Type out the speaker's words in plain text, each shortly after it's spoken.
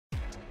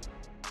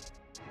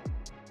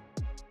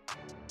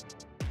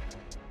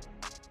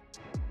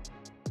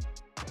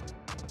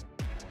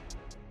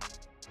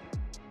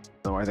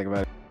Don't worry, think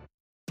about it.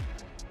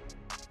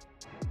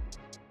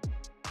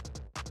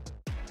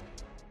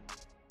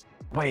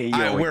 Wait, All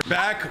right, we're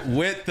back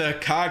with the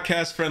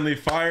Codcast Friendly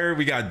Fire.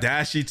 We got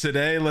Dashy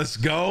today. Let's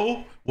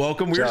go.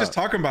 Welcome. We were just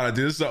talking about it,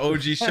 dude. This is the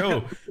OG show.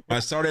 When I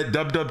started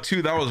at Dub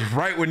 2, that was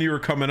right when you were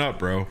coming up,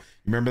 bro. You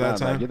remember that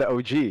time? Man, you're the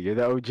OG. You're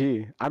the OG.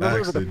 I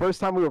remember the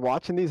first time we were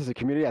watching these as a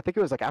community. I think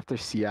it was like after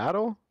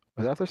Seattle.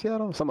 Was it after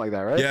Seattle? Something like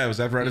that, right? Yeah, it was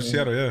after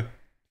Seattle, yeah.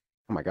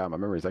 Oh my God, my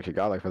memory is actually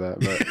godlike for that.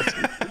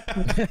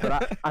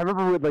 But I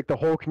remember when like the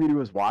whole community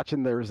was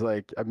watching. There was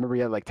like, I remember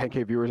you had like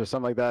 10K viewers or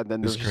something like that. And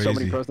then there was just so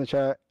many pros in the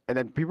chat. And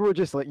then people were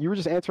just like, you were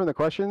just answering the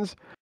questions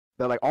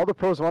that like all the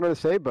pros wanted to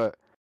say, but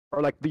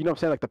or like, you know what I'm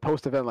saying, like the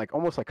post event, like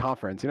almost like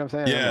conference. You know what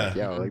I'm saying? Yeah. I'm like,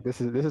 yo, like this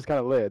is kind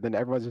of lit. Then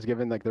everyone's just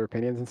giving like their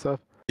opinions and stuff.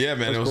 Yeah,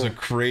 man, it was a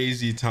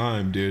crazy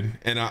time, dude.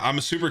 And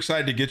I'm super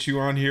excited to get you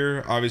on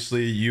here.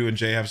 Obviously, you and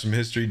Jay have some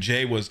history.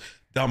 Jay was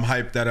dumb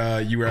hype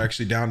that you were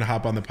actually down to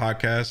hop on the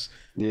podcast.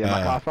 Yeah,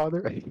 my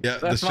godfather. Yeah,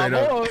 that's straight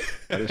up.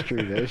 That is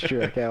true. That is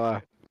true. I can't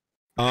lie.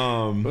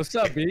 What's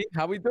up, B?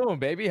 How we doing,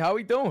 baby? How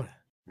we doing?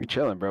 We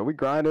chilling, bro. We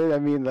grinded. I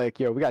mean, like,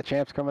 yo, we got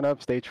champs coming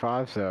up, stage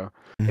 5, so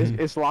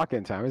it's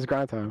lock-in time. It's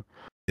grind time.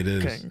 It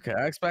is. Okay.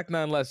 I expect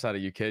nothing less out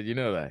of you, kid. You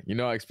know that. You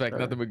know I expect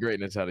nothing but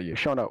greatness out of you.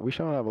 We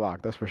showing up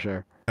locked, that's for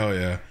sure. Oh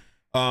yeah.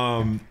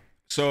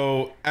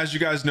 So as you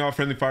guys know how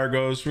Friendly Fire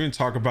goes, we're gonna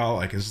talk about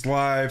like his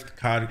life,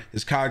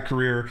 his COD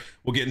career.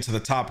 We'll get into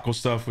the topical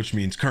stuff, which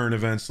means current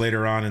events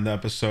later on in the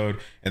episode,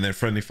 and then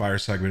Friendly Fire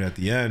segment at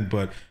the end.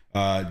 But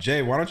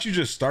Jay, why don't you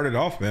just start it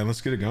off, man?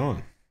 Let's get it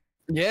going.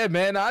 Yeah,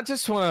 man. I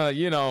just want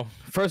to,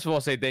 first of all,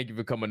 say thank you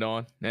for coming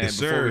on. And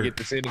before we get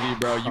this interview,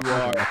 bro,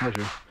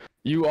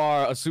 you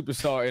are a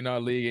superstar in our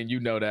league, and you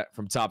know that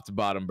from top to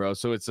bottom, bro.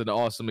 So it's an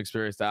awesome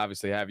experience to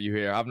obviously have you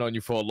here. I've known you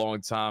for a long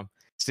time,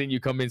 seen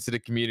you come into the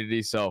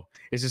community, so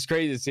it's just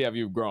crazy to see how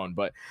you've grown.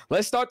 But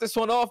let's start this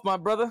one off, my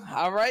brother.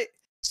 All right.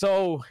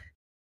 So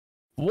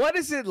what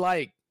is it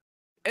like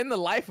in the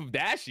life of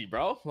Dashy,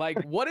 bro?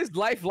 Like, what is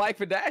life like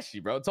for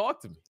Dashy, bro?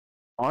 Talk to me.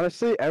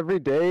 Honestly, every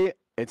day,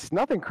 it's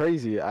nothing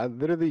crazy. I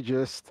literally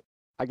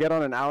I get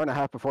on an hour and a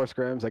half before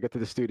scrims. I get to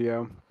the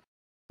studio.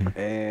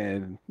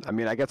 And I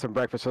mean, I get some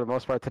breakfast for the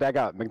most part. Today I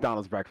got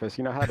McDonald's breakfast.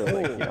 You know how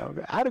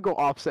to I had to go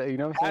offset. You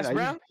know what I'm saying?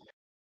 Hash brown?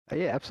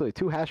 Yeah, absolutely.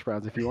 2 hash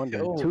browns if you want 2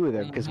 of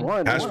them, because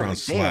one hash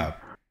browns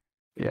slap.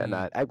 Yeah,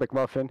 not egg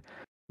McMuffin.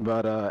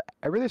 But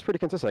every day's pretty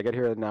consistent. I get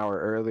here an hour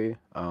early.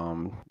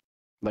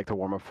 Like to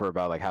warm up for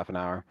about like half an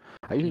hour.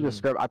 I usually just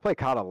scrub. I play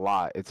COD a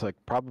lot. It's like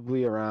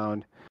probably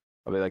around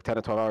like 10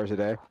 to 12 hours a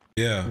day.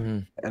 Yeah.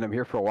 And I'm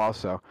here for a while,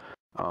 so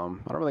I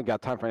don't really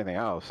got time for anything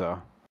else.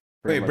 So.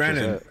 Wait,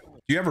 Brandon.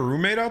 Do you have a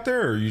roommate out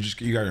there, or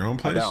you got your own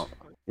place? I don't.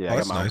 Yeah, I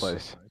got my own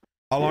place.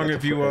 How long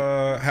have you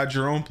had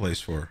your own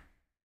place for?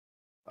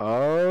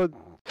 I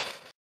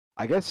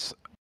guess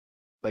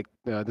like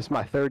this is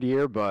my 3rd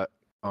year, but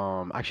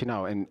actually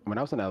no. And when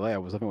I was in LA, I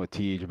was living with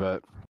Tej,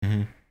 but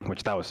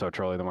which that was so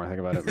trolly the more I think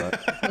about it.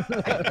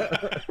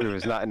 But it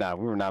was not. No,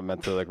 we were not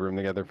meant to like room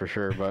together for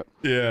sure. But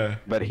yeah.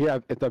 But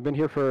here I've been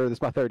here for this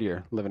is my 3rd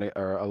year living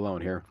alone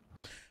here.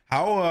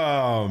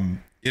 How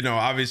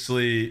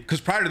obviously, because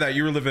prior to that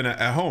you were living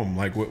at home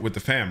like with the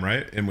fam,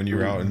 right? And when you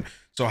were out, and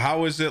so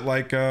how is it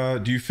like?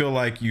 Do you feel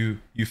like you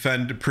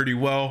fend pretty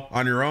well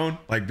on your own,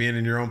 like being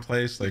in your own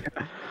place, like?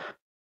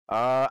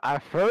 At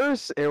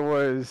first it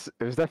was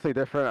definitely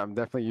different. I'm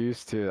definitely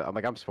used to.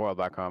 I'm spoiled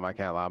back home. I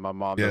can't lie. My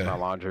mom does my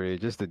laundry,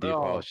 just the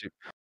default. She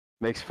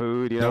makes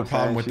food. No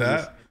problem with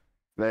that.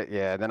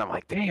 Yeah, then I'm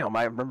like, damn,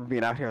 I remember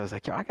being out here. I was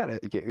like, yo, I gotta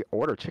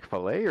order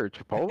Chick-fil-A or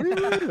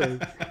Chipotle.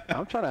 Like,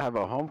 I'm trying to have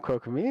a home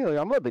cooked meal. Like,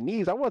 I'm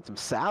Lebanese. I want some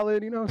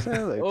salad. You know what I'm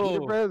saying? Like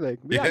pita bread. Like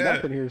we got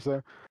nothing here.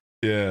 So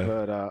yeah.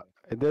 But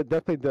it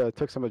definitely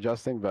took some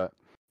adjusting. But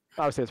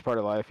obviously, it's part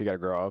of life. You got to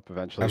grow up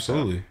eventually.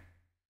 Absolutely. So,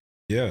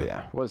 yeah.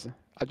 Yeah.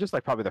 I just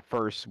like probably the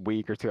first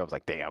week or 2. I was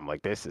like, damn,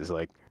 like this is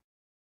a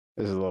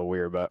little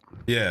weird, but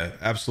yeah,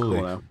 absolutely.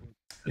 Cool.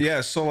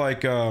 Yeah, so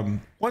like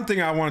one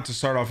thing I wanted to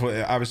start off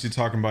with, obviously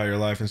talking about your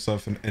life and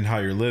stuff and how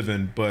you're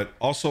living, but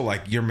also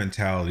like your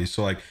mentality.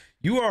 So like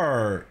you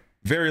are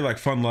very like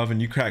fun loving,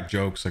 you crack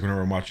jokes like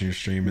whenever I'm watching your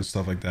stream and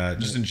stuff like that.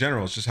 Just in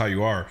general, it's just how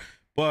you are.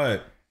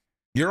 But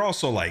you're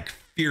also like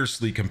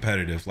fiercely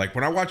competitive. Like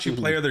when I watch you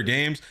play other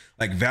games,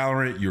 like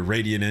Valorant, you're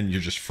radiant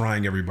you're just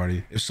frying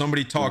everybody. If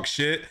somebody talks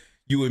shit,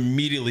 you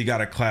immediately got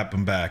to clap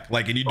them back.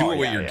 Like, and you do it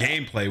with your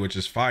gameplay, which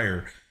is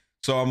fire.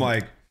 So I'm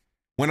like,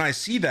 when I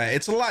see that,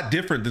 it's a lot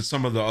different than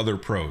some of the other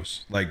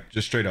pros, like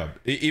just straight up.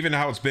 Even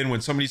how it's been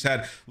when somebody's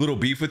had little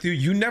beef with you,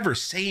 you never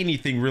say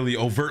anything really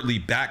overtly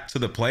back to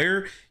the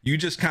player. You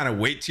just kind of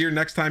wait till your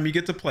next time you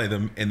get to play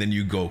them, and then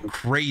you go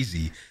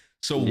crazy.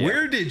 So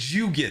where did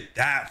you get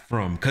that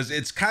from? Because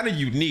it's kind of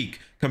unique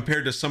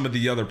compared to some of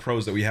the other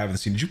pros that we haven't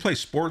seen. Did you play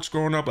sports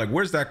growing up? Like,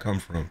 where's that come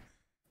from?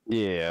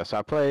 Yeah, so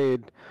I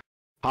played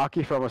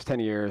hockey for almost 10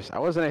 years. I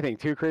wasn't anything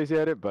too crazy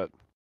at it, but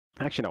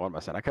actually, no, what am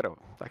I saying? I could have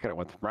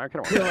went to Brian.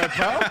 Could have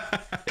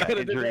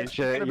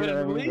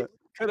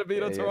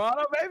been on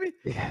Toronto, baby.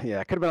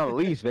 Yeah, I could have been on the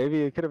Leafs,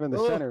 baby. It could have been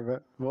the center,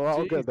 but well,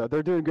 all good though.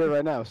 They're doing good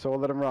right now, so we'll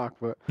let them rock.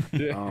 But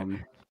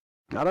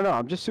I don't know.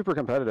 I'm just super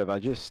competitive. I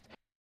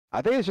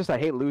think it's just I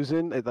hate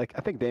losing. Like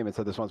I think Damon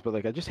said this once, but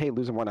like I just hate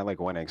losing when I like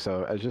winning.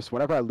 So I just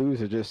whenever I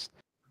lose, it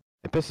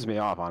pisses me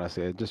off.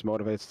 Honestly, it just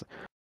motivates.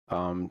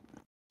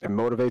 It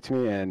motivates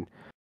me, and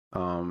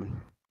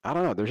I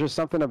don't know. There's just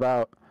something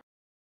about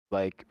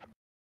like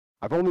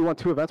I've only won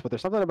 2 events, but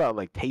there's something about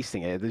like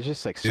tasting it. It's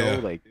just like so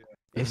like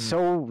it's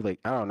so like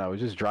I don't know. It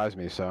just drives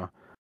me. So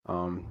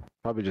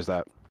probably just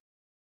that.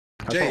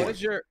 Jay,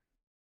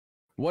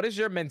 what is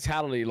your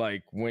mentality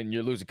like when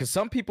you're losing? Because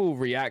some people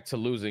react to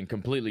losing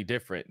completely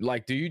different.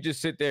 Like, do you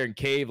just sit there and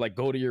cave, like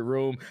go to your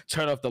room,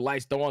 turn off the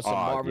lights, throw on some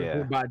Marvin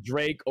Gaye by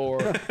Drake, or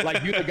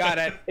like you the guy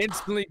that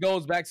instantly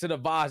goes back to the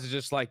vase, is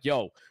just like,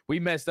 yo, we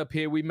messed up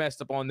here, we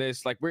messed up on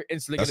this, like we're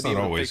instantly That's gonna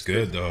be not able to always fix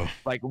good this. though.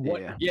 Like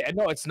what? Yeah,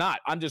 no, it's not.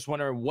 I'm just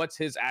wondering what's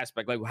his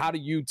aspect. Like, how do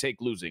you take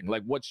losing?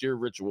 Like, what's your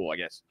ritual? I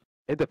guess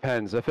it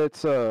depends. If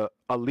it's a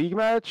league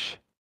match,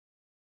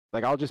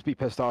 like I'll just be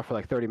pissed off for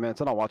like 30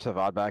 minutes, and I'll watch the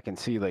VOD back and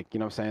see, like, you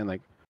know what I'm saying,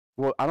 like.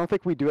 Well, I don't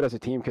think we do it as a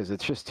team because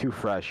it's just too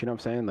fresh. You know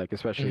what I'm saying? Like,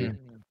 especially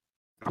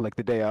like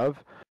the day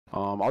of.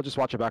 I'll just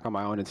watch it back on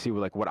my own and see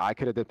what I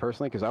could have did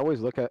personally. Because I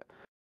always look at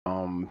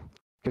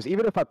because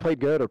even if I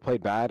played good or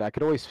played bad, I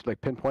could always like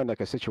pinpoint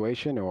like a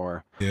situation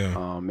or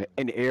an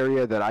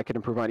area that I could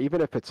improve on.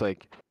 Even if it's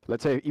like,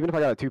 let's say, even if I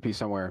got a 2-piece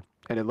somewhere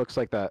and it looks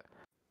like that,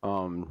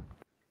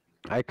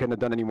 I couldn't have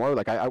done any more.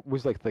 Like I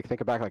was like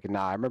thinking back, like,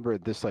 nah, I remember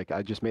this. Like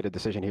I just made a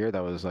decision here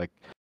that was like.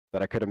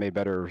 That I could have made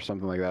better or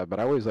something like that. But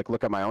I always like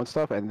look at my own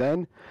stuff, and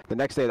then the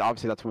next day,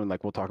 obviously, that's when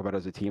like we'll talk about it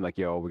as a team. Like,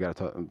 yo, we gotta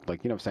talk,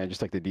 like, you know what I'm saying,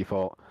 just like the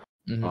default,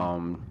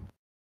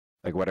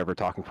 like whatever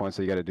talking points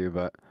that you gotta do.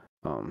 But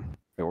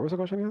wait, what was the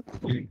question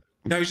again?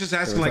 No, he's just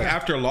asking like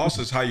after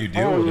losses how you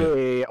deal with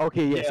it. Yeah.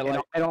 Okay, yes.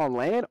 And on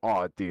land,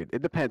 oh, dude,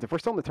 it depends. If we're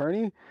still in the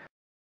tourney,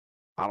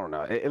 I don't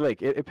know.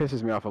 It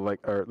pisses me off. Of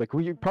like, or like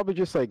we probably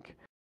just like,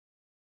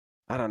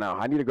 I don't know.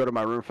 I need to go to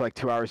my room for like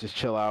 2 hours, just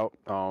chill out.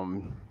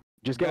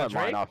 Just get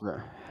my mind off of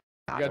it.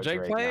 You got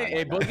Drake playing?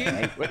 A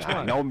Boogie? Which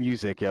one? No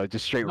music, yo.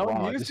 Just straight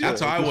raw.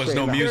 That's how I was.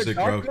 No music,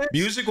 bro.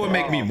 Music would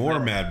make me more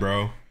mad,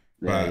 bro.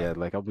 Yeah.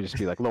 Like I'll just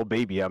be like, little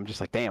baby. I'm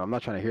just like, damn. I'm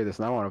not trying to hear this,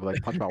 and I want to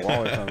like punch my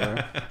wall or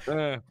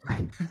something.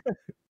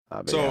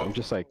 So I'm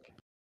just like,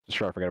 just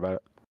try to forget about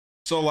it.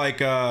 So like,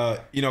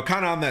 you know,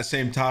 kind of on that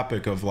same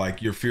topic of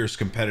like your fierce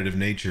competitive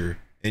nature,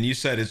 and you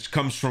said it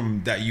comes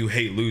from that you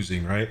hate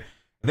losing, right?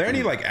 Are there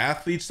any like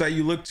athletes that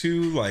you look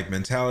to, like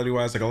mentality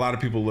wise? Like a lot of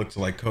people look to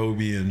like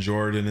Kobe and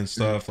Jordan and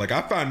stuff. Like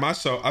I found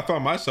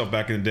myself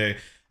back in the day,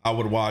 I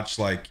would watch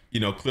like, you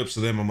know, clips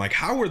of them. I'm like,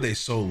 how are they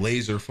so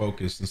laser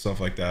focused and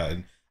stuff like that?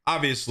 And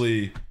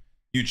obviously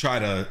you try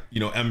to, you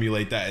know,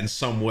 emulate that in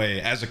some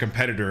way as a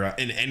competitor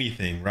in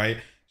anything, right?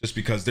 Just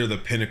because they're the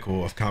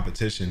pinnacle of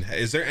competition.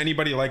 Is there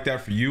anybody like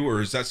that for you,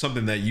 or is that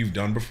something that you've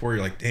done before?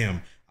 You're like,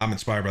 damn, I'm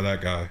inspired by that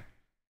guy.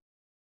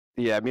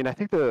 Yeah, I mean, I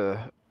think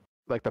the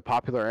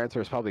popular answer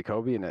is probably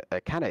Kobe, and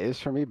it kind of is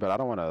for me, but I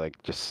don't want to like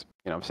just,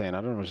 you know what I'm saying,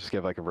 I don't want to just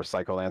give like a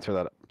recycled answer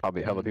that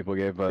probably hella people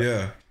gave, but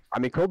yeah, I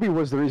mean, Kobe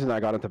was the reason I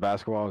got into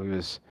basketball. He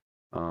was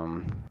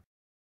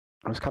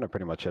that was kind of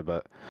pretty much it,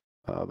 but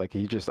like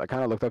I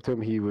kind of looked up to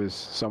him. He was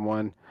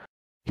someone,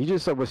 he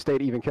just was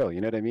stayed even kill,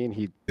 you know what I mean?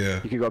 He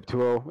could go up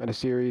 2-0 in a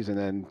series and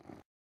then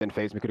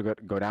phase me, could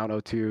go down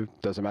 0-2,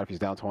 doesn't matter if he's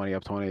down 20,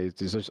 up 20,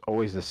 it's just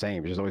always the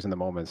same, he's just always in the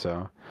moment.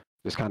 So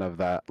just kind of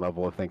that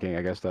level of thinking,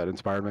 I guess, that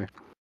inspired me.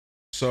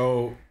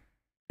 So,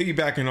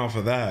 piggybacking off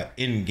of that,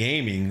 in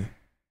gaming,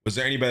 was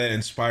there anybody that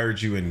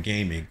inspired you in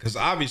gaming? Because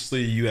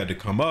obviously you had to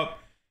come up,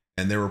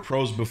 and there were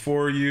pros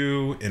before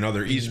you in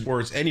other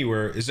esports,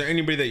 anywhere. Is there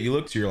anybody that you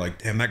look to, you're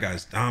like, damn, that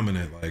guy's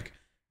dominant. Like,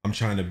 I'm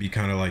trying to be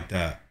kind of like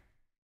that.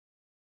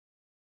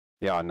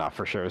 Yeah, no,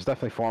 for sure. It's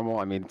definitely formal.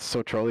 I mean, it's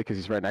so trolly because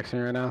he's right next to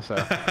me right now. So,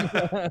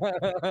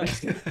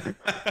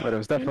 but it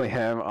was definitely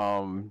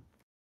him.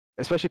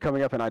 Especially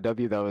coming up in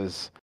IW, that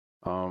was.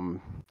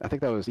 I think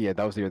that was the year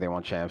they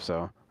won champ,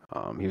 so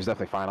he was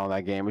definitely fine on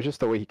that game. It was just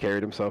the way he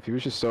carried himself. He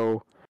was just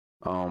so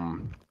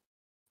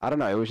I don't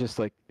know, it was just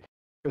like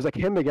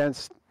him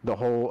against the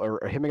whole,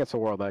 or him against the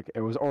world, like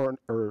it was, or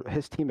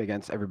his team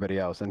against everybody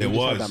else, and he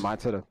just had that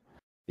mindset of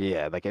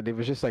like it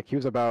was just like he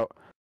was about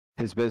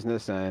his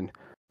business. And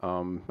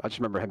I just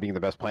remember him being the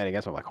best playing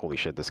against him. I'm like, holy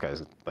shit, this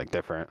guy's like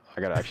different.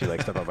 I gotta actually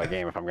like step up my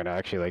game if I'm gonna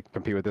actually like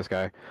compete with this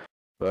guy.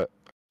 But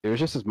it was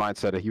just his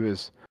mindset. He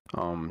was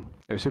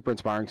it was super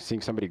inspiring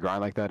seeing somebody grind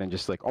like that, and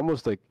just like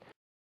almost like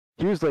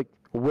he was like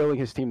willing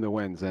his team to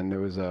wins, and it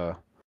was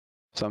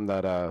some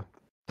that to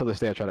this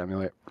day I try to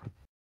emulate.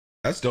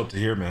 That's dope to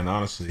hear, man.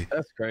 Honestly,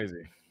 that's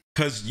crazy.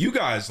 Because you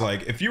guys,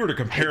 like, if you were to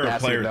compare a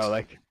player,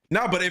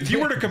 but if you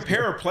were to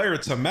compare a player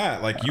to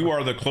Matt, like, you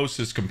are the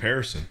closest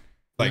comparison.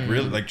 Like,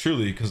 really, like,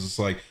 truly, because it's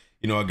like,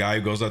 you know, a guy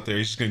who goes out there,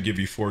 he's just gonna give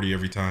you 40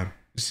 every time.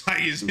 It's like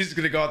he's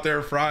gonna go out there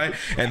and fry,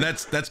 and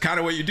that's kind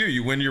of what you do.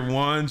 You win your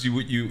ones,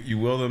 you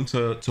will them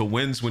to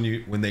wins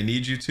when they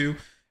need you to,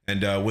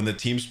 and when the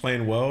team's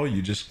playing well,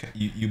 you just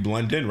you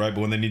blend in, right?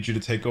 But when they need you to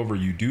take over,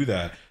 you do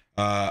that.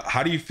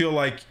 How do you feel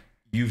like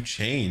you've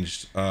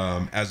changed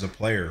as a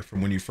player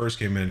from when you first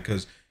came in?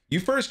 Because you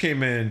first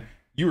came in,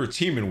 you were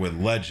teaming with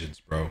legends,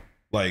 bro.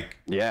 Like,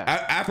 yeah,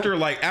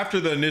 after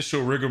the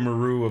initial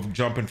rigmarole of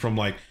jumping from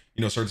like,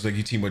 you know, starts like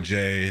you team with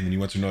Jay and then you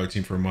went to another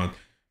team for a month,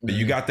 but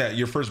you got that,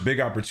 your first big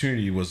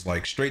opportunity was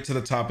like straight to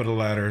the top of the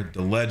ladder,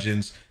 the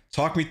legends.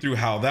 Talk me through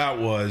how that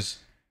was,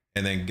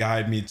 and then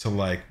guide me to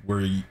like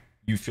where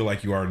you feel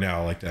like you are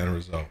now, like the end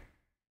result.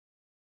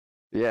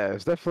 Yeah,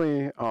 it's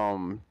definitely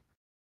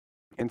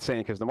insane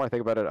because the more I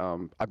think about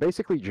it, I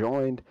basically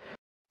joined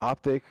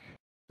OpTic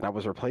and I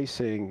was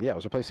replacing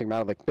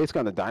Matt, like basically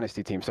on the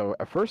dynasty team. So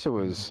at first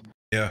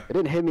it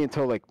didn't hit me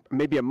until like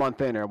maybe a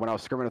month in, or when I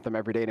was scrimming with them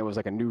every day and it was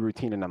like a new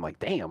routine, and I'm like,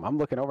 damn, I'm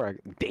looking over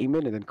at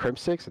Damon and then Crimp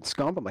 6 and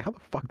Scump. I'm like, how the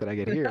fuck did I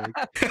get here?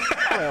 Like,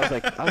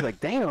 I was like,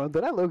 damn,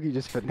 did I low-key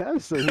just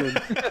finesse?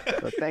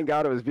 But thank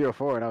God it was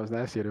BO4 and I was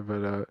nasty at it.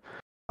 But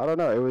I don't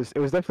know, it was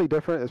definitely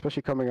different,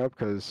 especially coming up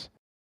because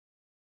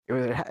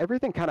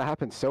everything kind of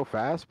happened so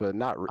fast, but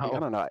not. I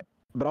don't know.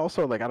 But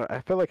also, like,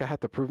 I feel like I had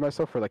to prove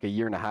myself for like a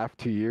year and a half,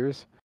 2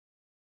 years.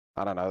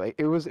 I don't know. Like,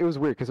 it was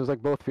weird because it was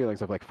like both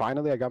feelings of like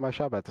finally I got my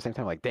shot, but at the same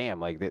time like damn,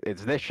 like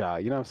it's this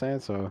shot. You know what I'm saying?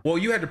 So. Well,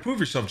 you had to prove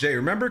yourself, Jay.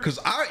 Remember? Because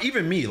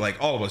even me, like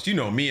all of us, you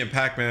know, me and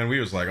Pac-Man, we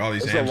was like all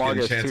these hams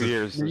getting chances. 2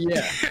 years.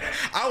 Yeah.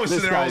 I was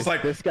sitting there. I was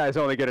like, this guy's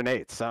only getting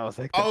 8. So I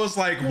was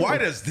like, why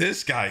does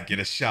this guy get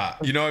a shot?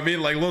 You know what I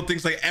mean? Like little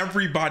things. Like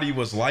everybody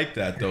was like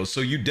that though.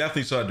 So you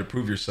definitely still had to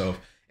prove yourself.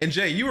 And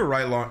Jay, you were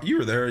right. You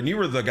were there, and you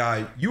were the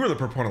guy. You were the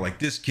proponent. Like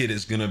this kid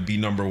is gonna be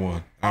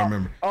 #1. I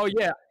remember. Oh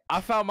yeah. I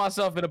found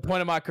myself at a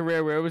point in my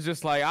career where it was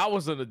just like I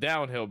was on the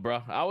downhill,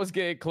 bro. I was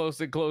getting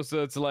closer and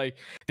closer to like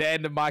the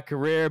end of my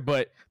career.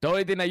 But the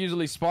only thing that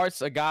usually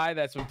sparks a guy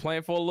that's been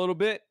playing for a little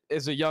bit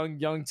is a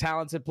young,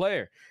 talented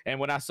player. And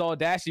when I saw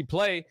Dashy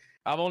play,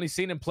 I've only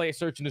seen him play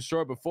Search and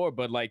Destroy before,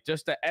 but like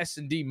just the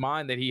S&D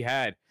mind that he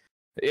had,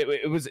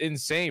 it was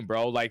insane,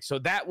 bro. Like, so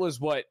that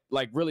was what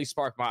like really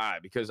sparked my eye,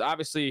 because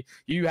obviously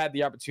you had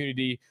the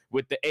opportunity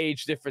with the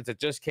age difference that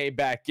just came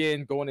back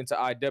in going into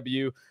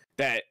IW,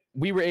 that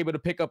we were able to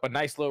pick up a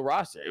nice little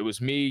roster. It was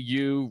me,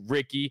 you,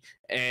 Ricky,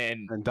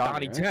 and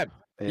Donnie Temp.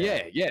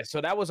 Right? Yeah. So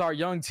that was our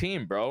young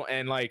team, bro.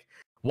 And like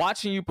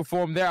watching you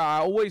perform there, I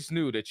always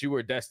knew that you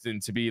were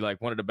destined to be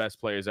like one of the best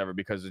players ever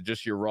because of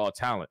just your raw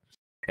talent.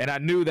 And I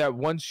knew that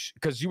once,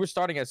 because you were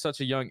starting at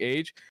such a young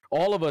age,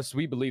 all of us,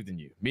 we believed in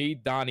you. Me,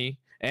 Donnie,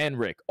 and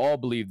Rick all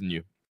believed in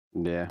you.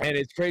 Yeah. And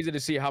it's crazy to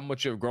see how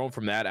much you've grown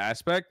from that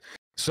aspect.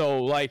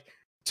 So like,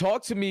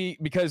 talk to me,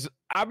 because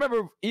I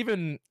remember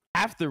even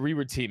after we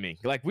were teaming,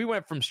 like we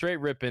went from straight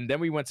ripping, then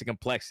we went to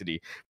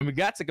complexity. When we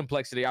got to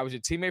complexity, I was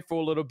your teammate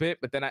for a little bit,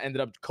 but then I ended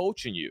up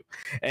coaching you.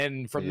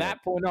 And from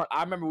that point on,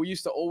 I remember we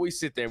used to always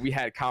sit there. We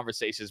had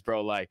conversations,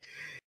 bro. Like,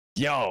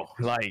 yo,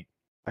 like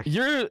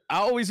I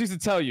always used to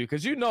tell you,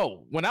 because you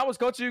know, when I was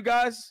coaching you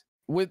guys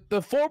with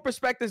the 4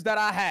 perspectives that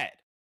I had,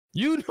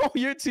 you know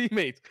your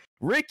teammates,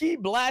 Ricky,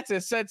 Blatz,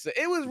 and Censor.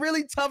 It was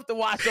really tough to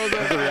watch those. It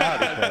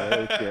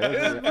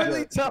was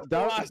really tough to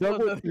watch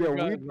those.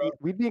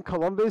 We'd be in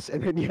Columbus,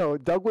 and then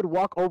Doug would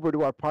walk over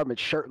to our apartment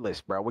shirtless,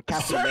 bro, with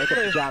Captain America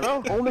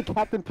pajama, only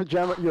Captain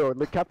pajama,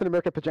 the Captain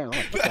America pajama. I'm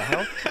like, what the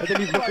hell? And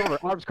then he'd look over,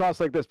 arms crossed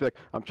like this, be like,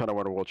 I'm trying to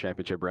win a world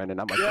championship, Brandon.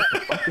 I'm like, what the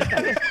fuck? This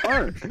guy is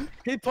hard.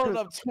 He pulled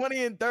up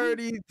 20 and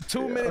 30,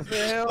 2 minutes to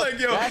hell. Like,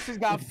 Dashy's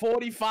got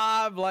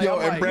 45. Like,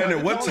 and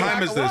Brandon, what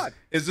time is this?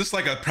 Is this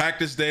like a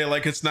practice day?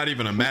 Like it's not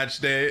even a match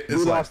day? We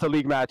lost the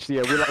league match.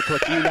 Yeah, we lost to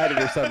United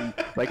or something,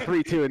 like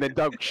 3-2, and then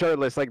Doug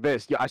shirtless like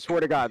this. Yeah, I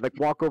swear to God, like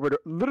walk over to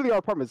literally our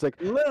apartment. It's like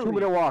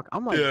 2-minute walk.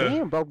 I'm like,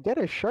 damn, bro, get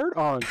a shirt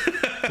on.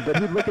 But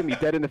he'd look at me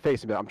dead in the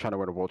face and be like, I'm trying to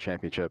win a world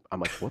championship.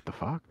 I'm like, what the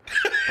fuck?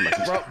 I'm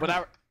like,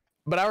 bro,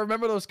 but I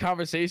remember those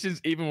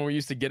conversations, even when we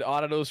used to get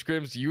out of those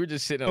scrims. You were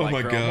just sitting there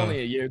like, I'm only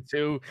a year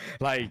 2.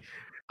 Like,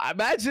 I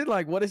imagine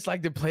like what it's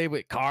like to play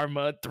with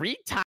Karma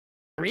 3-time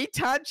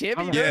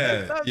champion.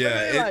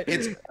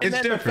 It's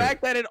different. The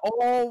fact that it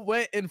all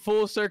went in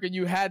full circle,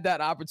 you had that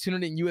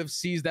opportunity, and you have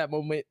seized that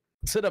moment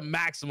to the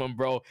maximum,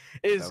 bro,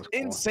 is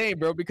insane,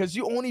 bro. Because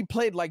you only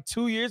played like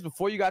 2 years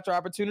before you got your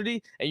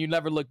opportunity, and you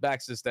never looked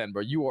back since then,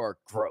 bro. You are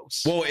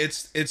gross. Well,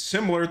 it's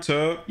similar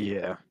to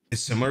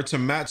it's similar to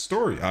Matt's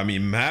story. I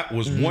mean, Matt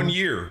was 1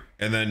 year,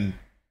 and then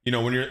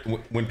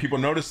when people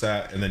notice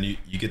that, and then you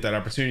get that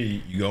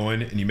opportunity, you go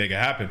in and you make it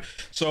happen.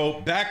 So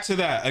back to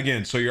that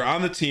again. So you're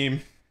on the team.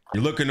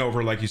 You're looking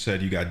over, like you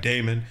said, you got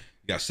Damon,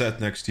 you got Seth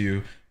next to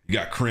you, you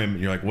got Krim, and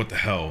you're like, what the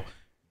hell?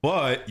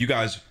 But you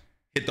guys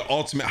hit the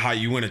ultimate high.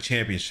 You win a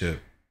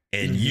championship,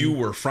 and you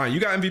were fine. You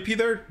got MVP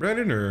there,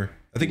 Brandon, or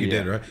I think you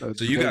did, right?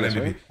 So you got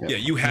MVP. Right? Yeah,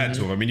 you had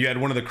to. I mean, you had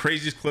one of the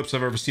craziest clips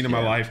I've ever seen in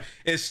my life.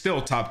 It's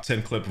still top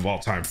 10 clip of all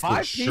time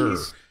for sure.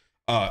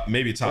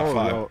 Maybe top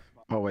 5.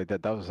 Oh wait,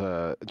 that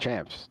was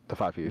champs, the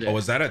 5 piece. Oh,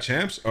 was that at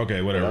champs?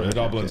 Okay, whatever. It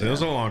all blends in. It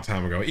was a long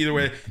time ago. Either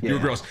way, you were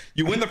gross.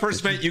 You win the first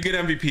event, you get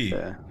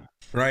MVP.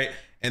 Right,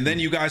 and then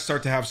you guys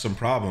start to have some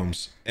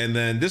problems, and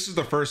then this is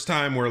the first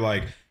time where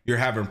like you're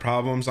having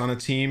problems on a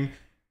team,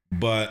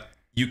 but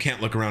you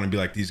can't look around and be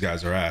like, these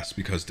guys are ass,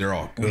 because they're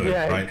all good,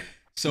 right?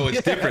 So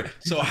it's different.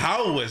 So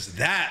how was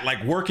that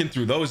like working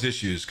through those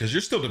issues, because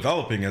you're still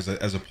developing as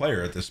a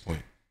player at this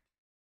point?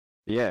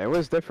 Yeah, it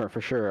was different for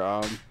sure.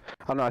 I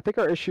don't know. I think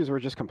our issues were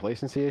just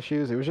complacency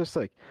issues. It was just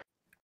like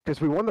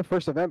because we won the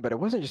first event, but it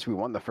wasn't just we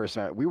won the first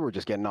event. We were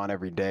just getting on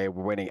every day.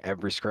 We're winning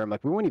every scrim.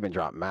 Like we wouldn't even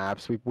drop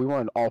maps. We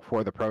won all 4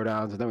 of the pro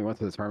downs, and then we went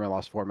to the tournament,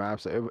 lost 4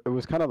 maps. It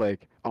was kind of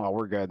like, oh,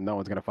 we're good. No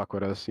one's gonna fuck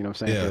with us. You know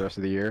what I'm saying? For the rest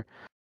of the year.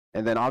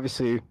 And then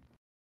obviously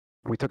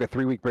we took a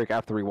 3-week break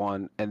after we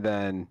won, and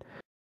then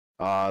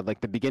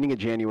like the beginning of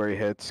January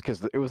hits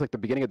because it was like the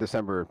beginning of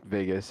December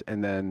Vegas,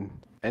 and then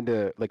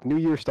like New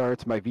Year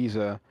starts. My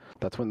visa.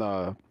 That's when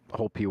the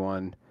whole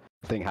P1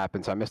 thing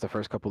happened. So I missed the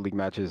first couple league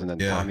matches, and then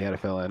Tommy had to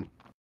fill in.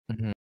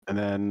 Mm-hmm. And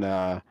then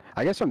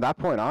I guess from that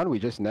point on, we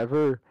just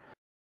never.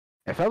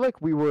 It felt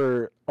like we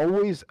were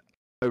always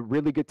a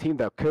really good team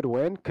that could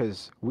win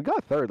because we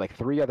got third like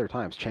 3 other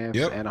times, champs,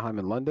 Anaheim,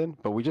 and London.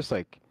 But we just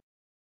like,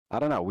 I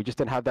don't know, we just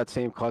didn't have that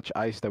same clutch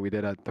ice that we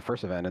did at the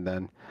first event, and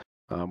then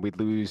we'd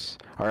lose.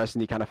 Our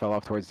S&D kind of fell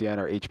off towards the end.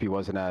 Our HP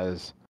wasn't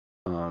as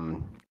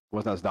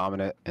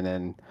dominant, and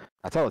then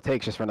that's all it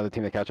takes just for another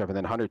team to catch up. And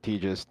then 100T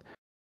just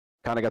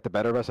kind of got the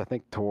better of us. I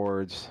think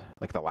towards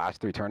like the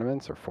last 3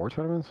 tournaments or 4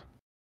 tournaments.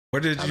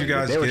 What did you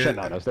guys get? They were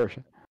shitting on us. What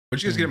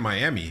did you guys get in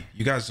Miami?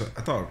 You guys,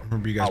 I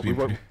remember you guys being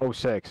we were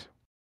 06.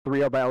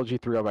 3-0 by LG,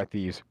 3-0 by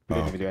Thieves. We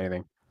didn't even do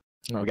anything.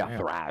 We got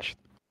thrashed.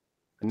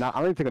 I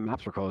don't even think the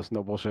maps were close.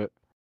 No bullshit.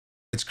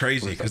 It's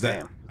crazy because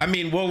I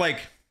mean, well,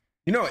 like,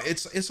 you know,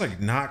 it's like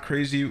not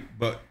crazy,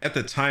 but at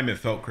the time it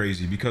felt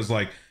crazy because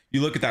like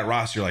you look at that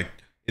roster, like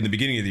in the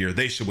beginning of the year,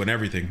 they should win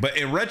everything. But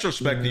in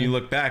retrospect, and you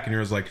look back and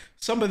you're like,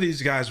 some of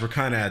these guys were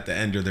kind of at the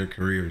end of their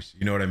careers.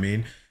 You know what I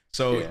mean?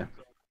 So,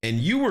 and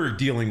you were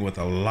dealing with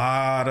a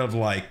lot of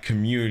like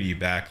community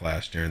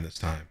backlash during this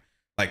time.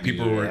 Like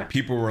people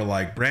were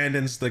like,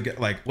 Brandon's the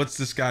like, what's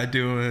this guy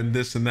doing?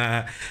 This and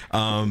that.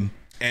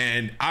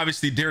 And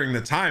obviously during the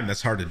time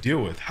that's hard to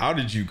deal with. How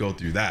did you go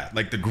through that?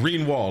 Like the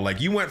green wall,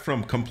 like you went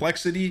from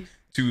complexity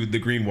to the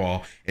green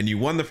wall and you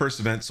won the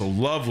first event. So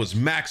love was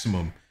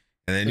maximum.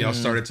 And then y'all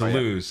started to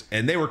lose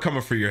and they were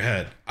coming for your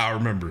head. I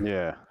remember.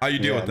 Yeah. How you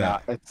deal with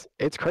that? Nah,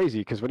 it's crazy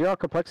because when you're on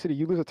complexity,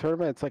 you lose a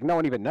tournament. It's like no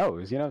one even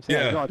knows. You know what I'm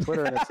saying? I go on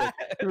Twitter and it's like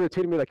people are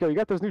tweeting me like, yo, you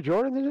got those new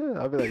Jordans and shit?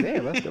 I'll be like,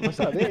 damn, what's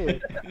up? Hey,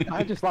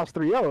 I just lost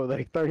 3-0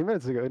 like 30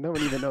 minutes ago. No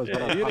one even knows. You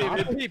didn't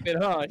even peep it,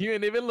 huh? You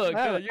didn't even look.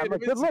 Yeah,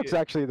 good looks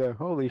actually though.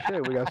 Holy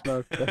shit, we got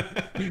smoked.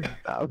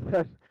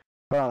 But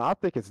on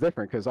OpTic it's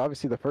different because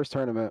obviously the first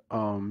tournament,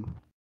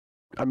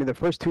 I mean, the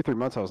first 2-3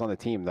 months I was on the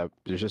team, that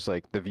was just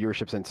like the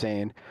viewership's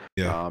insane.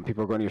 Yeah.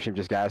 People are going to your stream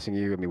just gassing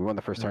you. I mean, we won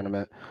the first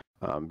tournament.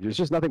 There's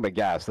just nothing but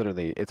gas,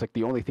 literally. It's like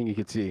the only thing you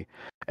could see.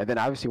 And then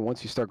obviously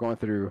once you start going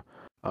through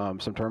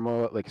some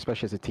turmoil, like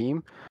especially as a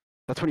team,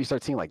 that's when you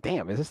start seeing like,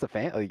 damn, is this the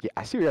fan? Like,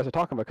 I see what you guys are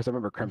talking about because I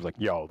remember Krem's like,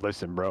 yo,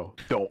 listen, bro,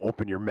 don't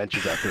open your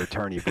mentions after a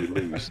tourney if we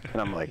lose. And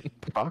I'm like,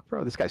 fuck,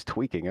 bro, this guy's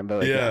tweaking. I'm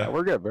like, yeah,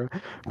 we're good, bro.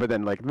 But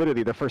then like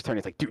literally the first tourney,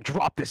 it's like, dude,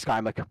 drop this guy.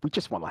 I'm like, we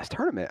just won last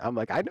tournament. I'm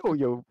like, I know,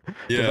 yo.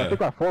 Yeah. I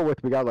think our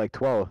 4th, we got like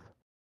 12th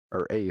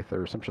or 8th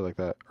or some shit like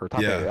that. Or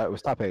top 8. It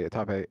was top 8.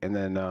 And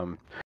then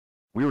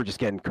we were just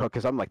getting cooked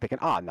because I'm like thinking,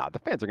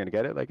 the fans are going to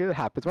get it. Like, it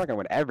happens. We're not going to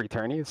win every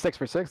tourney. It's 6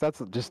 for 6.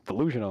 That's just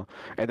delusional.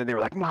 And then they were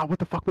like, nah, what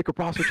the fuck? We could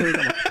prosecute.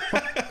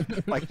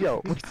 I'm like,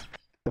 yo, what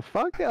the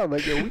fuck? Yeah, I'm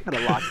like, yo, we got to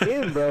lock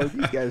in, bro.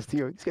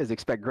 These guys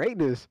expect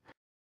greatness.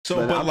 So,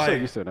 but I'm like, so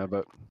used to it now,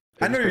 but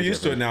I know you're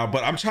used to it now,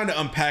 but I'm trying to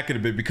unpack it a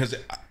bit because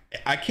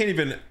I can't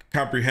even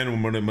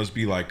comprehend what it must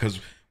be like.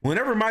 Because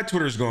whenever my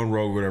Twitter's going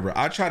rogue, or whatever,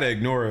 I try to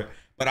ignore it.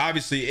 But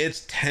obviously,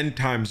 it's 10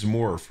 times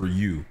more for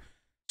you.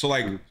 So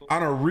like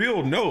on a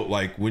real note,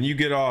 like when you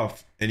get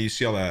off and you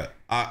see all that,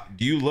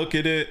 do you look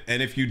at it?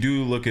 And if you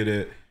do look at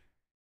it,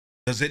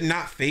 does it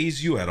not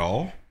faze you at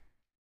all?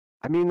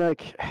 I mean,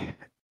 like,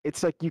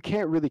 it's like you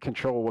can't really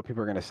control what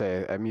people are gonna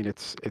say. I mean,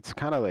 it's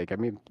kind of like, I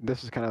mean,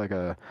 this is kind of like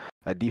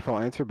a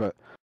default answer, but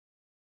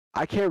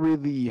I can't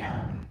really,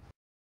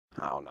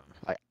 I don't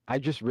know. I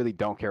just really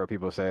don't care what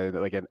people say,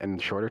 like in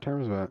shorter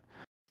terms, but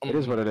it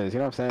is what it is. You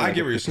know what I'm saying? Like, I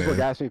get what you're saying. People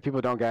gas me,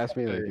 people don't gas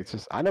me. Like, it's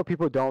just, I know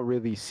people don't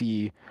really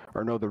see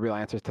or know the real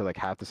answers to like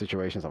half the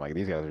situations. I'm like,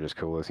 these guys are just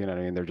coolest. You know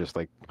what I mean? They're just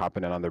like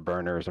popping in on their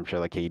burners. I'm sure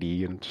like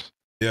KD and just.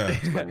 Yeah.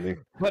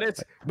 but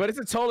it's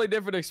a totally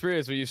different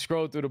experience when you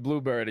scroll through the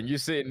Bluebird and you're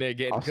sitting there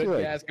getting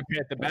good gas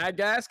compared to bad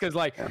gas. Because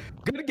like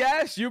good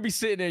gas, you'll be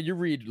sitting there, you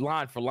read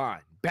line for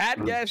line.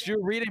 Bad gas,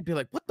 you'll read it and be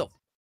like, what the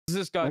does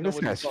this guy know? This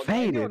guy's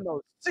faded. You don't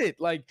know shit.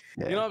 Like,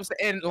 you know what I'm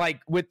saying? And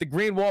like with the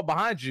green wall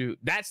behind you,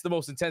 that's the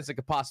most intense it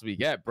could possibly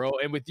get, bro.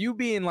 And with you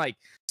being like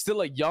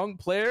still a young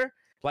player,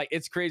 like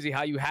it's crazy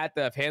how you had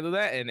to have handled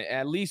that. And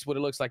at least what it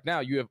looks like now,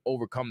 you have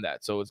overcome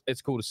that. So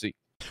it's cool to see.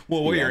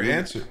 Well, what your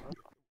answer?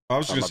 I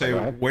was just gonna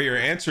say what your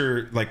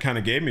answer like kind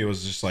of gave me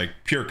was just like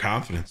pure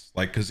confidence,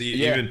 like because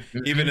even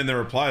in the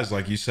replies,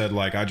 like you said,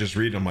 like I just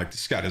read, I'm like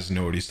this guy doesn't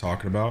know what he's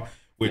talking about,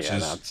 which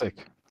is. It's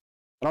like,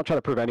 I don't try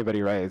to prove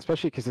anybody right,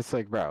 especially because it's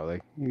like, bro,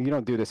 like you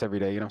don't do this every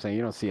day. You know what I'm saying?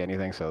 You don't see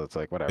anything, so it's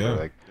like whatever.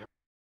 Like,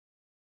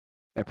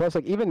 and plus,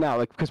 like even now,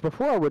 like because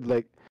before I would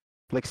like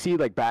see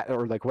like bat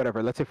or like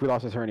whatever. Let's say if we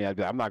lost a tourney, I'd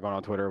be like, I'm not going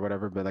on Twitter or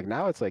whatever. But like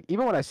now, it's like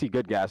even when I see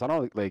good gas, I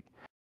don't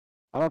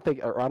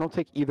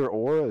take either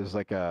or as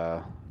like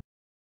a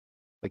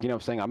Like, you know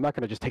what I'm saying? I'm not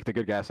gonna just take the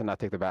good gas and not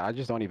take the bad. I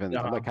just don't even.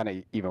 I'm like kind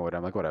of even with it.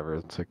 I'm like, whatever.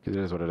 It's like it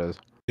is what it is.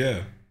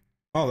 Yeah.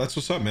 Oh, that's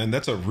what's up, man.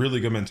 That's a really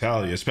good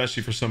mentality,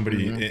 especially for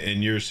somebody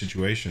in your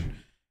situation.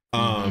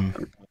 All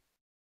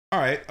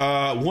right.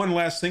 One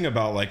last thing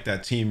about like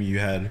that team you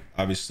had,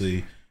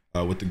 obviously,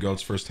 with the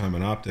GOATs first time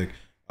in OpTic.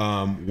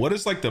 What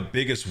is like the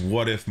biggest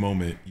what if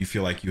moment you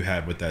feel like you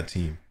had with that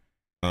team?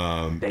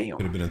 Could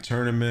have been a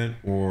tournament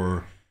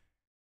or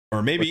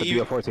maybe with the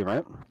even BO4 team,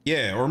 right?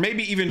 Yeah, or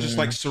maybe even just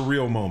like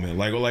surreal moment.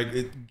 Like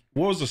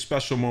what was a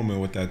special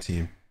moment with that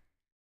team?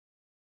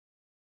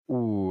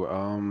 Ooh,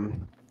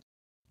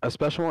 a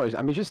special one.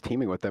 I mean, just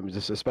teaming with them,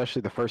 just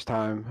especially the first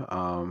time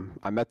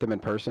I met them in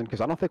person,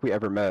 because I don't think we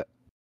ever met,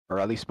 or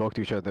at least spoke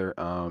to each other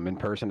in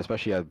person,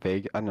 especially at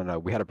Vegas. I don't know.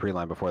 We had a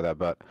pre-line before that,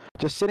 but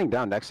just sitting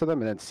down next to them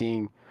and then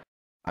seeing,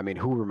 I mean,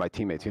 who were my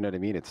teammates? You know what I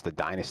mean? It's the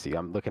dynasty.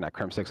 I'm looking at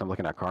Krem6. I'm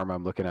looking at Karma.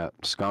 I'm looking at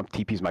Scump.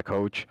 TP's my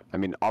coach. I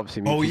mean,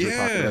 obviously, me and TP were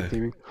talking about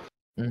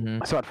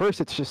teaming. So at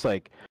first, it's just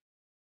like,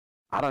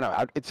 I don't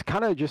know. It's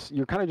kind of just,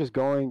 you're kind of just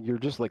going, you're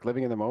just like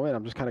living in the moment.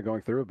 I'm just kind of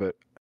going through it, but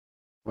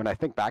when I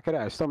think back at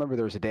it, I still remember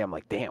there was a day I'm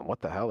like, damn,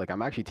 what the hell? Like,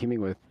 I'm actually teaming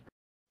with,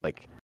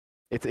 like,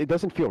 it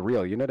doesn't feel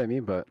real, you know what I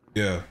mean? But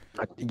yeah,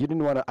 I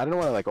didn't want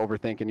to like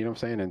overthink, and you know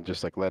what I'm saying, and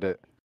just like let it,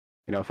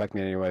 you know, affect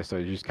me in any way. So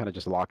you just kind of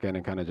just lock in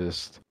and kind of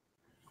just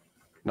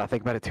not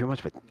think about it too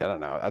much. But I don't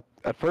know.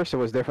 At first it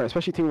was different,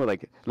 especially teaming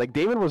with like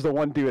Damon was the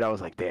one dude I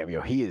was like, damn,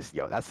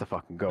 that's the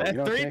fucking goat. That's you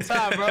know what I'm saying?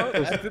 3-time, bro.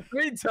 That's the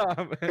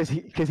 3-time.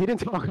 Because he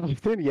didn't talk about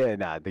it. Yeah,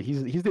 nah,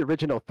 he's the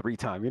original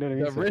 3-time. You know what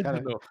I mean? The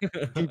original.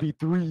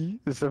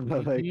 DB3.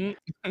 Something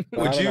like.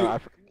 Would you?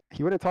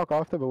 He wouldn't talk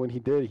often, but when he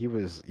did, he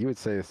would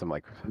say some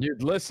like.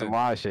 You'd listen. Some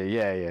wild shit.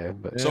 Yeah.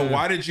 But, so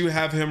why did you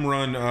have him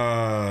run?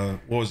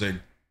 What was it?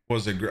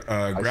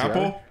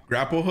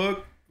 Grapple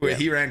hook? Wait,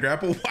 he ran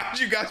grapple. Why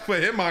did you guys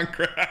put him on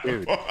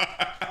grapple?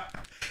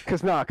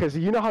 Because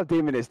you know how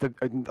Damon is.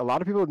 A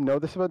lot of people know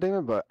this about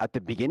Damon, but at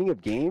the beginning of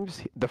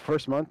games, the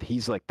first month,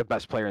 he's like the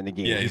best player in the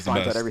game. Yeah, he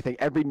finds out everything,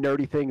 every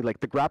nerdy thing. Like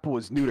the grapple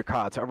was new to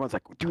COD, so everyone's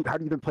like, "Dude, how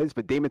do you even play this?"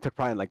 But Damon took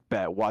pride in like,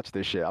 "Bet, watch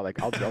this shit. I'll like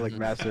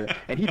master it."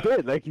 And he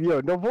did. Like, you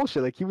know, no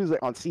bullshit. Like he was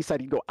like on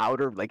Seaside, he'd go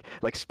outer like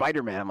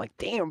Spider-Man. I'm like,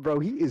 damn, bro,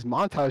 he is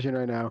montaging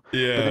right now.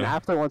 Yeah. But then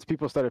after once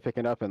people started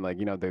picking up and like,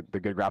 you know, the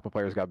good grapple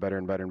players got better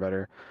and better and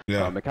better.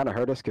 Yeah. It kind of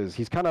hurt us because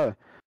he was kind of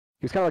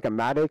like a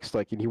Maddox,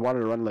 like, and he wanted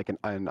to run like an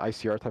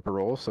ICR type of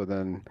role. So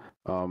then,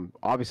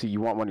 obviously, you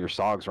want one of your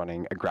SOGs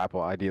running a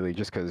grapple, ideally,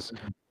 just because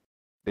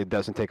it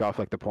doesn't take off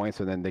like the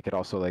points, and then they could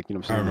also like, you know,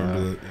 what I'm saying, I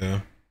remember that.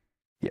 Yeah.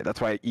 Yeah, that's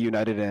why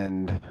United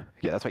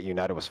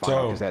was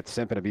fine because they had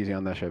Simp and Abizi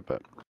on that shit.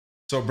 But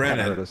so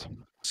Brandon,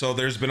 so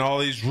there's been all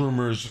these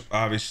rumors,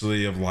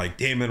 obviously, of like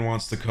Damon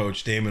wants to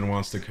coach,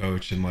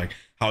 and like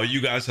how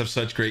you guys have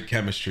such great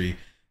chemistry.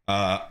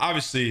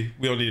 Obviously,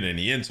 we don't need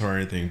any intel or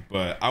anything,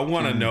 but I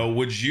want to know: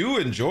 would you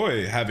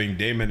enjoy having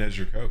Damon as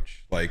your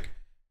coach? Like,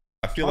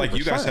 I feel 100%. Like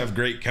you guys have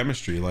great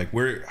chemistry. Like,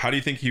 how do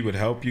you think he would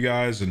help you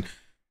guys? And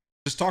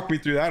just talk me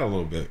through that a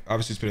little bit.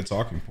 Obviously, it's been a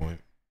talking point.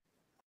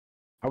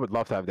 I would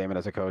love to have Damon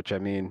as a coach. I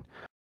mean,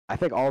 I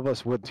think all of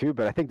us would too,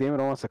 but I think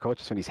Damon wants to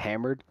coach us when he's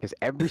hammered, because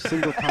every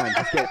single time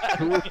he gets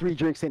 2 or 3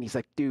 drinks in, he's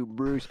like, "Dude,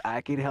 Bruce,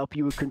 I can help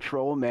you with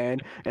control, man."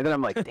 And then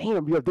I'm like,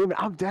 "Damn, yo, Damon,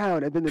 I'm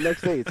down." And then the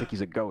next day, it's like he's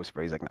a ghost,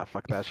 bro. He's like, "Nah,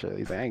 fuck that shit."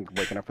 He's like, "I ain't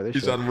waking up for this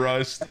shit." He's on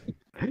Rust.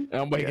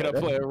 I'm waking up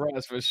playing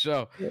Rust for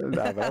sure.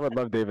 Nah, but I would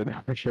love David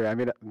for sure. I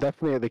mean,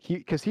 definitely, like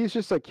because he's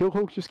just like he'll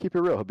just keep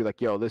it real. He'll be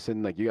like, "Yo,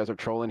 listen, like you guys are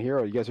trolling here,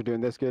 or you guys are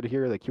doing this good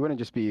here." Like he wouldn't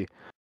just be,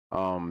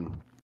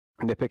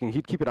 nitpicking.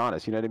 He'd keep it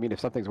honest, you know what I mean?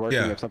 If something's working,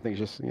 if something's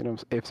just, you know,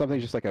 if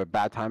something's just like a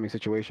bad timing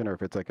situation, or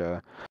if it's like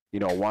a, you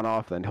know,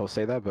 one-off, then he'll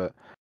say that. But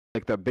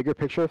like the bigger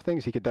picture of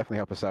things, he could definitely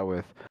help us out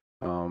with,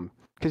 because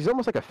he's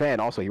almost like a fan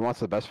also. He wants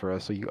the best for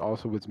us, so he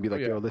also would be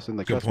like, "Yo, listen,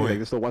 like trust me, like,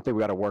 this is the one thing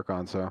we got to work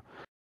on." So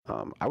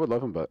I would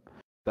love him, but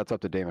that's up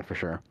to Damon for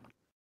sure.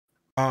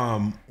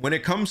 When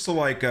it comes to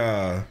like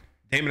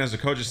Damon as a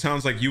coach, it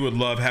sounds like you would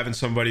love having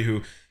somebody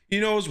who,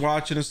 you know, is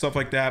watching and stuff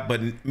like that,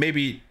 but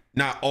maybe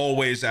not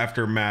always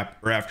after map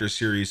or after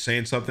series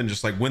saying something,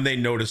 just like when they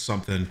notice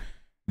something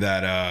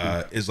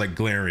that is like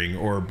glaring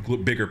or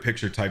bigger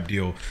picture type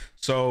deal.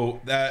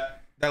 So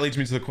that leads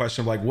me to the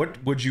question of like,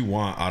 what would you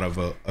want out of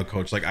a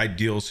coach, like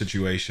ideal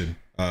situation?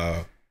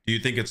 Do you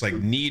think it's like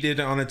needed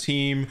on a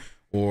team,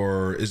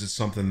 or is it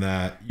something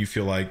that you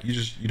feel like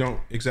you don't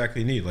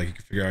exactly need, like you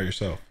can figure out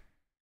yourself?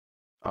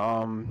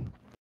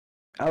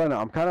 I don't know.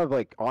 I'm kind of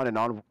like on and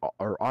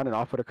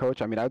off with a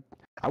coach. I mean,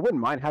 I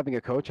wouldn't mind having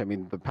a coach. I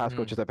mean, the past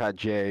coaches I've had,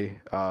 Jay,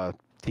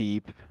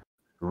 Teep,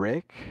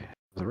 Rick.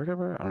 Was it Rick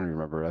ever? I don't even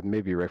remember.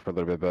 Maybe Rick for a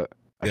little bit, but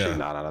actually,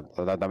 no.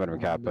 That might have been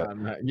Cap. But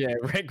yeah,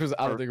 Rick was.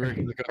 I don't think Rick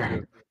was a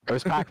coach. It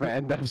was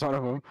Pac-Man. That was one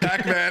of them.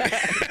 Pac-Man.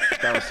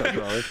 That was so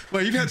true.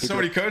 Well, you've had so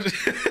many coaches.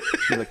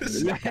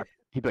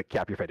 He'd be like,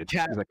 "Cap, you're faded."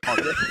 He's like,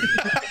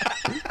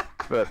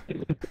 but.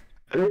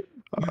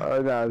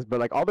 But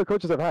like all the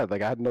coaches I've had,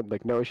 like I had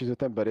no issues with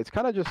them. But it's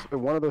kind of just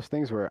one of those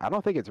things where I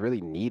don't think it's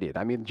really needed.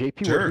 I mean,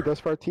 JP, what he does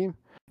for our team,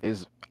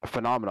 is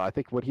phenomenal. I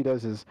think what he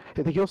does is,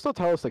 I think he'll still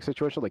tell us like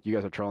situation like you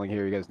guys are trolling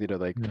here, you guys need to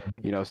like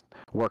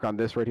work on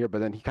this right here, but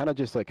then he kind of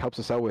just like helps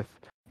us out with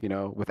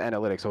with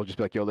analytics. He'll just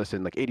be like, yo,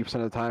 listen, like 80%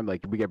 of the time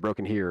like we get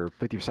broken here,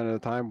 50% of the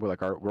time we're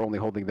like we're only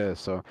holding this.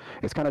 So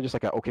it's kind of just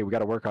like okay, we got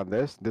to work on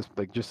this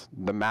like just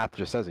the math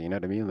just says it, you know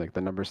what I mean, like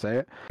the numbers say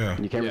it,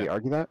 and you can't really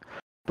argue that.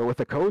 But with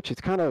the coach,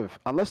 it's kind of,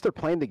 unless they're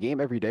playing the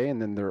game every day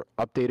and then they're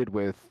updated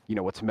with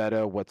what's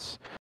meta, what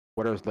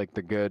are like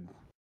the good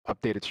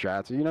updated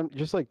strats,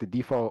 just like the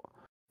default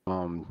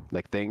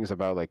like things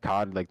about like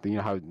COD, like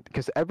how,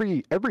 because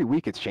every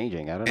week it's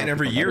changing. I don't know. And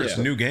every year it's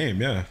a new game.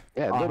 Yeah,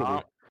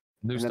 literally.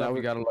 New stuff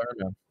you gotta learn,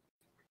 man.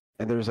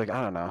 And there's like,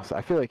 I don't know. So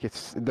I feel like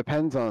it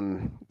depends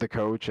on the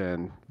coach,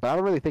 but I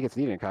don't really think it's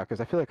needed in COD because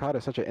I feel like COD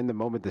is such an in the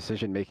moment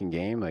decision making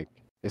game. Like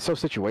it's so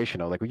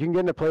situational. Like you can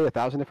get into play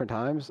 1,000 different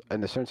times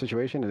in a certain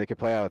situation, and they could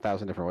play out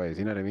 1,000 different ways.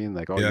 You know what I mean?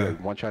 Like you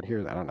get one shot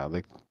here. I don't know.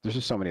 Like there's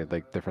just so many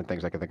like different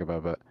things I can think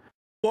about. But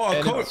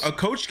a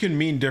coach can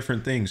mean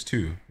different things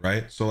too,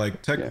 right? So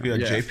like technically,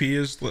 like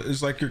JP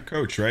is like your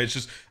coach, right? It's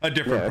just a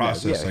different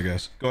process, I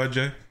guess. Go ahead,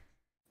 Jay.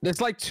 There's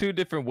like two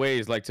different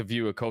ways like to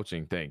view a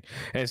coaching thing,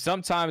 and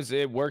sometimes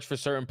it works for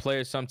certain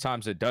players,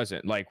 sometimes it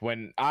doesn't. Like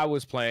when I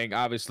was playing,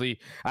 obviously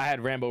I had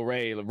Rambo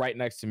Ray right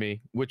next to me,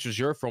 which was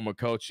your former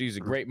coach. He's a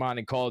great mind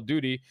in Call of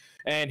Duty,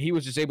 and he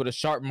was just able to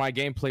sharpen my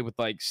gameplay with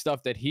like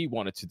stuff that he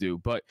wanted to do.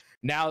 But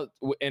now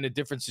in a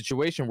different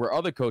situation where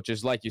other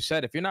coaches, like you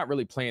said, if you're not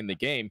really playing the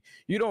game,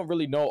 you don't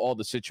really know all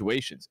the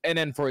situations. And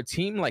then for a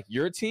team like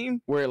your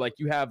team, where like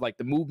you have like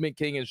the movement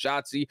king and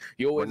Shotzzy,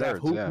 you always have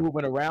Huke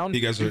moving around.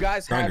 You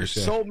guys have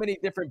so many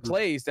different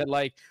plays that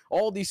like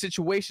all these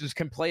situations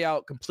can play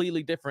out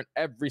completely different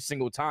every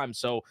single time.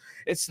 So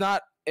it's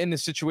not in the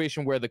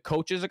situation where the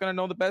coaches are going to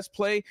know the best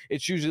play.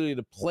 It's usually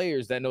the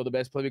players that know the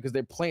best play because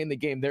they're playing the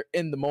game. They're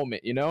in the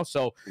moment,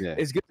 So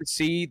it's good to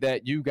see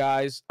that you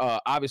guys,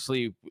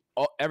 obviously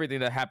everything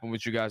that happened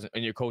with you guys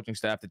and your coaching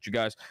staff, that you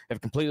guys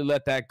have completely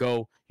let that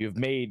go. You've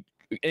made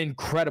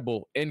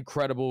incredible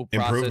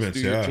process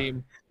through your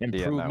team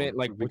improvement,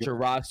 like with your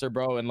roster,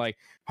 bro, and like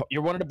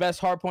you're one of the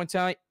best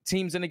hardpoint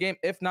teams in the game,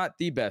 if not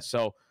the best.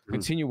 So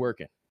continue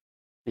working.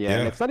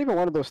 And it's not even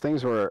one of those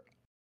things where,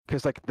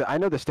 because like I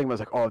know the stigma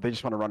is like, oh, they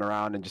just want to run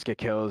around and just get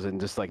kills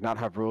and just like not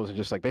have rules and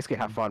just like basically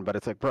have fun. But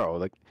it's like, bro,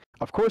 like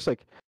of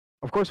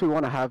course we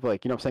want to have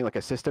like, I'm saying, like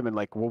a system and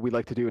like what we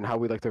like to do and how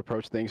we like to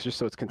approach things just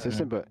so it's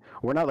consistent, but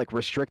we're not like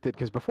restricted,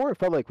 because before it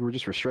felt like we were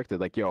just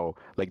restricted, like, yo,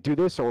 like do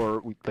this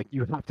or like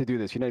you have to do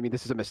this, you know what I mean?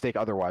 This is a mistake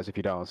otherwise if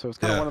you don't. So it's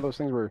kind of one of those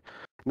things where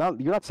now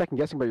you're not second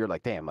guessing, but you're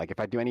like, damn, like if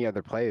I do any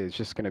other play, it's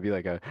just going to be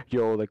like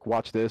yo, like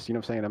watch this, you know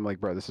what I'm saying? And I'm like,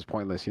 bro, this is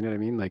pointless, you know what I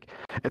mean? Like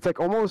it's like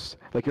almost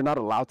like you're not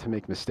allowed to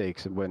make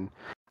mistakes. And when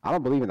I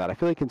don't believe in that. I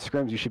feel like in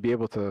scrims you should be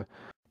able to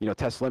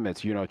test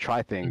limits,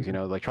 try things,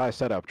 like try a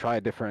setup, try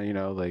a different,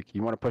 like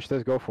you want to push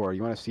this, go for it.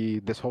 You want to see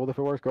this hold, if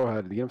it works, go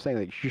ahead. You know what I'm saying?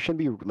 Like you shouldn't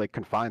be like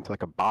confined to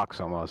like a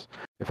box almost.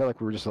 I felt like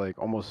we were just like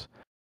almost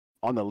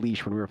on the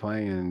leash when we were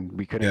playing and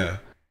we couldn't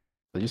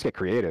just get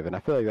creative. And I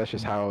feel like that's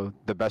just how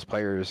the best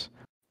players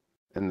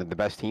and the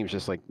best teams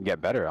just like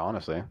get better,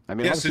 honestly. I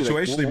mean,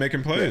 situationally like,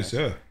 making plays,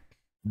 I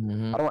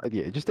don't, I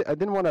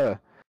didn't want to,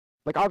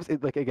 like obviously,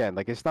 like again,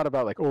 like it's not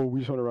about like, oh,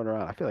 we just want to run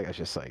around. I feel like it's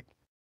just like,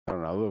 I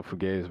don't know, a little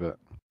fugazi, but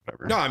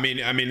whatever. No, I mean,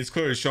 it's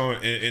clearly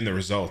showing in the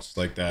results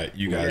like that.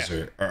 You guys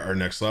are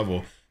next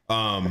level.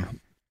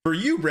 For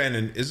you,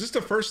 Brandon, is this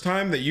the first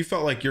time that you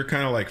felt like you're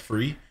kind of like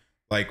free,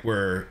 like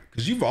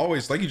because you've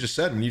always, like you just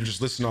said, and you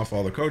just listened off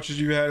all the coaches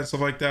you had and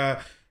stuff like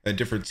that at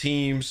different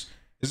teams.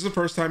 Is this the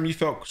first time you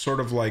felt sort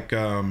of like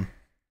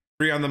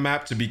free on the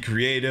map to be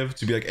creative,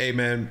 to be like, hey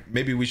man,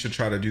 maybe we should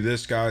try to do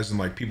this, guys, and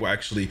like people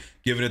actually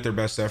giving it their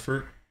best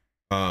effort?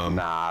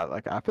 Nah,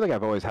 like I feel like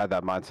I've always had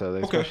that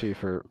mindset, especially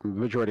for the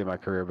majority of my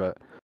career, but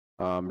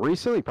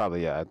recently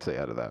probably I'd say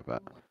out of that,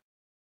 but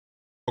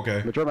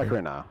majority of my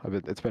career now,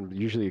 it's been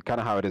usually kind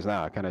of how it is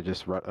now. I kind of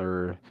just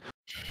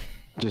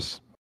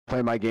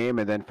play my game,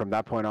 and then from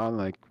that point on,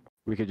 like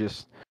we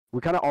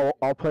kind of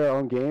all play our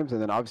own games,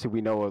 and then obviously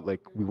we know what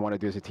like we want to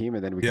do as a team,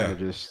 and then we kind of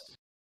just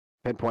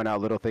pinpoint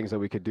out little things that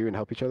we could do and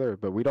help each other,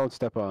 but we don't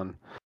step on.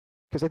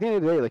 Because at the end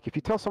of the day, like if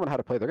you tell someone how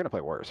to play, they're gonna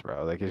play worse,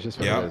 bro. Like it's just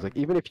what it is. Like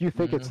even if you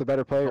think it's the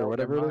better play or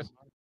whatever it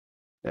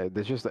is,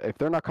 there's just, if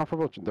they're not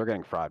comfortable, they're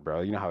getting fried,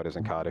 bro. You know how it is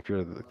in COD. If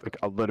you're like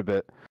a little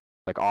bit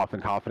like off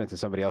in confidence and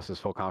somebody else is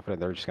full confident,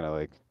 they're just gonna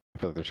like, I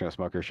feel like they're just gonna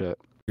smoke your shit.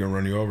 You're gonna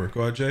run you over.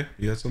 Go ahead, Jay.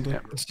 You got something?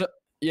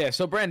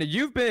 So Brandon,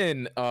 you've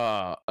been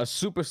a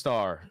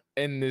superstar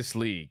in this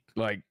league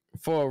like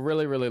for a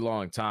really, really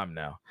long time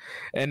now,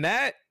 and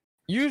that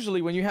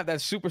usually when you have that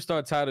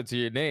superstar title to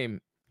your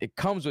name, it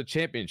comes with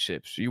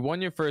championships. You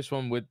won your first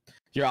one with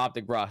your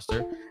OpTic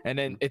roster, and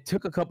then it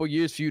took a couple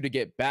years for you to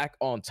get back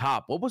on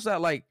top. What was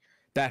that like,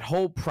 that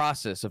whole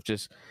process of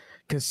just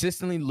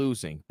consistently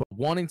losing, but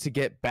wanting to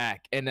get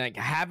back and like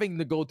having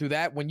to go through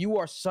that when you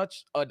are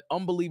such an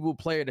unbelievable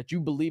player that you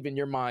believe in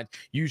your mind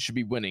you should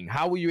be winning?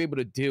 How were you able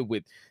to deal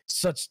with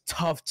such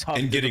tough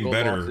and getting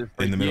better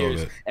in the middle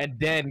of it, and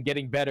then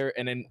getting better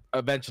and then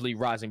eventually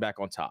rising back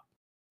on top?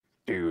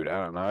 Dude,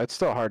 I don't know. It's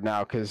still hard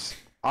now because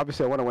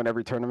obviously I want to win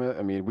every tournament.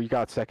 I mean, we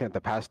got second at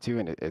the past 2,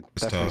 and it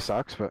definitely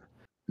sucks. But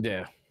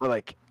yeah,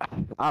 like,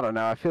 I don't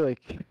know. I feel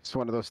like it's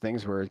one of those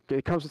things where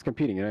it comes with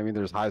competing. You know what I mean?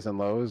 There's highs and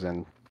lows,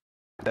 and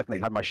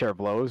definitely had my share of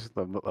lows,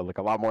 like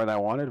a lot more than I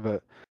wanted.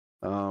 But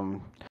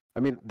I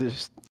mean,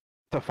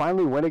 to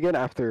finally win again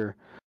after,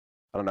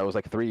 I don't know, it was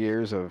like 3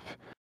 years of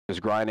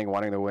just grinding,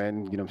 wanting to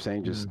win. You know what I'm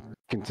saying? Just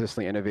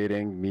consistently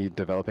innovating, me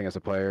developing as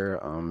a player,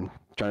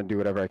 trying to do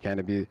whatever I can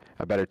to be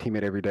a better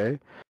teammate every day.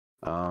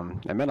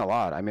 It meant a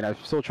lot. I mean, I'm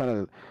still trying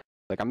to,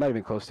 like, I'm not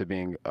even close to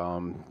being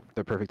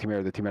the perfect teammate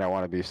or the teammate I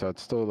want to be. So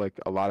it's still like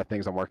a lot of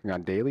things I'm working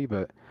on daily,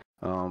 but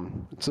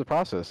it's a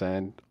process.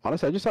 And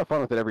honestly, I just have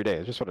fun with it every day.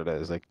 It's just what it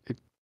is. Like,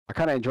 I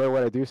kind of enjoy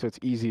what I do, so it's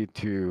easy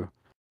to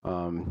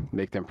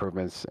make the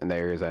improvements in the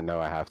areas I know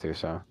I have to.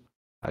 So,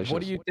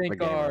 what do you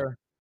think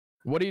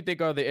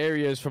are the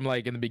areas from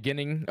like in the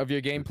beginning of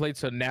your gameplay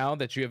to now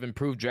that you have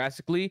improved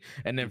drastically,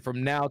 and then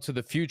from now to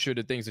the future,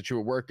 the things that you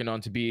were working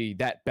on to be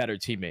that better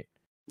teammate?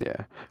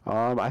 Yeah,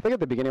 I think at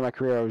the beginning of my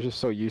career, I was just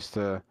so used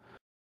to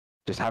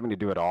just having to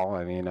do it all.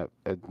 I mean,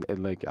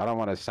 like, I don't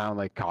want to sound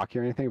like cocky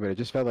or anything, but it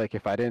just felt like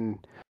if I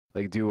didn't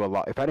like do a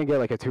lot, if I didn't get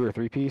like a 2 or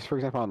 3 piece, for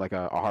example, on like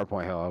a hard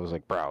point hill, I was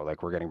like, bro,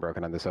 like we're getting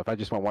broken on this. So if I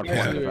just want 1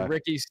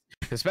 point,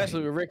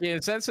 especially with Ricky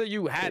and Censor,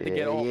 you had to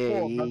get all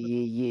 4.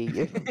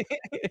 Yeah.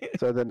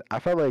 So then I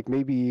felt like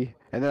maybe,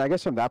 and then I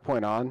guess from that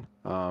point on,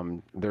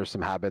 there's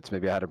some habits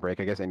maybe I had to break,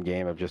 I guess, in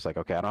game of just like,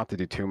 okay, I don't have to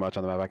do too much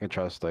on the map. I can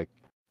trust, like,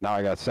 now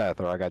I got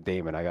Seth, or I got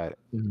Damon, I got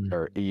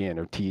or Ian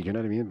or T, you know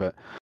what I mean? But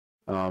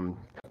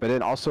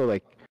then also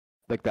like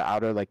the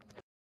outer, like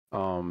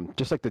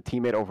just like the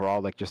teammate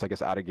overall, like just, I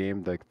guess, out of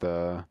game, like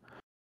the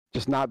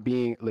just not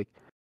being like,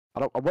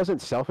 I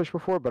wasn't selfish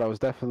before, but I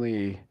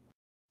definitely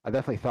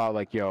thought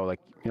like, yo, like,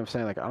 you know what I'm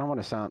saying, like, I don't want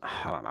to sound,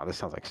 I don't know, this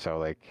sounds like so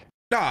like,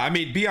 no, I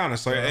mean, be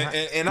honest, like,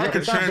 and I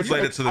can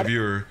translate it to the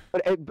viewer.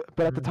 But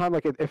at the time,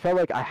 like, it felt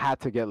like I had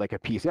to get like a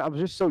piece. You know, I was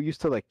just so used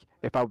to, like,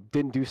 if I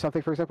didn't do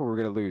something, for example, we were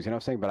gonna lose. You know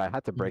what I'm saying? But I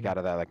had to break out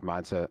of that like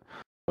mindset.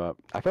 But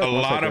I felt a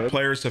lot of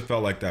players have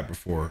felt like that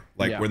before.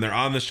 Like when they're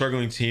on the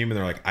struggling team and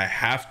they're like, I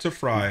have to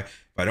fry.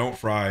 If I don't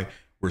fry,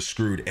 we're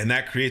screwed, and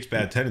that creates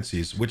bad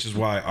tendencies. Which is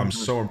why I'm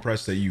so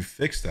impressed that you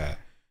fixed that.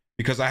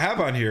 Because I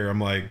have on here,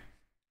 I'm like,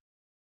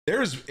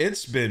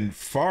 it's been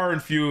far and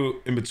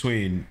few in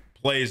between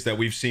plays that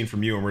we've seen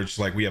from you, and we're just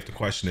like, we have to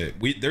question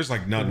it. There's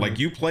like none. Like,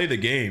 you play the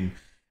game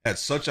at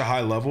such a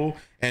high level,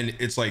 and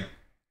it's like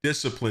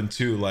discipline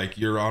too. Like,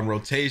 you're on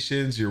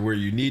rotations, you're where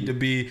you need to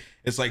be.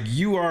 It's like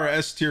you are a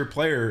S-tier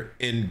player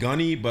in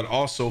gunny, but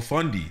also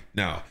fundy.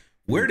 Now,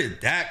 where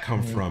did that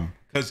come from?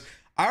 Because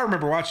I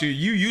remember watching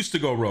you used to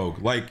go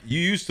rogue. Like, you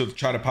used to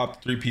try to pop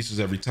the 3 pieces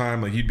every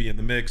time. Like, you'd be in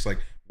the mix. Like,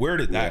 where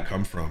did that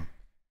come from?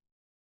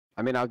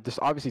 I mean, I'm just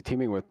obviously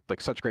teaming with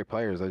like such great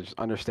players. I just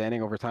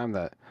understanding over time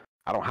that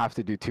I don't have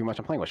to do too much.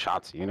 I'm playing with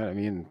Shotzzy, you know what I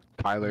mean?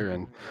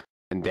 Kyler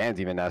and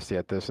Dan's even nasty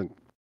at this, and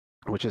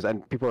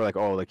people are like,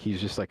 oh, like he's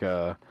just like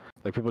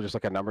people just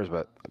look at numbers,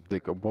 but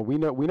like, well, we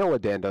know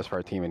what Dan does for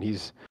our team, and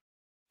he's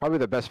probably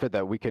the best fit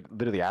that we could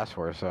literally ask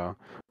for. So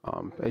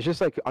it's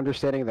just like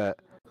understanding that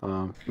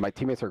my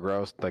teammates are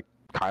gross. Like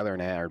Kyler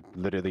and Ant are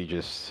literally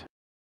just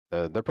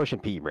they're pushing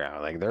P, bro.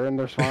 Like they're in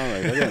their spawn,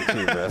 like they're getting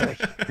two, bro. Like,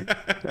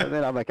 and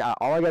then I'm like,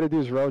 all I got to do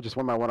is row, just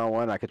win my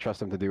 1-on-1. I could trust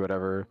them to do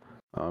whatever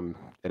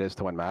it is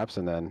to win maps,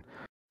 and then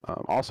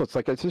also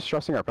it's just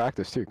trusting our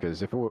practice too,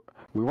 because if we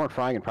weren't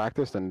frying in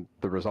practice, then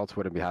the results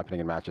wouldn't be happening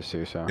in matches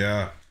too. So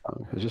yeah,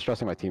 it's just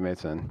trusting my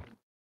teammates and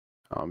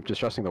just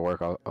trusting the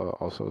work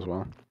also as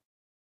well.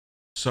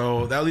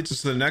 So that leads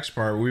us to the next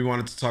part. We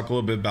wanted to talk a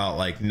little bit about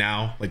like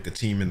now, like the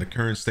team in the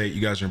current state.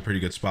 You guys are in a pretty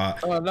good spot.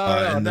 Oh,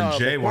 no.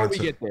 Jay wanted to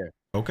get there.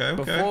 Okay.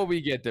 Before we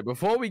get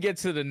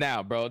to the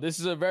now, bro, this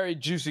is a very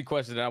juicy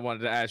question that I wanted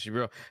to ask you,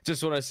 bro.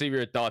 Just want to see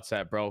your thoughts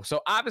at, bro. So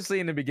obviously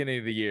in the beginning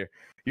of the year,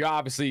 you're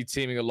obviously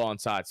teaming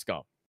alongside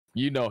Scum.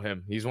 You know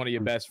him. He's one of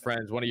your best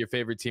friends, one of your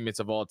favorite teammates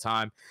of all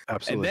time.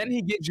 Absolutely. And then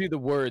he gives you the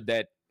word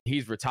that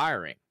he's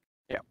retiring.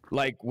 Yeah.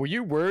 Like, were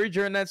you worried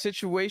during that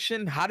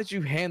situation? How did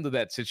you handle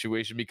that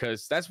situation?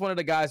 Because that's one of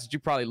the guys that you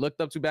probably looked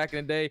up to back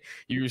in the day.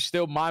 You were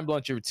still mind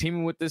blown. You were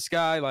teaming with this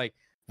guy. Like,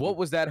 what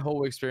was that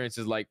whole experience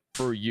like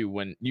for you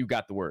when you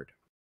got the word?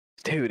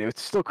 Dude,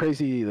 it's still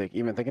crazy, like,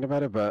 even thinking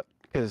about it, but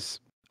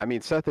because, I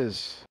mean, Seth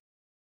is,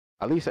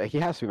 at least he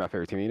has to be my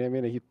favorite team. You know what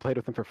I mean? He played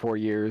with him for 4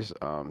 years.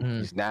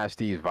 He's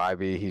nasty, he's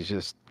vibey. He's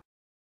just,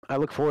 I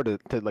look forward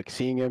to like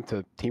seeing him,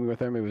 to teaming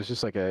with him. It was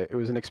just like it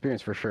was an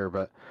experience for sure.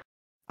 But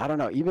I don't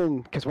know,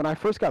 even because when I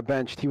first got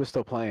benched, he was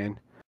still playing.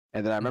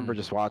 And then I remember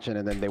just watching,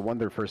 and then they won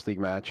their first league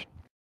match.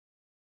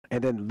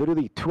 And then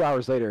literally 2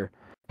 hours later,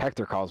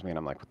 Hector calls me, and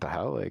I'm like, what the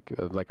hell?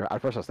 Like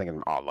at first I was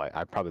thinking, oh, like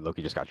I probably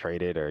Loki just got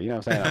traded, or you know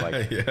what I'm saying? I'm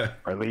like, yeah.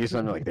 Or at least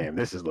I'm like, damn,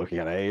 this is Loki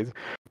on AIDS.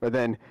 But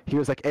then he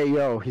was like, hey,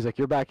 yo, he's like,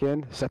 you're back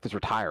in. Seth is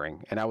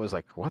retiring, and I was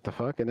like, what the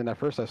fuck? And then at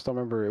first I still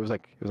remember it was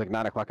like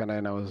 9 o'clock at night,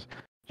 and I was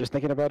just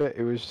thinking about it.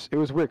 It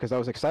was weird because I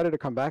was excited to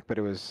come back, but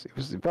it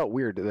felt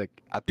weird, like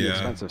at the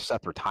expense of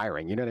Seth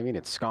retiring. You know what I mean?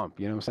 It's Scump.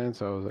 You know what I'm saying?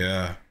 So I was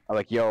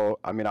like, yeah, yo,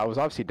 I mean, I was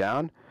obviously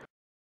down,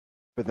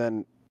 but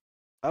then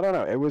I don't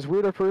know. It was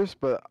weird at first,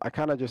 but I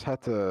kind of just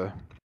had to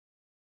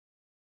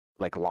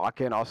like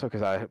lock in also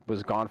because I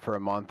was gone for a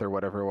month or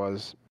whatever it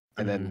was.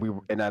 And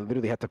then I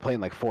literally had to play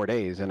in like 4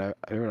 days, and I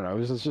don't know, it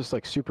was just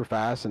like super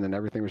fast, and then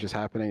everything was just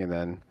happening, and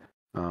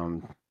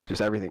then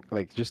just everything,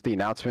 like just the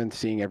announcement,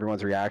 seeing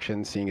everyone's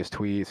reaction, seeing his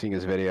tweet, seeing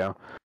his video,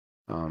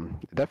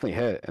 it definitely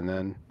hit. And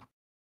then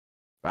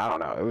I don't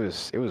know, it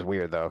was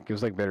weird though. It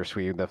was like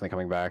bittersweet, definitely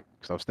coming back.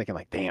 Because I was thinking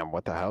like, damn,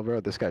 what the hell,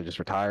 bro? This guy just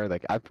retired.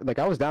 Like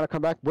I was down to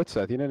come back with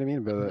Seth, you know what I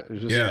mean? But it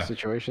was just a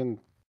situation.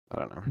 I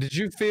don't know. Did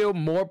you feel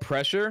more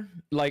pressure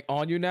like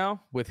on you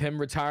now with him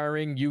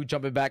retiring, you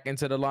jumping back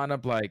into the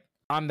lineup? Like,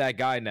 I'm that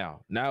guy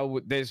now. Now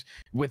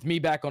with me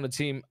back on the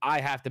team, I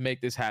have to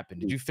make this happen.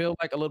 Did you feel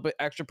like a little bit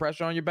extra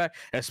pressure on your back,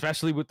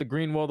 especially with the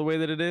green wall the way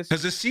that it is?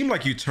 Because it seemed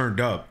like you turned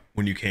up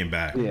when you came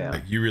back. Yeah,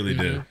 like you really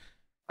did.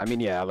 I mean,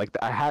 yeah, like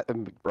I had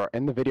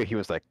in the video, he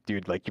was like,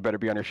 "Dude, like you better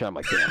be on your shit." I'm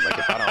like, "Damn, like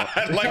if I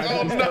don't, like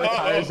oh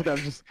no, I'm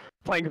just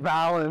playing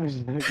Val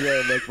and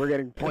yeah, like we're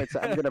getting points.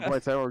 I'm getting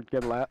points out. We're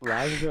getting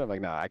lags. I'm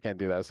like, nah, I can't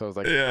do that. So I was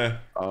like, yeah.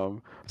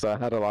 So I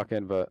had to lock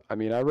in, but I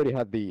mean, I already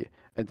had the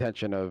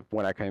intention of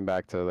when I came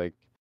back to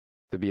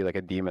be like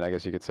a demon, I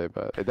guess you could say.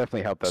 But it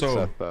definitely helped that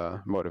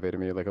Seth motivated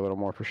me like a little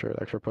more for sure.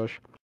 Extra push.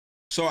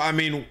 So, I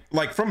mean,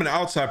 like from an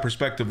outside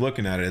perspective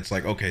looking at it, it's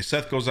like, okay,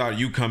 Seth goes out,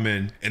 you come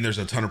in, and there's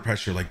a ton of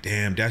pressure. Like,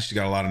 damn, Dashy's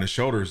got a lot on his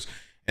shoulders.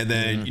 And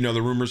then, you know,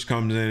 the rumors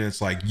comes in, and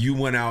it's like you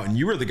went out and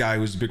you were the guy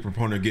who was a big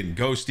proponent of getting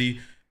Ghosty.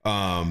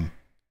 And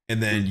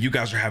then you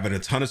guys are having a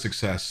ton of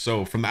success.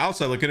 So from the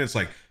outside looking in, it's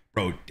like,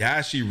 bro,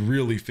 Dashy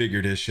really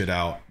figured his shit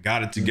out,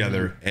 got it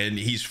together, and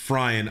he's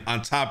frying.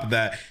 On top of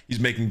that, he's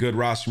making good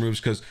roster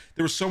moves because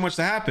there was so much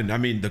that happened. I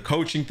mean, the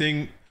coaching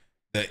thing,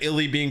 the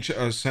Illy being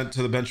sent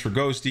to the bench for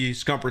Ghosty,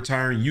 Scump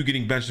retiring, you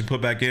getting benched and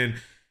put back in.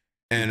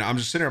 And I'm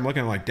just sitting there, I'm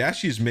looking like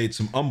Dashy's made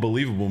some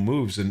unbelievable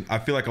moves. And I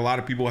feel like a lot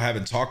of people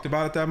haven't talked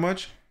about it that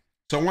much.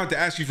 So I wanted to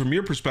ask you from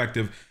your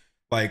perspective,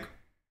 like,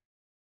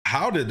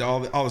 how did all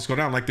this go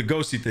down? Like the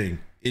Ghosty thing.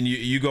 And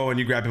you go and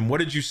you grab him. What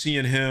did you see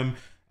in him?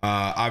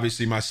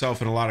 Obviously,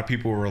 myself and a lot of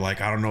people were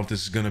like, I don't know if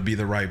this is going to be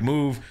the right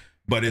move,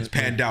 but it's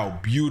panned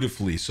out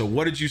beautifully. So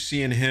what did you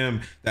see in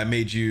him that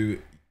made you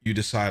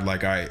decide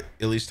like, all right,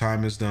 at least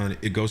time is done.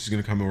 Ghost is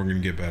going to come and we're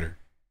going to get better.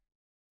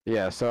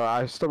 Yeah, so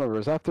I still remember it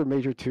was after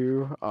Major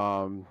 2.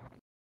 Our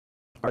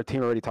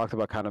team already talked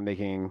about kind of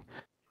making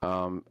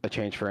a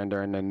change for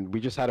Ender, and then we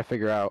just had to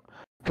figure out,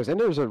 because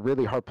Ender is a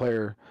really hard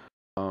player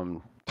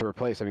to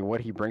replace. I mean,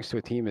 what he brings to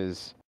a team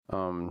is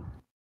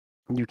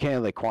you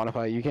can't like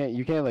quantify. You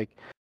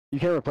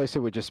can't replace it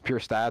with just pure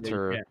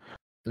stats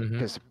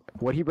because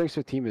what he brings to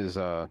a team is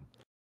I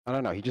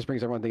don't know. He just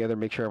brings everyone together,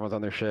 make sure everyone's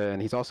on their shit, and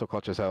he's also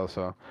clutch as hell.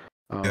 So,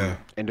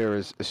 Ender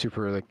is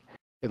super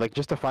like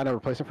just to find a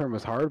replacement for him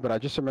was hard. But I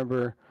just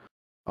remember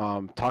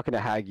talking to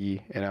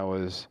Haggy, and I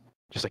was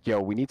just like, "Yo,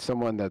 we need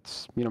someone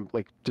that's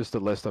like just a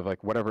list of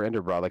like whatever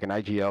Ender brought, like an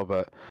IGL,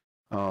 but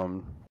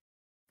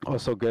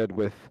also good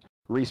with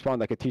respawn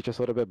that could teach us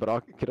a little bit,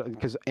 but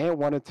because Ant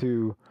wanted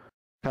to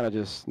kind of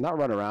just not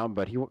run around,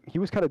 but he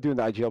was kind of doing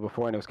the IGL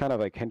before, and it was kind of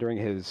like hindering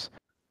his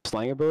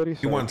slang ability.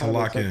 So he wanted to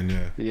lock in,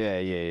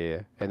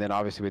 yeah. And then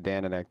obviously with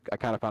Dan, and I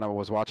kind of found out I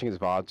was watching his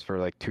VODs for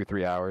like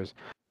 2-3 hours,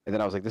 and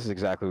then I was like, this is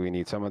exactly what we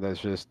need. Someone that's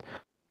just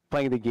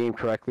playing the game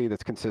correctly,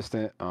 that's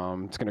consistent.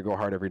 It's gonna go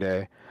hard every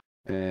day,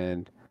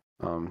 and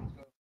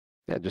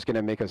just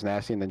gonna make us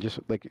nasty. And then just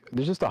like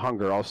there's just a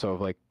hunger also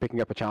of like picking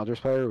up a challengers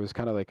player. It was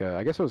kind of like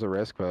I guess it was a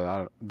risk,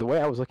 but the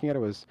way I was looking at it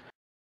was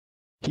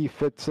he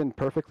fits in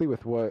perfectly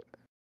with what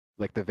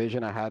like the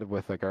vision I had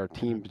with like our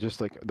team,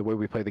 just like the way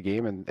we play the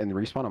game and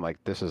respawn. I'm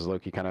like, this is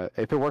Loki kind of,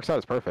 if it works out,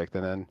 it's perfect.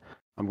 And then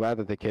I'm glad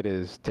that the kid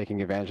is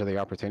taking advantage of the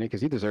opportunity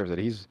because he deserves it.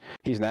 He's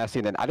nasty.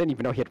 And then I didn't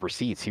even know he had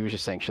receipts. He was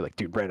just saying shit like,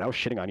 dude, Brandon, I was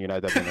shitting on you in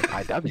IW. I'm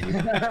like,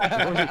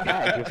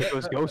 IW? It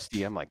was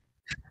Ghosty. I'm like,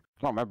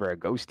 I don't remember a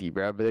Ghosty,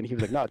 bro. But then he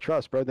was like, no,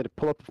 trust, bro. Then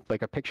pull up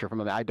like a picture from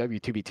the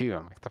IW 2v2.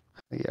 I'm like,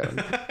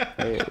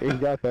 yeah, he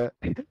got that.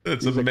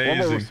 That's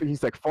amazing.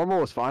 He's like,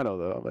 formal was final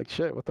though. I'm like,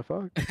 shit, what the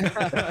fuck?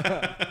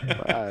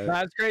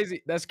 That's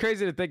crazy. That's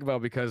crazy to think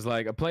about because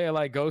like a player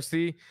like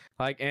Ghosty,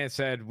 like Ant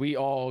said, we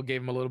all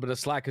gave him a little bit of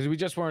slack because we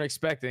just weren't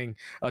expecting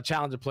a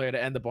challenger player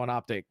to end up on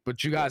OpTic.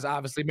 But you guys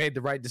obviously made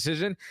the right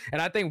decision.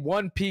 And I think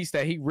one piece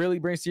that he really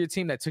brings to your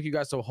team that took you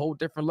guys to a whole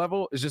different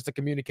level is just the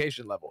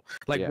communication level.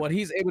 Like what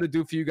he's able to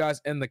do for you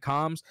guys in the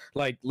comms,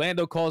 like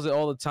Lando calls it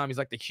all the time. He's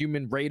like the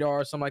human radar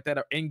or something like that,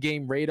 or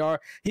in-game radar.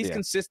 He's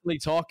consistently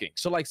talking.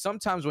 So like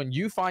sometimes when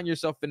you find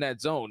yourself in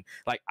that zone,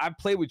 like I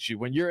play with you,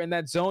 when you're in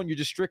that zone, you're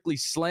just strictly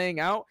slaying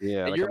out.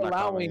 And like you're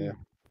allowing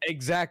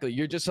exactly.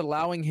 You're just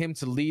allowing him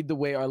to lead the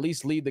way, or at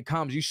least lead the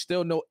comms. You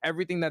still know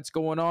everything that's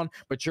going on,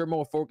 but you're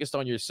more focused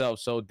on yourself.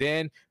 So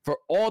Dan, for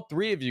all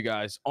three of you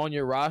guys on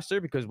your roster,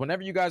 because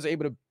whenever you guys are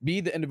able to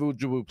be the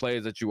individual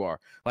players that you are,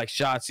 like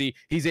Shotzzy,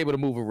 he's able to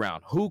move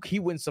around. Huke, he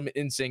wins some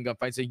insane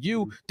gunfights. And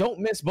you don't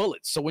miss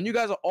bullets. So when you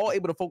guys are all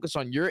able to focus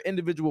on your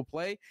individual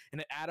play and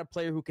then add a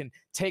player who can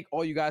take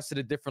all you guys to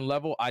the different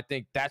level, I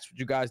think that's what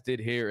you guys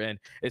did here, and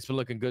it's been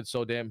looking good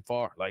so damn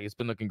far. Like it's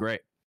been looking great.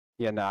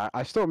 Yeah, no,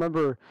 I still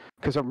remember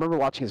because I remember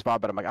watching his VOD,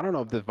 but I'm like, I don't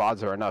know if the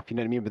VODs are enough. You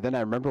know what I mean? But then I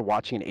remember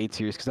watching an 8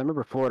 series because I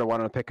remember Florida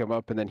wanted to pick him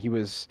up, and then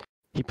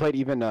he played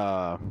even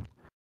a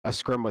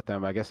scrim with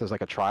them, I guess, as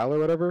like a trial or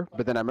whatever.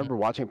 But then I remember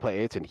watching him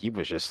play 8s, and he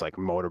was just like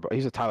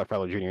He's a Tyler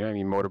Fellow Jr. You know what I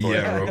mean? Motorboy.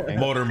 Yeah, bro.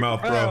 Motor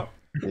mouth, bro.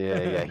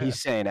 Yeah.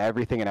 He's saying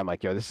everything, and I'm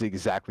like, yo, this is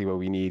exactly what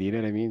we need. You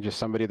know what I mean? Just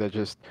somebody that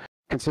just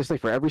consistently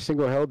for every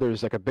single hill,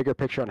 there's like a bigger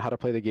picture on how to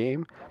play the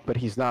game, but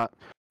he's not.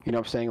 You know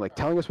what I'm saying? Like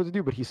telling us what to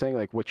do, but he's saying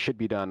like what should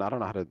be done. I don't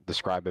know how to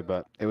describe it,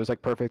 but it was like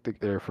perfect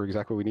there for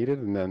exactly what we needed.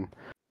 And then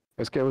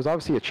it was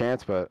obviously a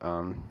chance, but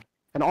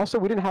and also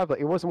we didn't have like,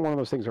 it wasn't one of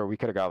those things where we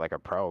could have got like a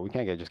pro. We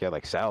can't just get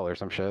like Sal or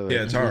some shit. Like,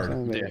 yeah, it's hard.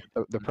 Like,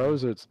 the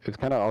pros, it's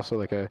kind of also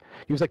like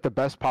he was like the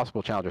best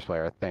possible challengers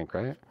player, I think,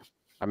 right?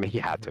 I mean, he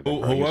had to. Who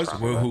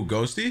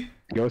Ghosty?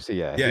 Ghosty,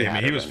 yeah. Yeah, I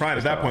mean, he was fine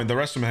at that point. The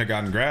rest of them had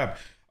gotten grabbed.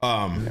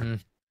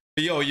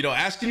 Yo,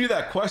 asking you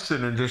that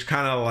question and just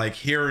kind of like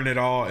hearing it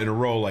all in a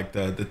row, like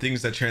the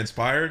things that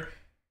transpired.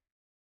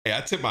 Hey, I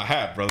tip my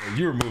hat, brother.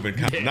 You were moving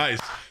kind of nice.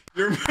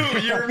 You're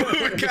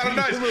moving kind of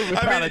nice.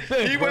 I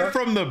mean, he went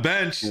from the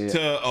bench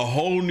to a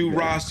whole new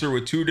roster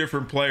with 2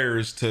 different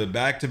players to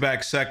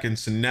back-to-back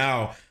seconds, and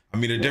now, I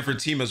mean, a different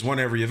team has won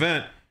every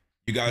event.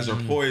 You guys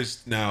are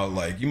poised now.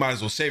 Like, you might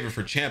as well save it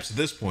for champs at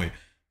this point.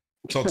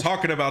 So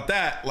talking about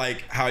that,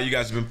 like how you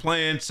guys have been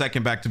playing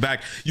second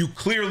back-to-back, you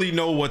clearly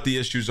know what the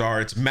issues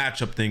are. It's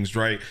matchup things,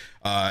 right?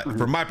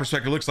 From my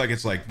perspective, it looks like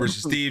it's like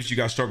versus Thieves. You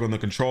guys struggle in the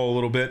control a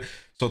little bit.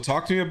 So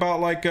talk to me about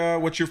like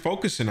what you're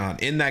focusing on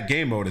in that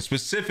game mode,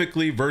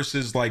 specifically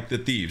versus like the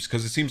Thieves,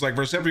 because it seems like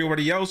versus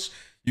everybody else,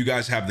 you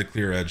guys have the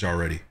clear edge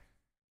already.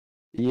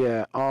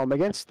 Yeah,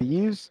 against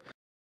Thieves,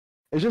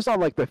 it's just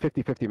on like the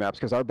 50-50 maps,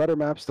 because our better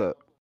maps that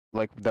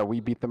we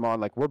beat them on,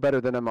 like we're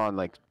better than them on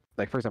like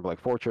for example, like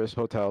Fortress,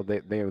 Hotel,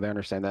 they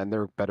understand that, and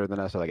they're better than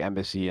us at like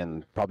Embassy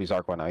and probably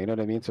Zarqua now. You know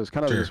what I mean? So it's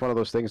kind of just one of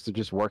those things to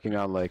just working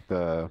on like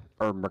or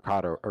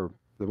Mercado or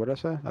what did I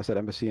say? I said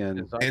Embassy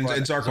and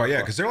Zarqua, yeah,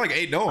 because they're like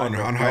 8-0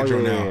 on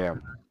Hydro now. Yeah.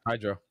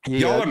 Hydro.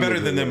 Y'all are better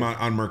than them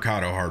on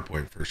Mercado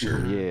Hardpoint for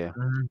sure. Yeah.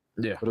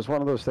 Yeah. But it's one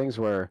of those things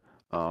where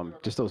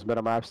just those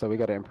meta maps that we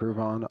got to improve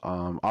on.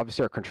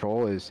 Obviously our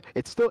control it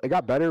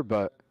got better,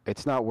 but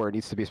it's not where it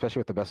needs to be, especially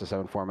with the best of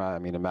 7 format. I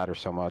mean, it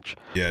matters so much.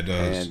 Yeah, it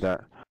does. And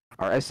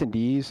our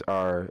S&Ds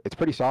it's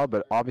pretty solid,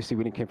 but obviously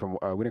we didn't come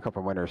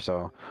from winners,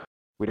 so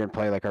we didn't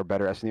play like our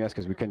better S&Ds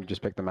because we couldn't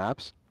just pick the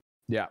maps.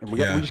 Yeah. And we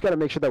just got to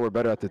make sure that we're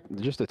better at the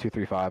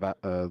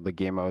 2-3-5 the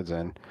game modes,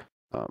 and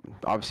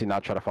obviously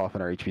not try to fall off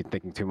in our HP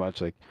thinking too much,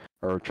 like,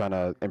 or trying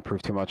to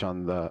improve too much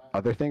on the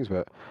other things.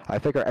 But I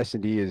think our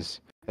S&D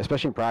is,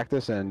 especially in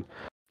practice and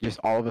just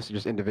all of us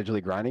just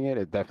individually grinding it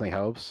definitely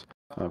helps.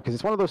 Because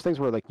it's one of those things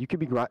where like you could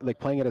be like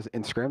playing it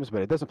in scrims,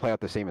 but it doesn't play out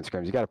the same in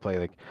scrims. You got to play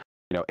like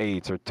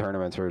 8s or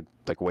tournaments or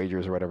like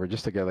wagers or whatever,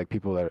 just to get like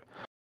people that are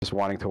just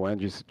wanting to win,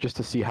 just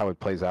to see how it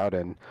plays out.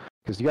 And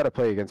because you got to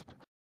play against,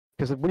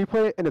 because when you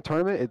play it in a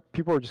tournament,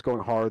 people are just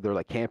going hard. They're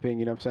like camping,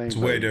 you know what I'm saying? It's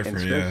way different,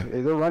 scrims,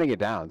 they're running it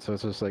down, so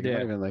it's just like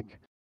not even like,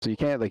 so you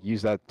can't like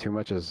use that too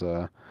much as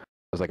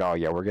like, oh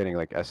yeah, we're getting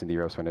like S&D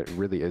reps when it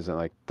really isn't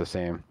like the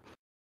same.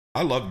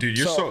 I love, dude.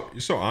 You're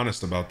so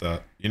honest about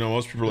that.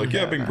 Most people are like,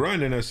 yeah, I've been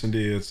grinding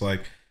S&D. It's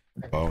like,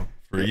 well,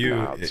 for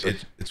you,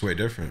 it's way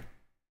different.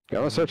 Yeah,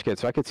 I'm a search kid,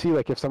 so I could see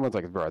like if someone's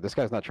like, bro, this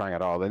guy's not trying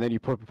at all, and then you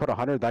put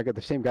 100,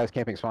 the same guy's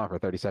camping spawn for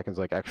 30 seconds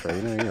like extra,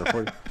 you know what I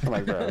mean? I'm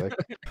like, bro, like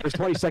there's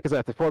 20 seconds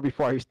left. 4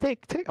 before he's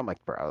take. I'm like,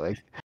 bro, like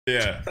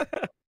yeah.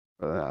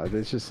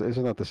 It's just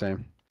not the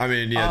same. I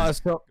mean, yeah.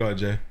 Go ahead,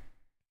 Jay.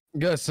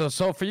 Good. So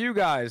for you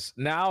guys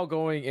now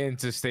going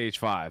into stage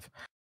 5,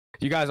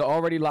 you guys are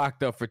already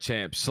locked up for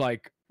champs.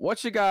 Like,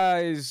 what's your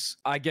guys,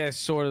 I guess,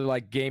 sort of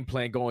like game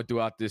plan going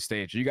throughout this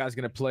stage? Are you guys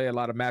going to play a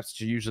lot of maps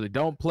that you usually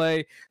don't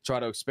play? Try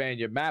to expand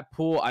your map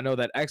pool? I know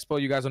that Expo,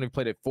 you guys only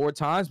played it 4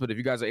 times, but if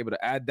you guys are able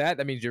to add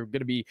that means you're going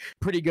to be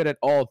pretty good at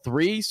all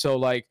 3. So,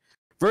 like,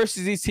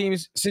 versus these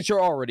teams, since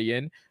you're already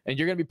in, and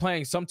you're going to be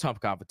playing some tough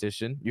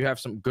competition, you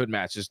have some good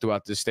matches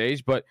throughout this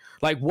stage. But,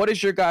 like, what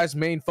is your guys'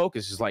 main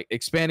focus? Is like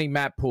expanding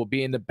map pool,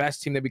 being the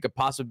best team that we could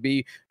possibly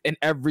be in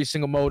every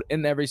single mode,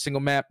 in every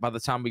single map by the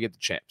time we get the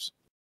champs.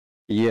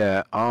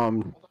 Yeah,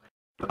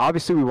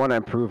 obviously we want to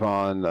improve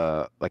on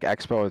like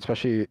Expo,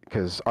 especially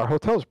because our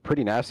hotel's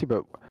pretty nasty,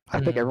 but I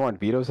think everyone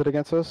vetoes it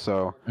against us,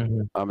 so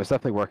it's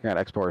definitely working on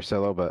Expo or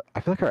Silo. But I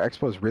feel like our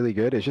Expo is really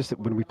good. It's just that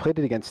when we played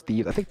it against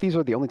Thieves, I think Thieves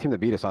are the only team that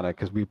beat us on it,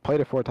 because we played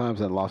it 4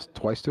 times and lost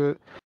twice to it.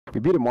 We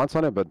beat them once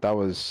on it, but that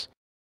was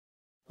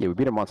we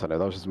beat them once on it.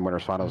 That was just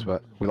winners finals,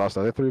 but we lost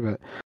the other 3. But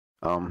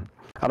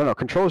I don't know.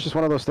 Control is just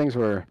one of those things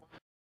where,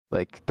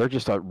 like, they're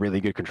just a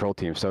really good control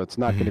team, so it's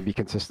not going to be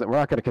consistent. We're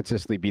not going to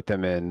consistently beat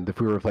them in, if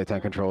we were to play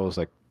 10 controls,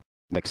 like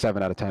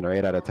 7 out of 10 or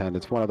 8 out of 10.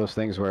 It's one of those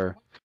things where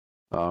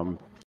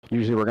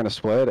usually we're going to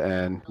split,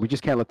 and we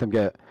just can't let them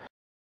get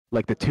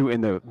like the 2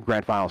 in the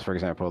grand finals, for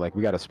example. Like,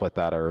 we got to split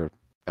that, or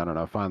I don't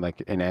know, find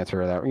like an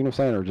answer to that, you know what I'm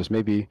saying, or just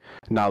maybe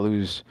not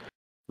lose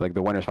like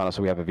the winners final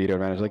so we have a veto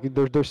advantage. Like,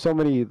 there's so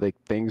many like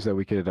things that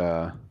we could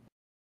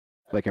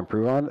like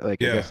improve on,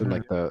 like I guess in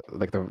like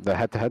the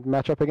head-to-head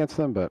matchup against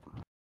them. But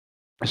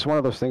it's one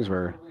of those things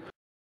where,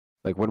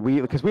 like,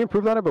 because we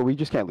improved on it, but we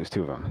just can't lose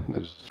 2 of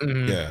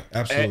them. Yeah,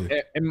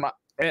 absolutely. And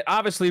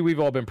obviously, we've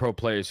all been pro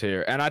players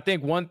here, and I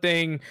think one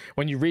thing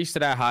when you reach to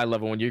that high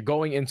level, when you're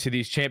going into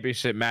these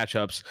championship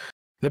matchups,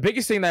 the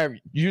biggest thing that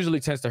usually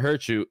tends to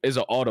hurt you is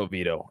an auto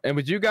veto. And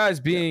with you guys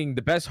being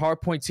the best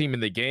hardpoint team in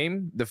the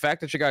game, the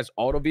fact that you guys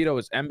auto veto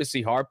is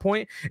Embassy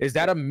hardpoint, is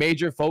that a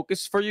major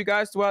focus for you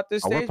guys throughout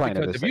this stage?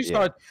 Because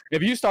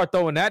if you start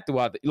throwing that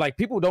throughout, like,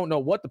 people don't know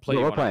what to play.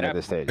 We're playing at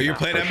this stage. Are you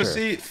playing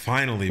Embassy? Sure.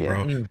 Finally,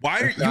 bro.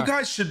 Why you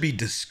guys should be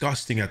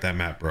disgusting at that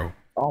map, bro?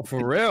 Oh,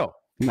 for real.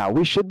 No,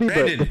 we should be.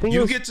 Brandon, but the thing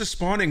you get to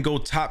spawn and go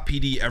top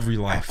PD every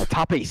life.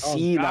 Top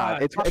AC,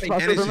 it's my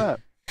favorite map.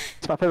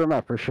 It's my favorite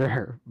map for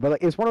sure. But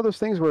like, it's one of those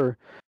things where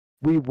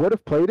we would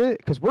have played it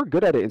because we're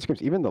good at it in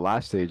scrims. Even the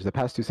last stage, the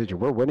past 2 stages,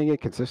 we're winning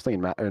it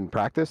consistently in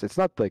practice. It's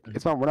not like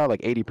we're not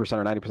like 80%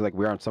 or 90% like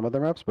we are on some other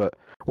maps, but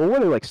we're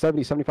winning like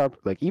 70, 75.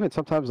 Like even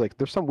sometimes like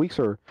there's some weeks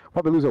where we'll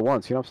probably lose it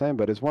once. You know what I'm saying?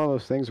 But it's one of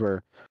those things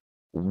where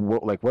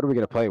like what are we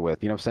gonna play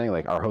with? You know what I'm saying?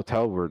 Like our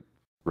hotel, we're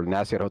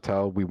nasty at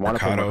hotel. We want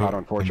to play Mercado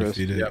on Fortress.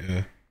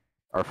 Yeah.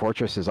 Our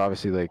Fortress is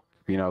obviously like,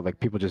 you know, like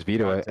people just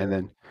veto it, and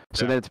then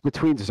then it's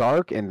between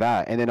Zark and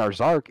that, and then our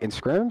Zark in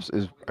scrims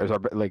is our,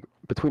 like,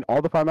 between all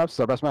the 5 maps is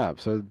our best map,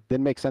 so it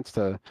didn't make sense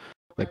to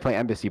like play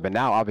Embassy. But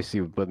now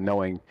obviously with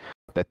knowing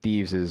that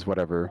Thieves is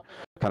whatever,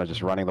 kind of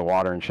just running the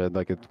water and shit,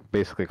 like it's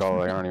basically called,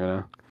 like, I don't even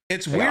know.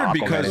 It's weird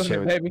because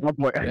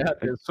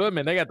they're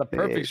swimming. They got the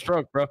perfect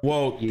stroke, bro.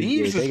 Well,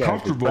 Thieves is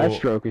comfortable.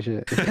 Stroke and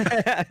shit.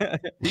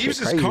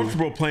 Thieves is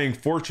comfortable playing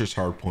Fortress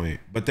hardpoint,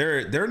 but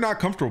they're not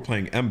comfortable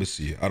playing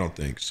Embassy. I don't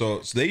think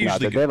so. So they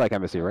usually they like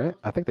Embassy, right?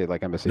 I think they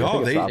like Embassy.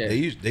 No,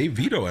 they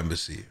veto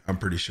Embassy. I'm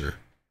pretty sure.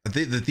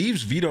 The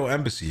Thieves veto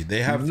Embassy.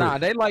 They have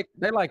they like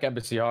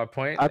Embassy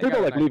hardpoint. I think they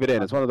like leave it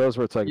in. It's one of those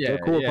where it's like they're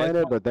cool playing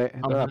it, but they're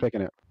not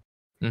picking it.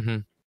 Mm-hmm.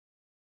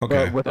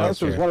 Okay. But with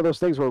us, it was one of those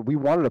things where we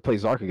wanted to play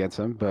Zark against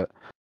him, but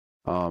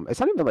it's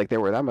not even like they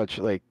were that much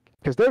like,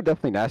 because they're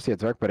definitely nasty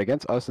at Zark, but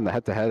against us in the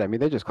head-to-head, I mean,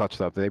 they just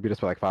clutched up. They beat us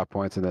by like 5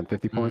 points and then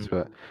 50 points,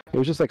 but it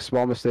was just like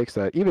small mistakes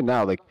that even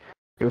now, like,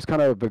 it was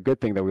kind of a good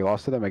thing that we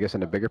lost to them, I guess, in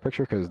the bigger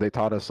picture, because they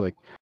taught us, like,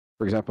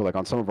 for example, like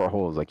on some of our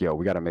holes, like, yo,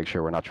 we got to make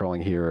sure we're not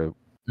trolling here.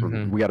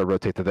 We got to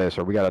rotate to this,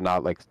 or we got to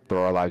not like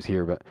throw our lives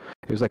here. But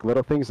it was like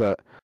little things that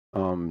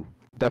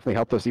definitely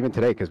helped us even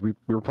today, because we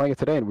were playing it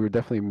today and we were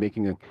definitely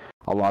making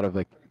a lot of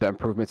like the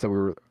improvements that we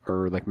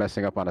were like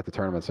messing up on at the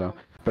tournament. So,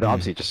 but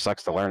obviously it just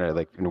sucks to learn it,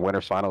 like in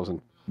winners finals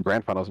and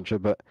grand finals and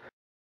shit. But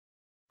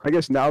I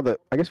guess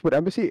with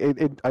Embassy,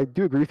 I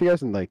do agree with you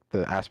guys in like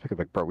the aspect of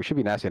like, bro, we should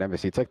be nasty at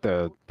Embassy. It's like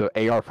the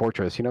AR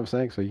Fortress, you know what I'm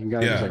saying? So you can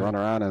kind of just like run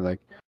around and like,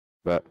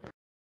 but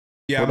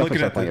yeah, I'm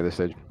looking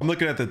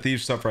at the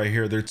Thieves stuff right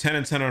here. They're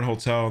 10-10 on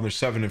hotel and they're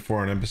 7-4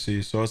 on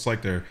Embassy. So it's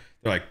like they're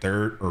like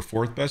 3rd or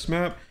 4th best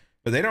map.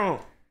 But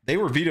they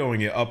were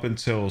vetoing it up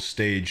until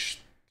stage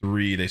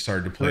 3. They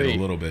started to play it a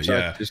little bit.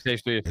 They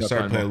started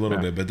to play a little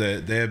bit, but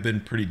they have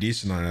been pretty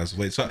decent on it as of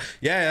late. So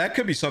yeah, that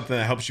could be something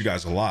that helps you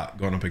guys a lot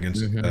going up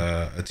against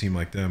a team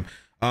like them.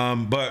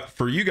 But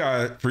for you,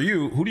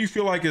 who do you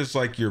feel like is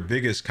like your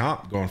biggest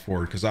comp going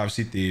forward? Because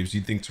obviously Thieves, you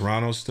think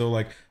Toronto's still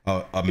like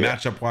a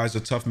matchup wise, a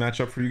tough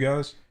matchup for you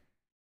guys?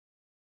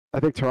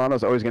 I think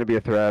Toronto's always going to be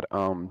a threat. I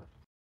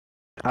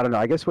don't know.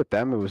 I guess with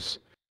them,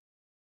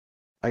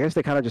 I guess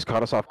they kind of just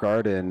caught us off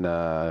guard in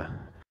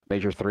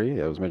Major 3.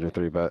 Yeah, it was Major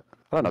 3, but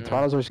I don't know.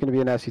 Toronto's always going to be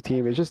a nasty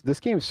team. It's just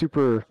this game's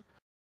super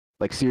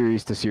like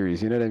series to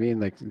series. You know what I mean?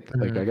 Like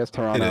I guess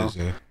Toronto. It is,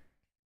 yeah.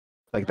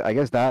 Like I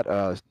guess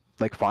that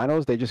like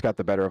finals, they just got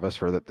the better of us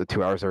for the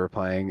 2 hours they were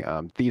playing.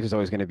 Thieves is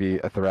always going to be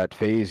a threat.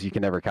 FaZe, you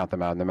can never count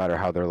them out, no matter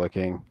how they're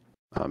looking.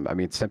 I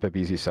mean, Simp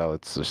easy sell.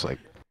 It's just like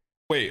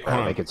wait,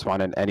 they could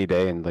spawn in any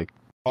day and like.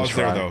 Pause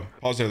there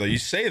though. You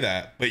say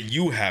that, but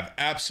you have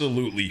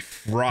absolutely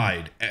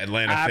fried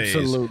Atlanta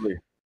FaZe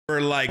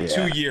for like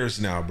 2 years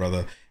now,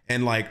 brother.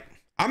 And like,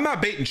 I'm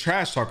not baiting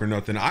trash talk or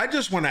nothing. I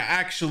just want to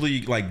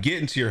actually like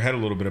get into your head a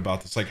little bit about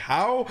this. Like,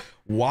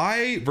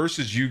 why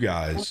versus you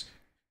guys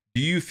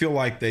do you feel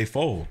like they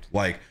fold?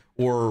 Like,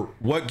 or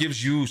what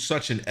gives you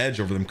such an edge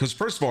over them? Because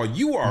first of all,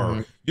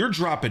 you're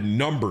dropping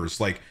numbers.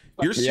 Like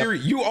your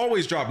series, you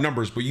always drop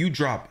numbers, but you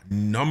drop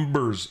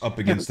numbers up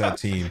against that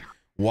team.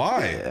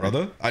 Why,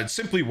 brother?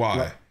 Simply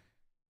why?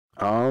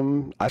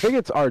 I think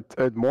it's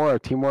more our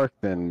teamwork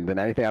than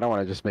anything. I don't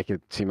want to just make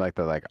it seem like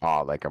I'm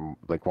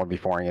like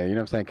 1v4ing it. You know what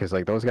I'm saying? Because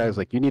like those guys,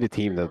 like you need a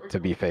team to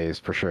be FaZe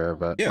for sure.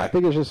 But I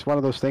think it's just one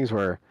of those things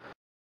where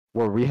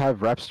we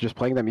have reps just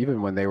playing them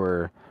even when we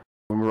were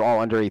all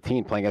under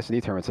 18 playing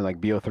S&D tournaments and like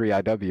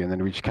BO3 IW, and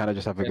then we just kind of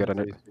just have a good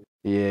under.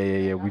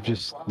 Yeah.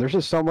 There's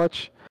just so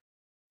much.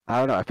 I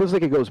don't know. It feels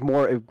like it goes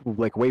more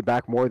like way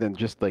back more than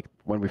just like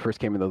when we first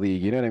came in the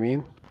league. You know what I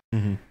mean?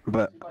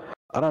 But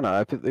I don't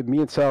know. Me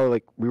and Sal,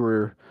 like we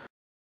were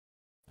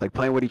like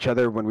playing with each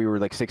other when we were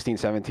like 16,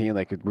 17.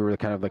 Like we were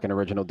kind of like an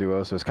original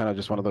duo. So it's kind of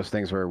just one of those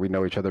things where we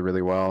know each other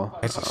really well.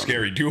 That's a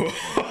scary duo.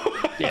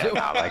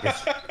 Like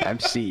it's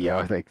MC,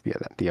 yo. Like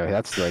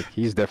that's like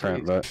he's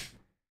different, but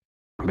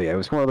yeah, it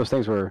was one of those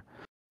things where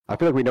I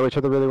feel like we know each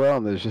other really well,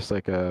 and there's just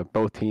like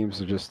both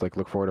teams are just like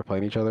look forward to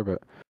playing each other.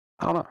 But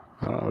I don't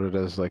know what it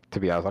is. Like, to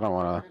be honest, I don't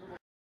want to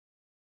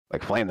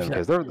like flame them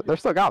because they're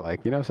still got like,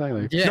 you know what I'm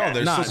saying? Like, yeah,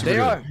 no, they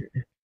are.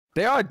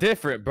 They are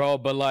different, bro.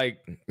 But like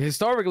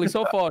historically,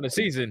 so far in the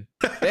season,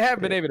 they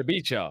haven't been able to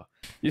beat y'all.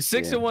 You're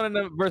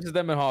 6-1 versus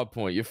them in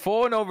hardpoint. You're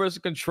 4-0 versus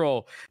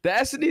control. The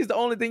S&D is the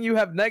only thing you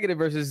have negative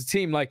versus the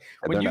team. Like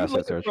when you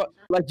look at,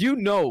 like, you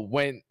know,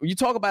 when you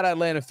talk about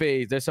Atlanta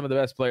FaZe, they're some of the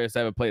best players to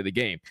ever play the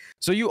game.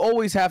 So you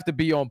always have to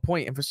be on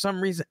point. And for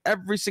some reason,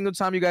 every single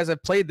time you guys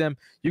have played them,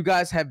 you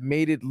guys have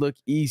made it look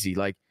easy.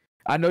 Like,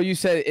 I know you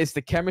said it's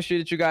the chemistry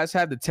that you guys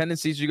have, the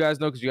tendencies you guys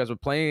know because you guys were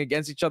playing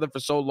against each other for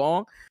so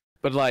long.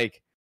 But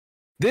like,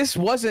 this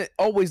wasn't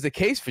always the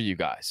case for you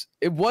guys.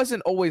 It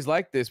wasn't always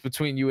like this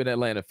between you and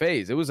Atlanta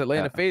FaZe. It was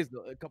Atlanta FaZe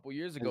a couple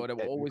years ago that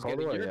were always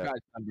getting your guys'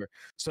 number.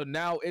 So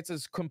now it's a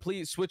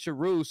complete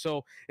switcheroo.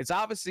 So it's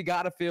obviously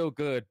got to feel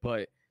good.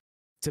 But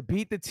to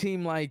beat the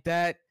team like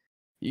that,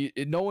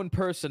 knowing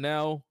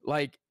personnel,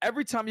 like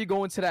every time you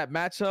go into that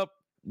matchup,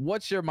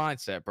 what's your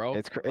mindset, bro?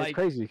 It's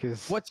crazy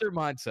because what's your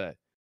mindset?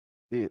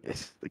 Dude,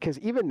 it's because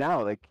even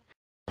now, like,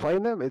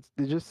 playing them, it's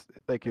just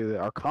like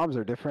our comms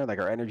are different, like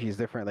our energy is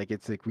different. Like,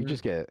 it's like we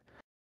just get,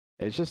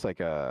 it's just like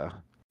a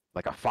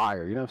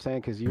fire, you know what I'm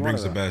saying? Because you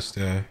brings the best,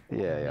 yeah,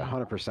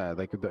 100%.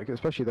 Like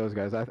especially those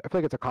guys, I feel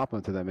like it's a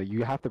compliment to them. Like,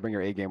 you have to bring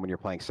your A game when you're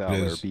playing Cell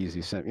or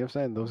BZ Sim. You know what I'm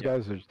saying? Those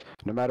guys are,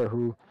 no matter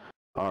who,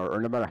 or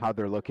no matter how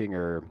they're looking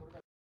or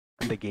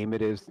the game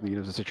it is, you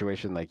know, the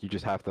situation. Like, you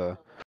just have to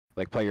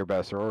like play your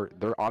best, or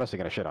they're honestly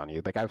gonna shit on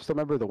you. Like, I still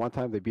remember the one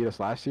time they beat us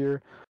last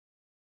year.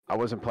 I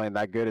wasn't playing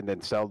that good, and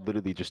then Cell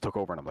literally just took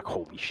over, and I'm like,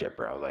 holy shit,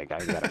 bro. Like,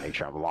 I gotta make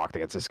sure I'm locked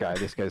against this guy.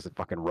 This guy's a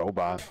fucking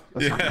robot.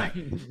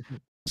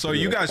 So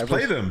you guys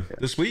play them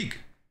this week?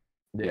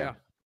 Yeah.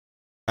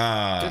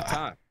 Good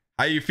time.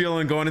 How you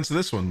feeling going into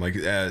this one? Like,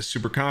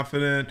 super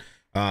confident?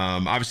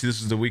 Obviously,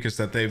 this is the weakest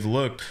that they've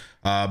looked,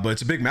 but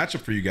it's a big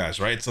matchup for you guys,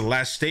 right? It's the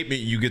last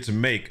statement you get to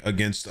make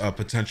against a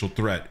potential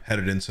threat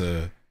headed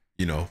into,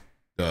 you know,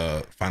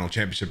 the final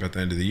championship at the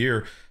end of the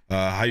year.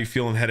 How you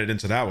feeling headed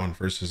into that one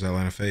versus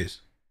Atlanta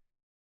FaZe?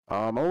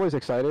 I'm always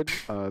excited.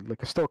 Like,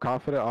 I'm still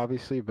confident,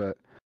 obviously, but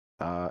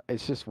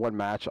it's just one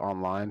match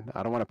online.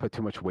 I don't want to put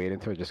too much weight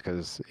into it just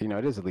because, you know,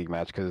 it is a league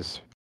match.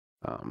 Because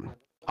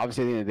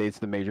obviously, at the end of the day, it's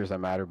the majors that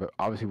matter. But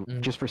obviously,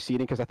 just for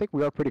seeding, because I think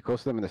we are pretty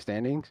close to them in the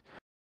standings.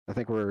 I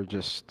think we're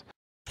just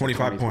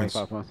 25 points.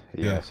 25 points.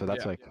 Yeah, so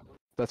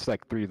that's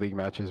like 3 league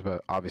matches.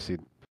 But obviously,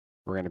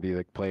 we're gonna be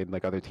like playing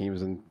like other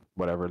teams and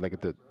whatever, like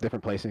at the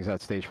different placings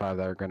at stage 5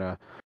 that are gonna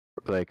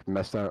like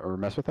mess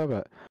with them.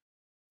 But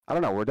I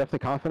don't know. We're definitely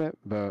confident,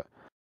 but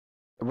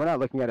we're not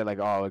looking at it like,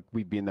 oh, like,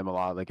 we've beaten them a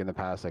lot like in the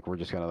past. Like, we're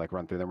just gonna like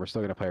run through them. We're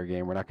still gonna play our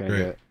game. We're not gonna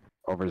get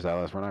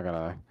overzealous. We're not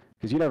gonna,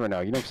 because you never know.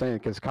 You know what I'm saying?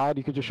 Because COD,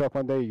 you could just show up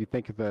one day, you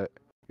think that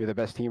you're the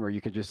best team, or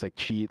you could just like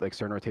cheat like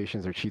certain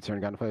rotations or cheat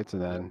certain gunfights,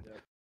 and then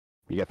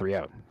you get 3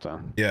 out. So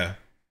yeah.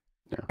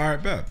 All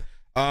right, bet.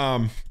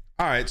 All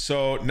right,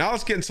 so now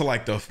let's get into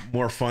like the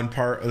more fun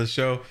part of the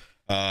show.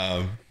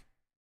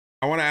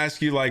 I want to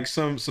ask you like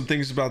some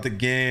things about the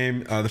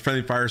game, the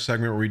friendly fire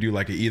segment where we do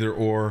like an either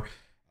or.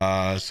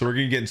 So we're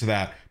gonna get into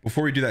that.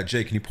 Before we do that,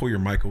 Jay, can you pull your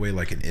mic away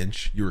like an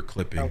inch? You were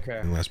clipping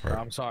in the last part.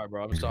 I'm sorry,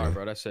 bro.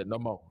 Bro. That's it. No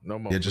more.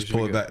 Yeah, just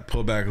pull it back.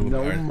 Pull it back a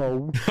little bit.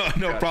 No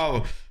no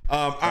problem.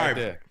 All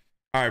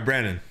right,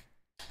 Brandon.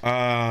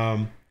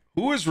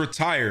 Who is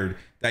retired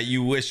that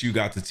you wish you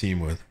got the team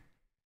with?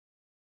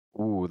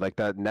 Ooh, like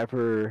that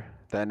never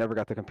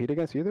got to compete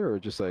against either, or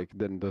just like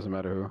then doesn't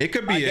matter who. It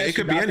could be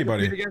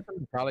anybody.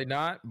 Probably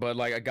not, but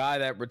like a guy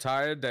that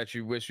retired that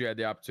you wish you had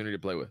the opportunity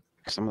to play with.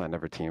 Someone I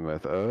never teamed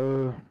with.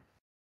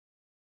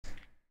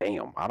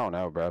 Damn, I don't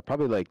know, bro.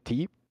 Probably like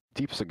Teep.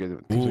 Teep's a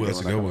good. Ooh,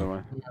 that's a good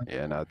one.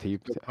 Yeah, no,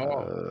 Teep.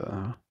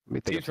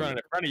 Teep's running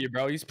in front of you,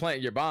 bro. He's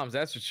planting your bombs.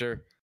 That's for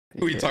sure.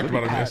 Who you talking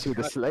about?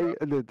 The Slayer,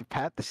 the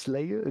Pat, the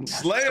Slayer, and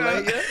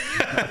Slayer.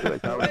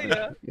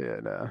 Yeah,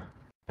 no.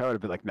 I would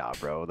have been like, nah,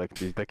 bro.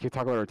 Like you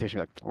talk about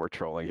rotation, like, we're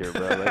trolling here,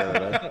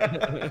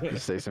 bro.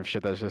 Just say some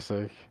shit that's just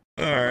like.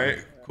 All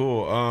right,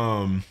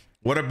 cool.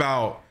 What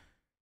about?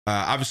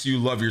 Obviously, you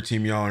love your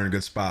team. Y'all are in a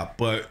good spot.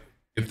 But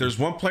if there's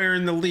one player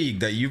in the league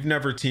that you've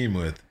never teamed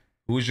with,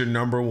 who is your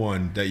number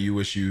one that you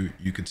wish you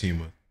could team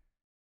with?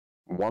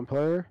 One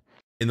player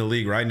in the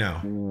league right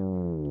now.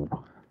 Ooh.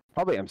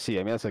 Probably MC.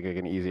 I mean, that's like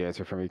an easy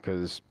answer for me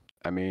because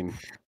I mean.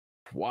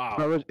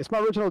 Wow, it's my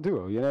original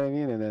duo, you know what I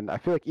mean? And then I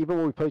feel like even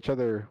when we play each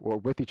other or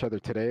with each other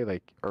today,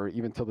 like, or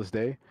even till this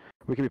day,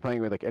 we could be playing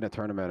with like in a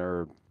tournament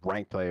or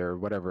ranked play or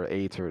whatever,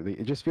 8s, or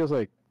it just feels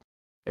like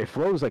it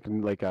flows like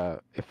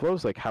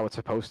how it's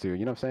supposed to, you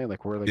know what I'm saying?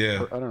 Like, we're like,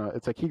 I don't know,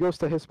 it's like he goes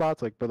to his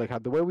spots, like, but like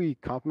the way we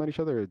compliment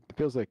each other, it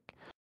feels like,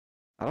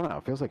 I don't know,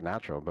 it feels like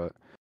natural. But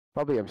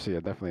probably MC,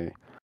 definitely,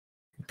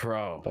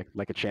 bro,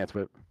 like a chance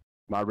with.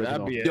 My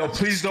original. Yo,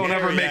 please don't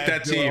ever make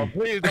that team.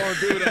 Please don't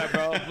do that,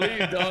 bro.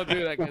 Please don't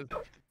do that. Cause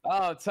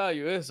I'll tell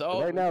you, it's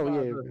over. Right now,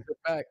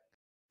 back,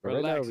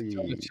 relax,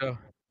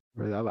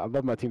 I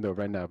love my team though.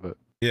 Right now, but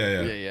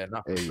yeah.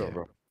 Not for sure,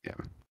 bro. Yeah.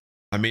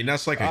 I mean,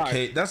 that's like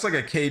that's like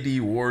a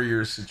KD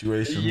Warrior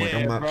situation. Yeah, like,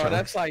 I'm not bro,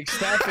 that's like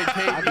Steph and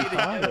KD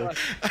together.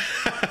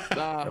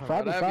 Nah,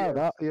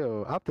 5v5,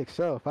 yo, OpTic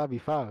sell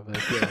 5v5.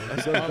 Like, yo,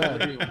 that's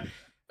unbelievable.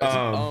 That's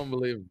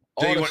unbelievable.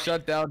 All the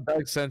shutdown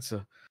Doug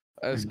Censor.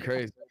 That's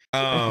crazy.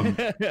 All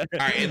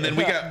right, and then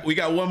we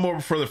got one more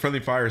before the friendly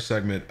fire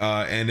segment,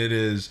 and it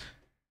is,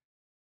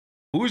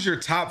 who's your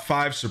top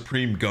 5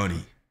 Supreme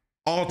Gunny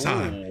all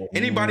time?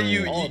 Anybody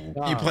you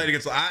played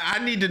against? I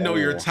need to know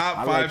your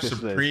top 5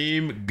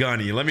 Supreme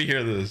Gunny. Let me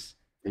hear this.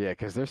 Yeah,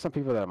 because there's some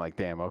people that I'm like,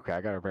 damn, okay,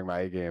 I gotta bring my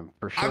A game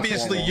for sure.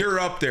 Obviously, you're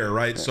up there,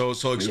 right? So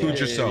exclude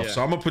yourself.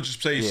 So I'm gonna put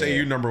say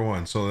you number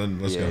 1. So then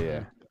let's go.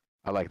 Yeah,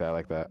 I like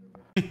that.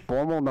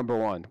 Formal number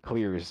 1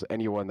 clears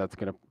anyone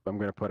I'm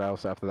gonna put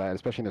else after that,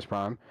 especially in this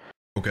prime.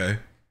 Okay.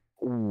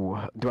 Ooh,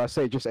 do I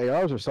say just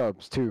ARs or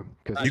subs too?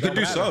 Because you could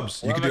do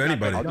subs. You could do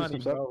anybody.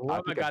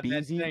 Whoever got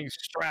that thing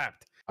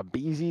strapped. A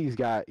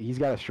BZ, he's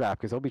got a strap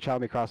because he'll be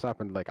challenging me cross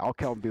up and like I'll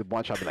kill him with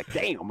one shot. I'll be like,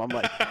 damn. I'm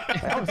like,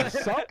 that was a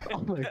sub.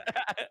 I'm like,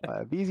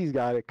 BZ's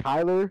got it.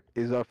 Kyler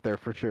is up there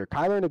for sure.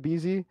 Kyler and a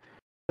BZ,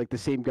 like the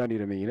same gunny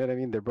to me. You know what I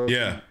mean? They're both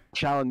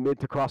challenge mid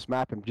to cross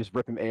map and just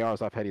ripping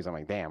ARs off headies. I'm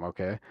like, damn,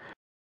 okay.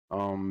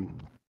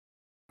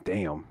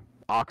 Damn.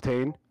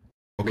 Octane.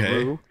 Okay.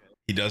 LaRue.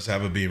 He does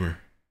have a beamer.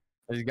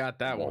 He's got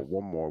that one.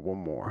 One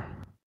more.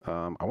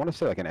 I want to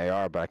say like an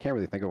AR, but I can't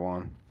really think of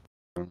one.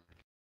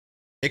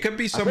 It could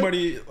be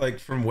somebody like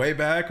from way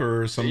back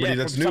or somebody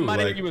that's new.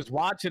 Somebody like you was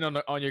watching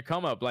on your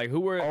come up. Like who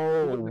were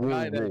the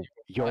guy that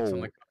you were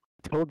watching?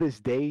 Till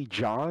this day,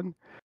 John.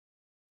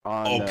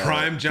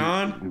 Prime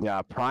John?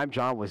 Yeah, Prime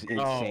John was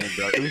insane,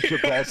 bro. It was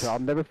Gibraltar. I'll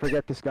never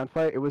forget this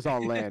gunfight. It was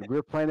on land. We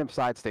were playing them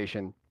side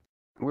station.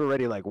 We were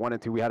already like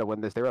 1-2. We had to win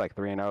this. They were like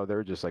 3-0. They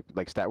were just like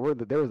there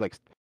was like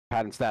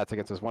padding stats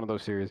against us, one of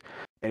those series.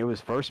 And it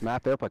was first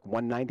map there up like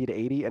 190 to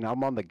 80, and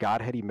I'm on the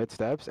godheady mid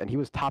steps, and he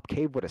was top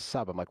cave with a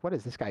sub. I'm like, what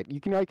is this guy? You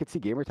can see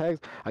gamer tags.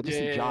 I just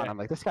see John. I'm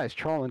like, this guy's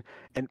trolling,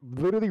 and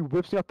literally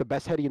whips me up the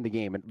best heady in the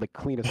game and like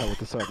clean as hell with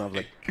the sub. And I was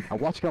like, I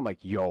watched him. I'm like,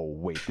 yo,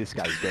 wait, this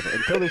guy's different.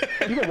 Until this,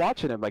 even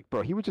watching him, like,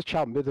 bro, he would just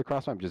chow mid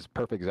across map, just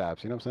perfect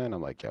zaps. You know what I'm saying?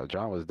 I'm like, yo,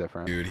 John was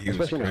different. Dude, he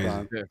was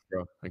crazy. Diff,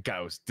 bro. The guy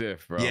was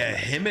diff, bro. Yeah,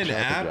 him and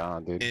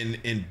App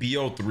in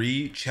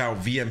BO3 chow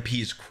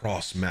VMP's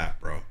cross map,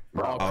 bro.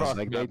 Bro,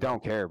 like they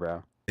don't care,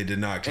 bro. They did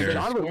not care. And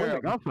John would win the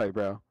gunfight,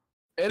 bro.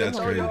 And it's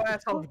on your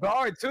ass off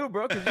guard too,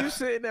 bro. Because you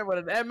sitting there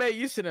with an MA,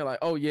 you sitting there like,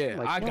 oh yeah,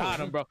 like, I got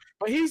him, bro.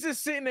 But he's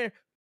just sitting there.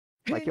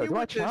 Like, yo, do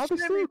I chow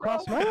this dude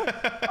cross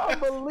map?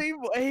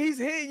 Unbelievable. And he's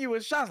hitting you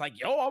with shots. Like,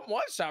 yo, I'm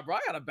one shot, bro. I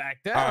gotta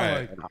back down. All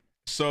right. Like,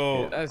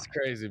 so that's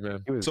crazy,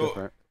 man.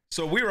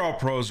 So we're all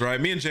pros, right?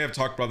 Me and Jay have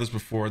talked about this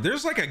before.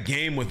 There's like a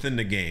game within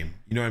the game.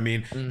 You know what I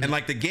mean? Mm-hmm. And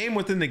like the game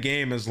within the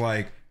game is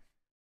like,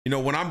 you know,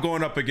 when I'm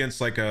going up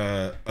against like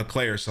a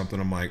Clay or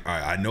something, I'm like, all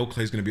right, I know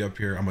Clay's gonna be up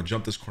here. I'm gonna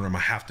jump this corner. I'm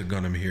gonna have to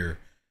gun him here.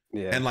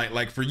 Yeah. And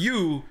like for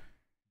you,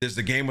 there's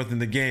the game within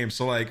the game.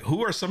 So like,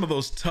 who are some of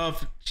those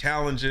tough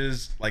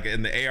challenges like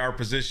in the AR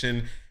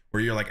position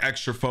where you're like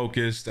extra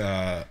focused?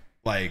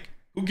 Like,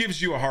 who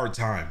gives you a hard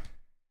time?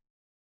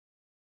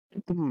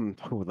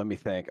 Let me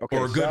think. Okay,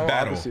 or a good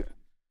battle.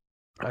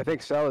 I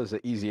think Cell is an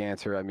easy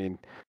answer. I mean,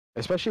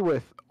 especially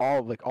with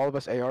all of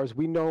us ARs,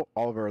 we know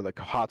all of our like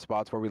hot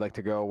spots where we like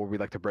to go, where we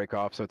like to break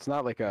off. So it's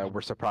not like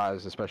we're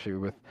surprised, especially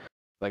with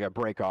like a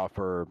break off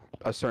or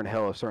a certain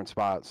hill, a certain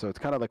spot. So it's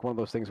kind of like one of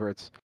those things where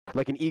it's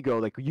like an ego,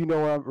 like you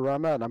know where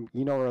I'm at, and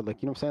you know where,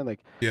 like, you know what I'm saying,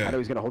 like I know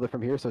he's gonna hold it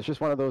from here. So it's just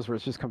one of those where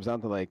it just comes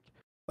down to like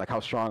how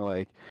strong,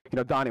 like, you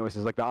know, Dynamite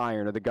is like the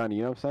iron or the gun.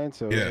 You know what I'm saying?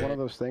 So it's one of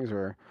those things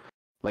where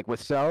like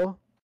with Cell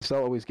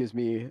always gives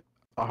me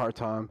a hard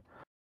time.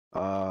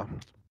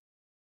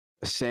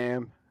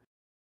 Sam.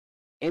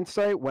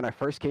 Insight, when I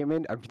first came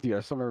in, dude, I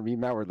still remember me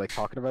and Matt were like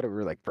talking about it. We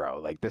were like, bro,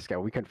 like this guy,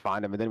 we couldn't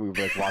find him. And then we were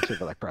like watching it,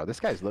 but like, bro, this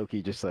guy's low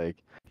key just like,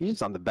 he's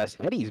just on the best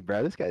headies,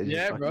 bro. This guy's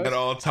just bro. At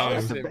all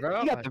times. He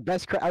got the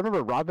best I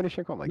remember Robin and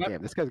shit. I'm like,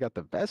 damn, this guy's got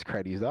the best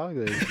creddies, dog.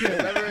 Like,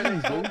 remember in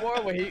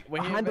the when he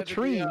behind the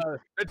tree.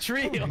 The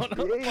tree on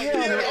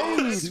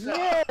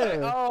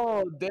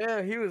Oh,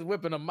 damn, he was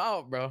whipping them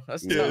out, bro.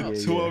 That's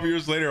tough. 12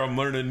 years later, I'm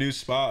learning new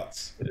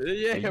spots.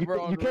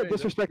 Bro. You can't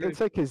disrespect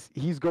Insight because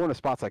he's going to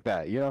spots like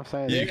that. You know what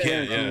I'm saying? You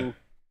can't,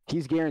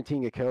 He's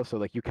guaranteeing a kill, so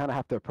like you kind of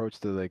have to approach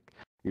to like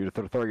you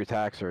throw your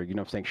attacks or, you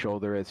know what I'm saying,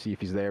 shoulder it, see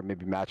if he's there,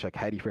 maybe match like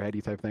heady for heady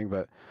type thing.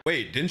 But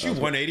wait, didn't you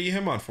 180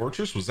 him on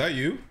Fortress? Was that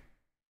you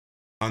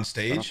on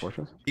stage?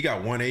 He got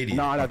 180.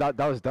 No, that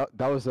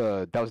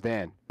was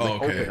Dan. Oh,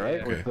 like, okay. open,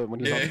 right? Okay. When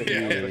he was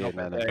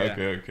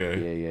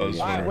Okay. All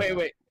right,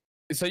 wait.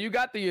 So you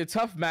got your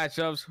tough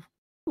matchups.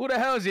 Who the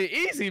hell is your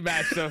easy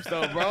matchups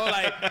though, bro?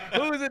 Like,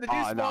 who's it that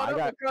you spawn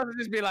up across and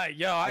just be like,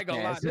 yo, I ain't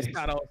gonna lie, this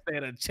guy don't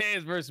stand a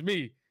chance versus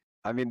me.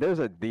 I mean, there's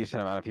a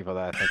decent amount of people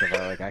that I think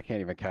about. Like, I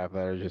can't even cap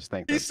that or just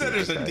think. He said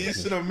there's a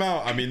decent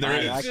amount. I mean, there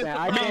is.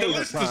 I mean, the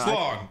list is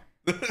long.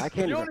 I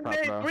can't You even only front,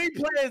 named bro. 3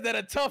 players that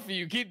are tough for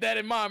you. Keep that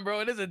in mind, bro.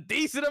 And there's a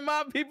decent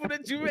amount of people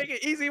that you make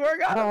it easy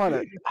work out. I don't want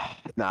to.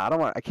 Nah, I don't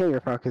want. I can't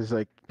even front because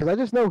I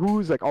just know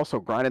who's like also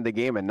grinding the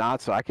game and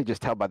not. So I could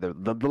just tell by the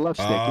left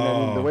stick. You know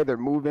what I mean? The way they're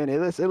moving, it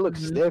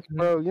looks stiff,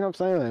 bro. You know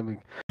what I'm saying? I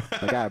mean,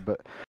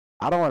 but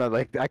I don't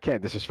want to I can't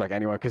disrespect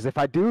anyone because if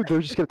I do, they're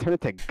just gonna turn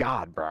it to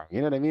God, bro. You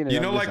know what I mean? And You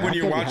know, like when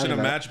you're watching a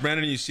that. match,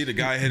 Brandon, and you see the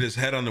guy hit his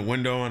head on the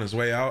window on his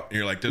way out, and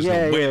you're like, "There's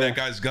no way that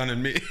guy's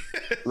gunning me."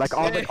 Like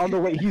on the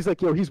way, he's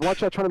like, he's one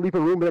shot trying to leave a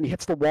room, but then he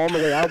hits the wall on the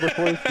way out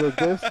before he does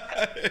this.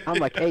 I'm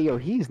like, hey,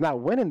 he's not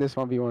winning this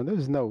 1v1.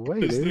 There's no way,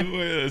 There's dude. no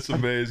way. That's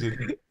amazing.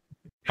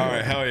 All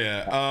right, hell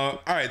yeah. All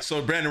right,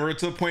 so Brandon, we're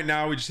to the point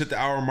now. We just hit the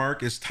hour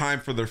mark. It's time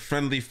for the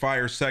friendly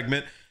fire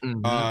segment.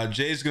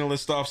 Jay's gonna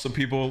list off some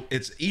people.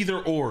 It's either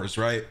ors,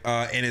 right?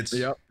 And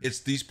it's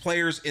these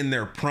players in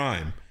their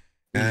prime,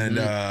 and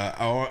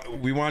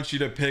we want you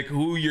to pick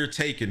who you're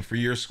taking for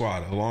your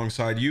squad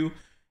alongside you.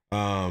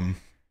 And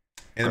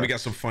then we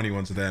got some funny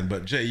ones then.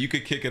 But Jay, you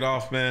could kick it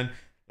off, man.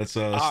 Let's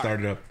start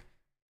it up.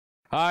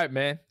 All right,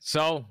 man.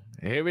 So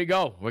here we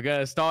go. We're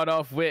gonna start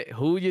off with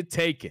who you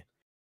taking.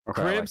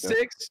 Okay, Crim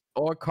 6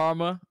 or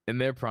Karma in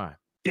their prime.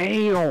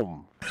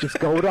 Damn! Just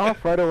go it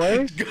off right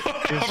away. Just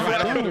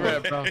right off the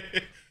rip, bro.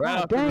 Right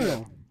off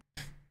the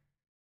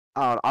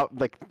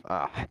rip.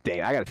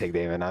 Dang, I gotta take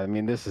Damon. I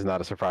mean, this is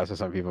not a surprise to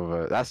some people,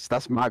 but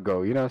that's my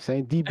go. You know what I'm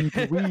saying?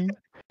 DBPW.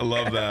 I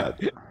love that.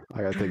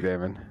 I gotta take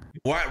Damon.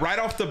 Right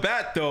off the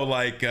bat, though,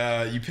 like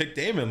you picked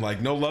Damon, like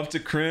no love to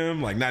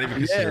Crim, like not even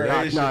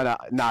consideration.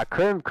 Nah.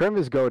 Crim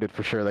is goated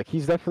for sure. Like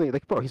he's definitely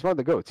bro, he's one of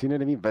the goats. You know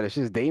what I mean? But it's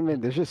just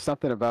Damon. There's just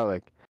something about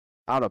like.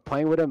 I don't know,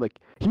 playing with him, like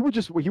he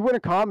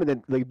wouldn't come and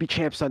then like be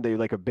champ Sunday,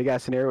 like a big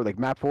ass scenario, like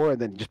map 4, and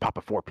then just pop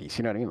a 4-piece.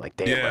 You know what I mean? Like,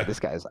 damn, bro, this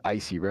guy is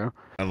icy, bro.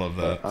 I love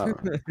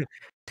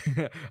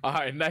that. All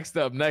right, next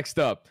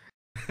up.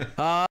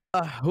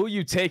 Who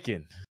you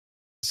taking?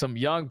 Some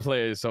young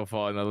players so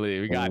far in the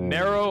league. We got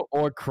Nero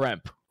or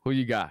Kremp. Who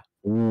you got?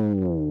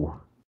 Ooh,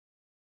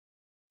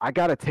 I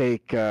gotta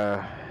take.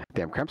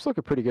 Damn, Kremp's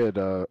looking pretty good.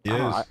 I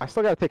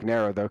still gotta take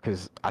Nero though,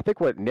 because I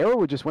think Nero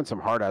would just win some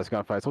hard ass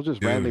gunfights. He'll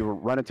just randomly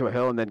run into a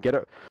hill and then get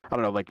I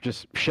don't know, like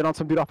just shit on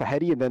some dude off a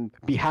heady and then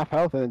be half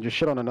health and then just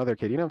shit on another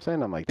kid. You know what I'm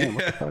saying? I'm like, damn,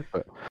 what the fuck?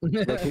 But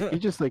like, he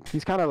just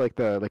he's kind of like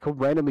he'll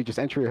randomly just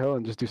enter a hill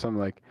and just do something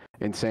like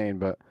insane.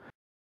 But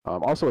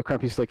also with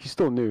Kremp, he's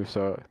still new,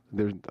 so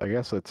I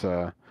guess it's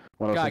one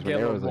of those things where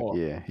Nero's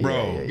like,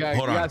 bro,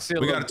 hold on,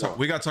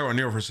 we gotta talk about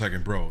Nero for a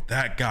second, bro.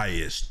 That guy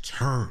is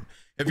turned.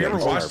 If you ever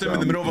watched him in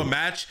the middle of a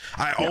match,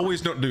 I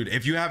always know, dude,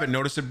 if you haven't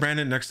noticed it,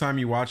 Brandon, next time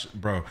you watch,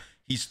 bro,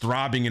 he's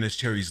throbbing in his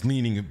chair. He's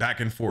leaning back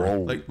and forth.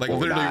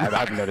 Literally. I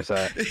haven't noticed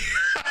that.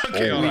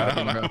 Okay, hold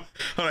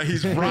on.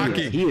 He's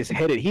rocking. He is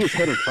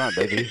headed front,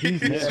 baby.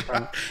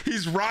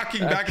 He's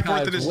rocking back and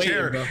forth in his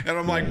chair. Bro. And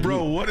I'm like,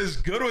 bro, what is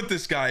good with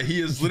this guy? He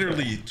is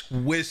literally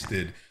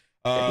twisted.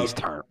 He's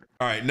turned.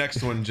 All right,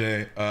 next one,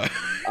 Jay.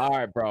 All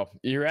right, bro.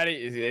 You ready?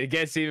 It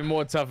gets even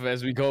more tougher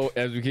as we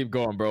keep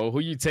going, bro. Who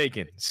you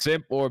taking?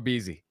 Simp or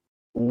BZ?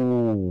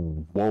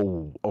 Ooh,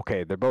 whoa.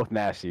 Okay, they're both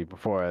nasty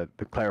before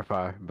to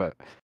clarify, but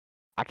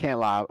I can't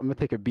lie. I'm gonna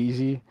take a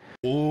BZ.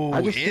 Ooh,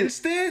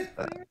 instant?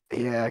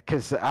 Yeah,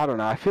 because I don't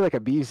know. I feel like a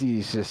BZ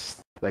is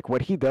just like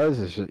what he does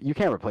is just, you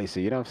can't replace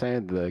it. You know what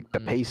I'm saying? The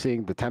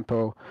pacing, the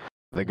tempo,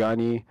 the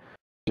gunny,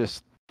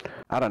 just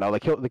I don't know.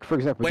 Like for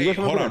example, wait,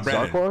 hold on,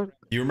 Brandon.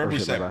 You remember we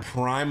said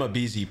prime a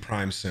BZ,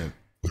 prime simp.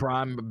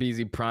 Prime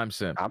BZ, prime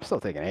simp. I'm still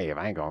thinking, hey, if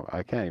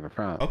I can't even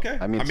front. Okay.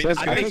 I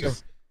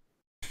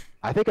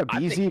think a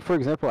BZ, for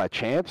example, at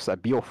champs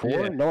at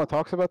BO4, no one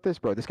talks about this,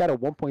 bro. This guy had a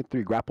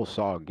 1.3 grapple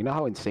sog. You know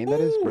how insane that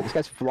is, bro? This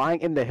guy's flying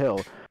in the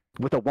hill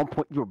with a 1.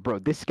 Bro,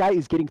 this guy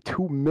is getting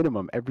 2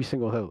 minimum every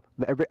single hill,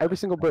 every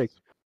single break.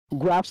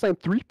 Grab slam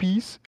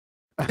 3-piece.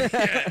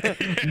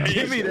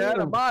 Give me that.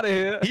 I'm out of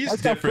here.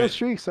 He's different,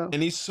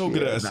 and he's so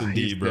good at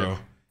S&D, bro.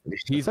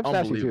 He's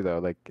unbelievable too, though.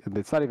 Like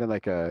it's not even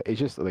like it's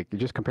just like you're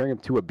just comparing him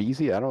to a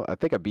BZ. I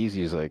think a BZ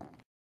is like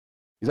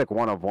he's like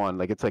one of one.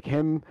 Like it's like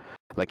him,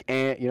 like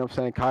Ant. You know what I'm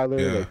saying?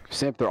 Kyler, like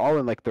Simp. They're all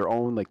in like their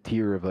own like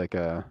tier of like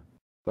they're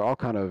all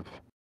kind of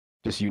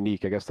just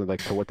unique, I guess, to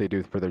what they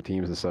do for their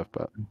teams and stuff.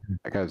 But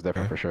that guy's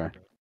different for sure.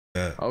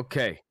 Yeah.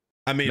 Okay.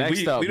 I mean,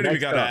 we don't even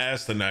gotta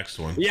ask the next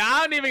one. Yeah,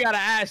 I don't even gotta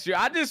ask you.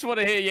 I just want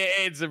to hear your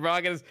answer, bro.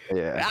 I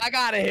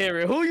gotta hear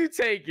it. Who you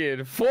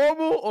taking,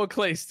 Formal or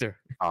Clayster?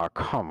 Oh,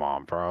 come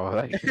on, bro.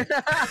 Like,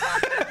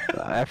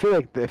 I feel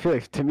like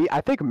to me,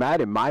 I think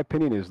Matt, in my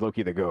opinion, is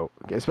low-key the GOAT,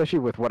 especially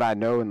with what I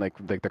know and like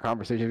the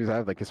conversations he's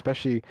had. Like,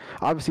 especially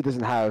obviously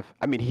doesn't have.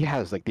 I mean, he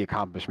has like the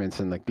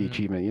accomplishments and like the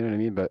achievement. You know what I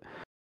mean? But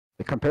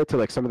compared to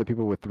like some of the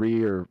people with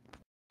 3 or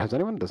does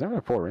anyone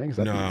have 4 rings?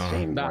 That'd be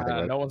insane.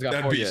 No one's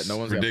got 4 yet. No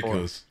one's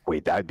ridiculous. got 4.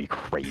 Wait, that'd be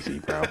crazy,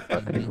 bro.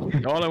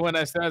 The only one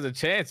that stands a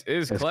chance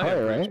is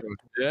Clay, right?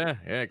 Yeah.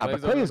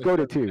 But Clay is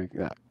goated too.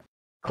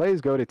 Clay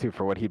is goated too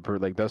for what he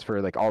like does for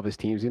like all of his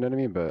teams. You know what I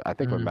mean? But I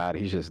think with Matt,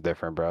 he's just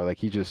different, bro.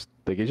 Like it's just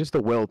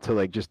the will to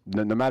like just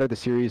no matter the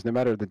series, no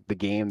matter the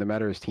game, no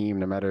matter his team,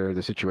 no matter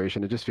the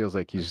situation, it just feels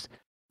like he's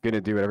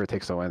gonna do whatever it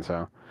takes to win.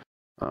 So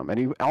And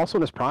he also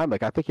in his prime,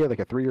 like I think he had like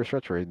a 3-year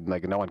stretch where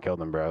like no one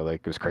killed him, bro.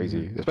 Like it was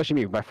crazy. Especially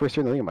me, my first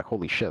year in the league, I'm like,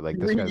 holy shit, like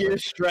this guy's 3-year like,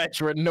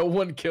 stretch where no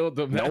one killed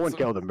him. no one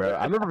killed him, bro.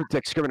 I remember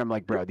like screaming, I'm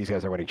like, bro, these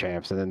guys are winning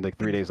champs. And then like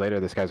 3 days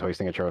later, this guy's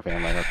hoisting a trophy.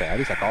 I'm like, okay, at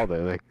least I called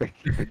it. Like,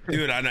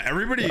 dude, I know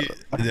everybody.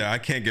 Yeah, I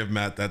can't give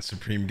Matt that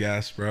supreme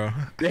gas, bro.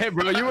 Yeah,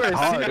 bro, you were a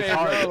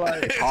teammate, bro.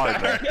 Like, it's hard,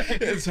 bro.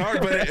 It's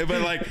hard,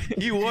 but like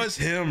he was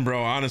him,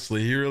 bro.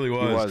 Honestly, he really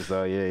was. He was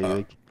though,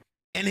 yeah.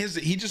 And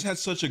he just had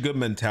such a good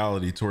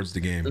mentality towards the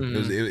game.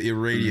 It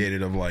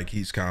radiated of like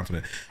he's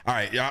confident. All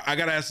right, I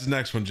gotta ask this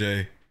next one,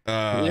 Jay.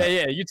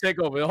 Yeah, you take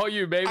over. Oh,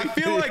 you baby. I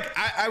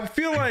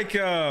feel like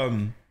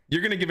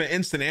you're gonna give an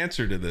instant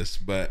answer to this,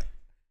 but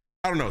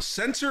I don't know.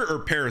 Censor or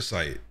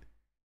Parasite?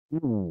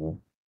 Ooh.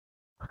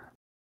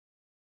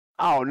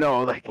 Oh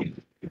no, like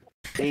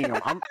damn.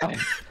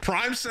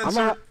 Prime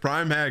Censor,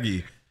 Prime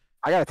Haggy.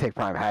 I gotta take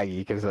Prime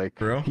Haggy because like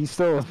bro? He's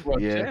still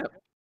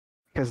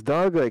Because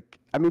Doug, like,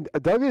 I mean,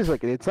 Doug is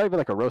like, it's not even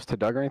like a roast to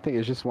Doug or anything.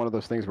 It's just one of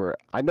those things where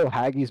I know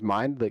Haggy's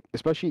mind, like,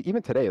 especially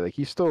even today, like,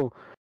 he's still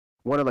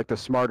one of like the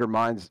smarter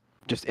minds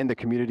just in the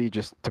community,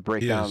 just to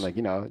break down, like,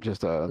 you know,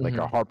 just like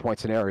a hard point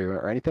scenario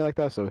or anything like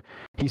that. So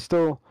he's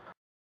still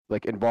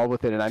like involved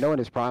with it. And I know in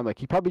his prime, like,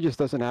 he probably just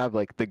doesn't have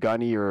like the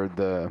gunny or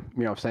the,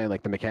 you know what I'm saying,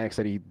 like the mechanics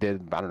that he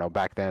did, I don't know,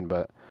 back then,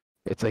 but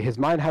it's like his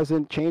mind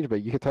hasn't changed,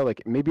 but you could tell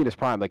like maybe in his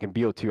prime, like in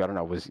BO2, I don't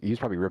know, he was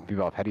probably ripping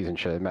people off headies and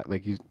shit.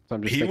 Like he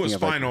was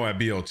final at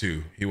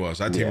BO2. He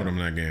was. I teamed with him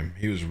in that game.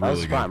 He was really that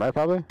was good. Prime, right?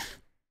 Probably.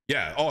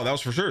 Yeah. Oh, that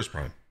was for sure his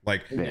prime.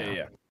 Like,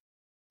 yeah.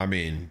 I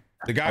mean,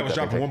 the guy was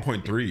dropping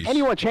 1.3s. And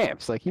he won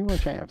champs. Like he won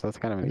champs. That's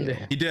kind of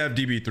He did have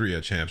DB3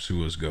 at champs, who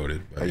was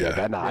goated.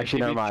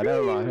 Actually, never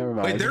mind.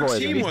 Like their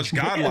team was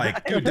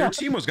godlike, dude. Their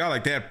team was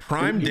godlike. They had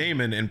Prime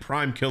Damon and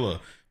Prime Killa.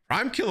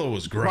 Prime Killer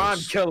was gross. Prime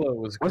Killer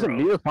was gross. Wasn't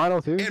Mir final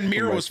too? And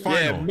Mir was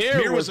final. Yeah,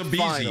 Mir was a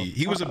BZ.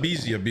 He was a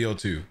BZ of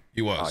BO2.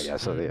 He was. Oh yeah,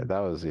 so yeah, that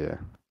was That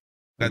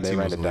they team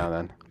ran was it down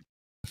then.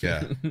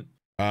 Yeah.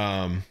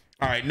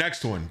 All right,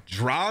 next one.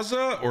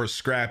 Draza or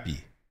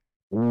Scrappy?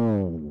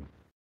 Ooh.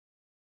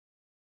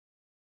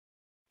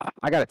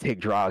 I gotta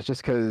take Draws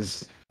just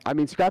because I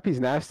mean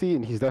Scrappy's nasty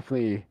and he's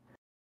definitely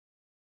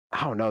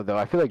I don't know though.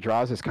 I feel like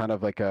Draws is kind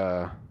of like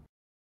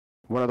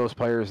one of those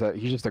players that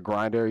he's just a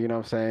grinder, you know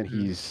what I'm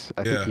saying?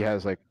 I think he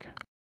has like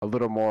a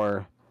little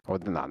more, or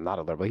not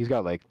a little, but he's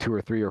got like 2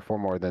 or 3 or 4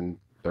 more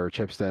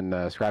chips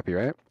than Scrappy,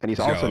 right? And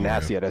he's also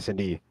nasty at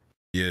S&D.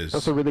 He is.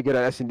 Also really good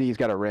at S&D. He's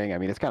got a ring. I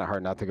mean, it's kind of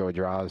hard not to go with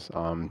Draws.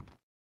 I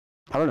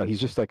don't know.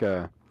 He's just like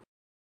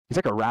he's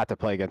like a rat to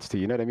play against too.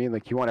 You know what I mean?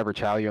 Like he won't ever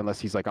chow you unless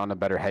he's like on a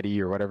better heady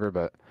or whatever.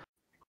 But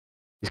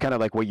he's kind of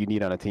like what you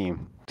need on a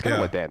team. It's kind of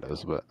what Dan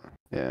does, but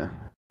yeah,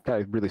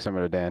 kind of really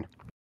similar to Dan.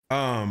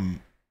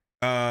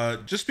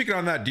 Just speaking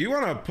on that, do you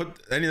want to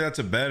put any of that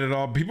to bed at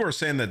all? People are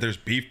saying that there's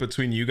beef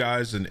between you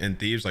guys and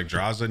Thieves, like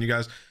Draza and you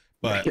guys.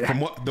 But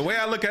from the way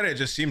I look at it, it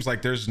just seems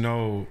like there's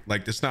no,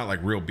 like, it's not like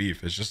real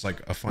beef. It's just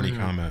like a funny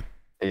comment.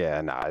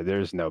 Yeah, nah,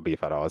 there's no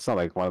beef at all. It's not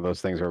like one of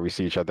those things where we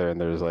see each other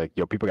and there's like,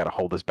 yo, people got to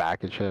hold us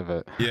back and shit.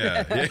 But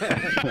yeah.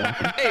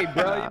 Hey,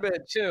 bro, you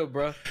better chill,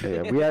 bro.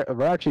 Yeah,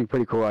 we're actually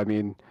pretty cool. I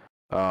mean,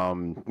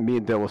 me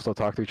and Dill will still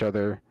talk to each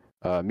other.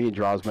 Me and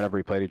Draws, whenever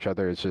we played each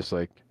other, it's just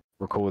like,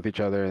 we're cool with each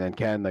other, and then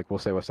Ken, like, we'll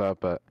say what's up,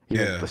 but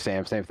the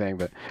same thing.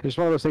 But it's just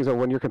one of those things that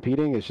when you're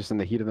competing, it's just in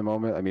the heat of the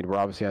moment. I mean, we're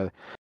obviously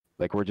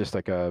like we're just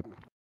like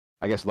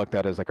I guess looked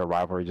at as like a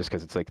rivalry just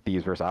because it's like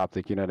Thieves versus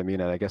Optic, you know what I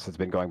mean? And I guess it's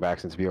been going back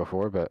since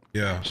BO4, but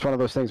just one of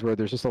those things where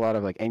there's just a lot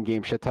of like end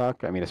game shit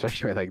talk. I mean,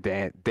 especially with like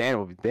Dan,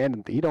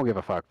 he don't give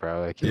a fuck, bro.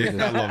 Like, I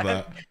love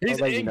that. He's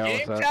in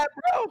game chat,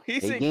 bro.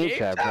 He's in game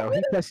chat, bro.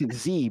 He's pressing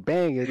Z,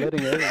 bang, and letting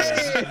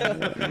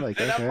it. I'm like,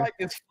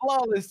 it's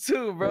flawless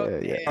too,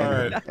 bro. Yeah. All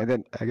right. And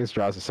then I guess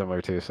Draws is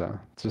similar too, so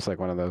it's just like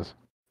one of those.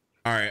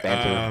 All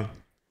right.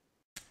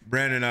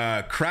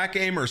 Brandon, crack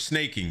aim or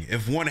snaking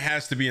if one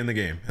has to be in the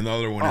game and the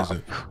other one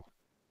isn't?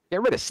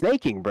 Get rid of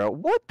snaking, bro.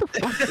 What the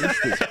fuck is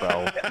this,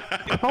 bro?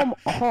 Come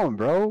on,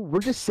 bro. We're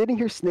just sitting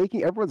here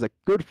snaking. Everyone's like,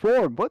 good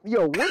form. What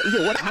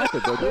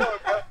happened, bro?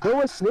 There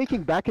was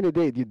snaking back in the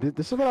day. Dude,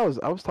 this is what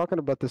I was talking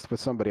about this with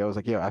somebody. I was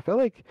like, I feel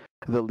like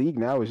the league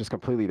now is just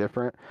completely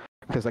different.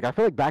 Because like I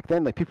feel like back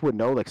then, like people would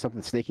know like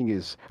something snaking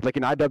is like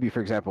in IW,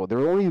 for example. There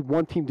were only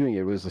one team doing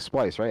it. It was the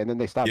Splice, right? And then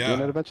they stopped doing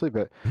it eventually.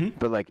 But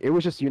like it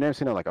was just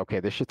unanimously like, okay,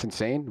 this shit's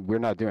insane. We're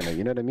not doing it.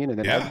 You know what I mean? And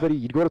then everybody,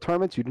 you'd go to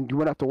tournaments, you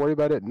wouldn't have to worry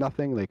about it.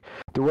 Nothing. Like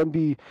there wouldn't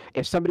be,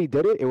 if somebody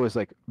did it, it was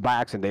like by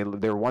accident.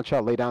 They were one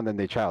shot, lay down, then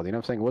they chowed. You know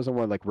what I'm saying? It wasn't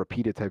one like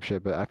repeated type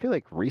shit. But I feel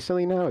like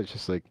recently now it's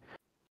just like,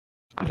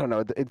 I don't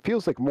know. It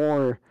feels like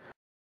more.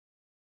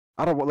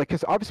 I don't like,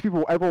 because obviously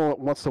everyone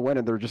wants to win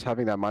and they're just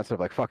having that mindset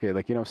of like, fuck it,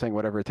 like, you know what I'm saying,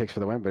 whatever it takes for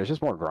the win, but it's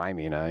just more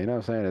grimy now, you know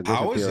what I'm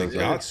saying? It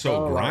got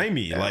so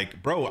grimy.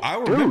 Like, bro, I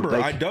remember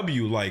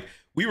IW, like,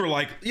 we were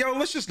like, yo,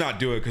 let's just not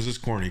do it because it's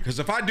corny. Because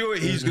if I do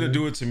it, he's going to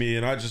do it to me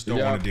and I just don't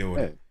want to deal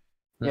with it.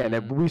 Yeah, and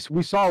then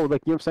we saw, like, you know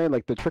what I'm saying,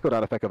 like the trickle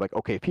down effect of like,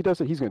 okay, if he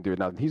does it, he's going to do it.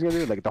 Now he's going to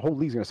do it, like the whole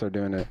league's going to start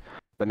doing it.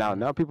 But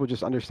now people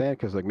just understand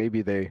because like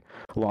maybe they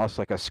lost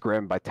like a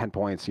scrim by 10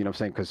 points, you know what I'm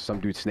saying? Because some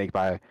dude snaked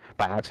by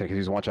accident because he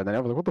was one shot. Then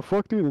everyone's like, what the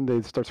fuck, dude? And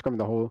they start scrimming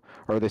the whole,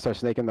 or they start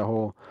snaking the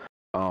whole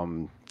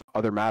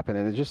other map, and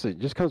then it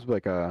just comes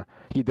like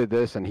he did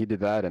this and he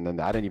did that, and then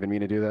I didn't even mean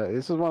to do that.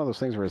 This is one of those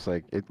things where it's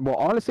like, well,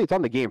 honestly, it's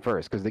on the game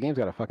first because the game's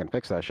got to fucking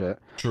fix that shit.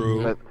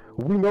 True. But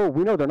we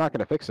know they're not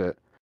gonna fix it.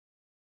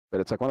 But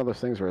it's like one of those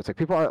things where it's like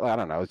people are like, I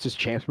don't know, it's just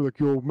champs. We're like,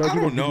 yo, imagine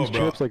I don't know, these bro.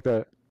 champs like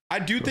that. I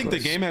do think the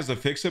game has to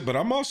fix it, but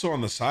I'm also on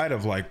the side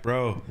of like,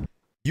 bro,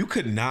 you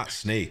could not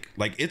snake.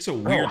 Like, it's a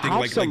weird thing.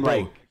 Like,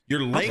 bro,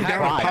 you're laying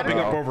down and popping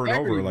up over and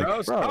over.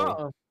 Like,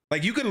 bro.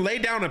 Like, you can lay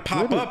down and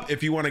pop up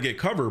if you want to get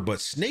cover, but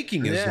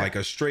snaking is like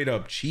a straight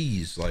up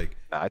cheese. Like,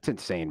 nah, it's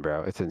insane,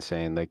 bro. It's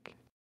insane. Like,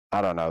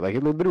 I don't know. Like, a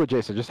little bit with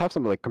Jason, just have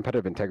some like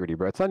competitive integrity,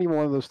 bro. It's not even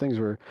one of those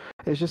things where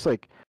it's just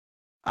like,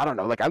 I don't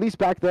know. Like, at least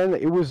back then,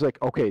 it was like,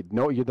 okay,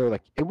 no, they're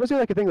like, it wasn't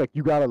like a thing like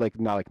you gotta like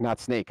not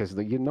snake because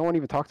like, no one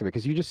even talked to it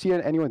because you just see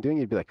anyone doing it,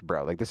 you'd be like,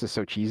 bro, like this is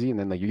so cheesy, and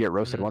then like you get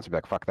roasted once, you'd be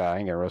like, fuck that, I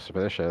ain't getting roasted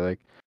for this shit. Like,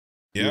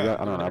 yeah,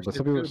 I don't know, but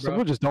some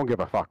people just don't give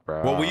a fuck,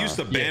 bro. Well, we used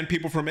to ban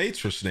people from 8s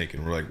for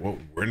snaking. We're like, well,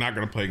 we're not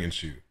gonna play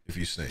against you if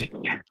you snake.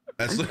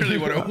 That's literally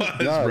what it was,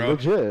 no, bro.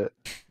 Legit.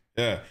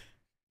 Yeah.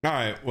 All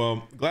right.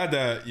 Well, glad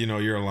that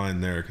you're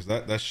aligned there because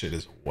that shit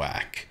is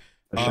whack.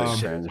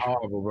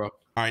 Horrible, bro. All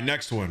right,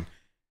 next one.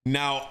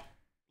 Now,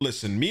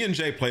 listen, me and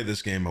Jay play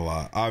this game a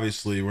lot.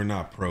 Obviously, we're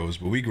not pros,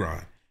 but we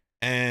grind.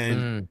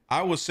 And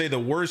I would say the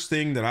worst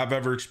thing that I've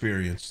ever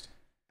experienced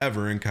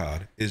ever in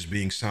COD is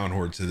being sound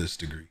whored to this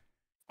degree.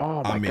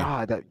 Oh my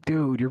god, that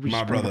dude, you're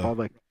my brother. All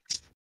like,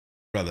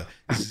 brother,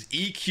 this is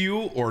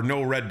EQ or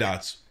no red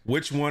dots.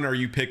 Which one are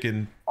you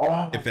picking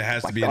if it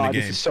has to be in the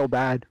game? This is so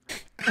bad.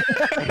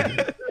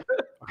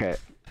 Okay,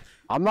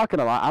 I'm not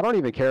gonna lie. I don't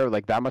even care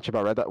like that much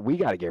about red dot. We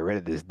gotta get rid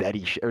of this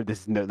Daddy or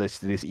this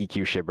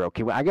EQ shit, bro.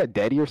 Okay, when I got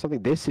Daddy or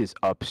something, this is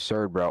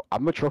absurd, bro.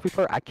 I'm a trophy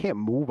player. I can't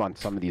move on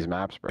some of these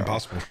maps, bro.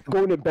 Impossible.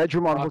 Going to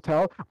bedroom on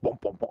hotel. Boom,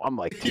 boom, boom. I'm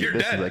like, dude,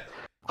 this is like.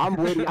 I'm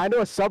waiting. I know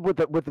a sub with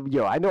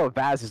I know a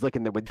Vaz is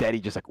looking there with Daddy,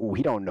 just like, ooh,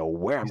 he don't know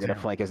where I'm gonna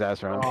flank his ass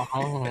from.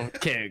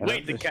 Can't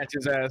wait to catch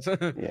his ass.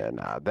 Yeah,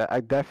 nah, I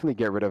definitely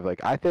get rid of like.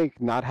 I think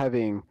not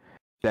having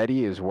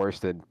Daddy is worse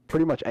than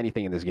pretty much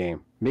anything in this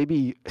game.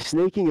 Maybe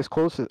snaking is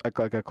close,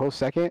 like a close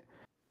second,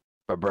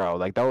 but bro,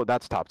 like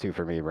that's top 2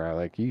 for me, bro.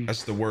 Like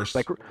that's the worst.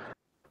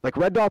 Like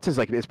red dots is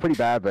like it's pretty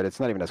bad, but it's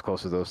not even as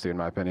close as those two in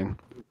my opinion.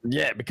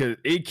 Yeah, because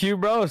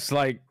EQ, bro, it's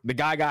like the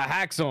guy got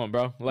hacks on,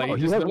 bro. Like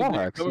he's got wall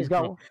hacks. He's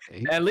got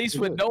at least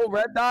with no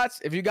red dots.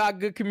 If you got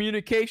good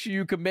communication,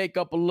 you can make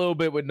up a little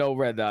bit with no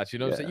red dots. You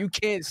know what I'm saying? You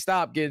can't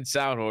stop getting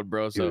sound hold,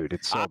 bro. So dude,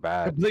 it's so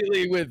bad.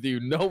 Completely with you.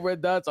 No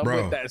red dots. I'm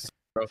with that.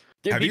 Bro.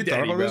 Have you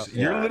thought about this?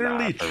 You're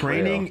literally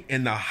training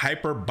in the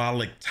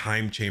hyperbolic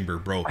time chamber,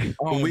 bro.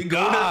 When we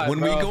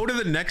go to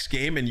the next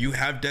game and you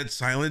have dead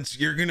silence,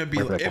 you're gonna be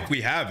if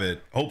we have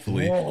it,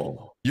 hopefully.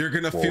 You're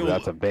gonna feel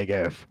that's a big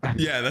if.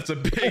 Yeah, that's a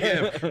big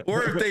if.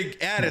 Or if they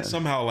add it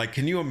somehow, like,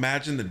 can you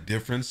imagine the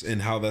difference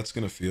in how that's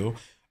gonna feel?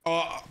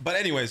 But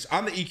anyways,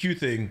 on the EQ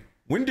thing,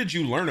 when did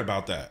you learn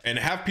about that? And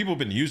have people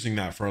been using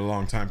that for a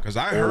long time? Because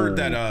I heard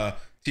that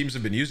teams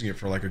have been using it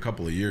for like a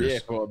couple of years. Yeah,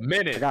 for a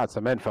minute. I got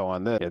some info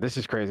on this. Yeah, this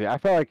is crazy. I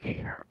feel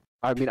like,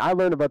 I mean, I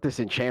learned about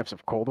this in Champs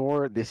of Cold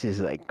War. This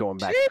is like going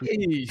back.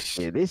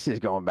 Yeah, this is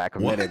going back a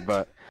minute.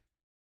 But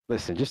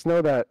listen, just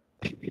know that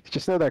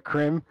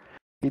Krim,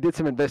 he did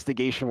some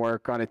investigation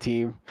work on a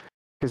team.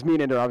 Because me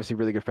and Ender are obviously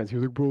really good friends. He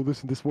was like, bro,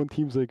 listen, this one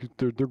team's like,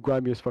 they're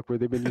grimy as fuck, bro.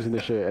 They've been using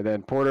this shit. And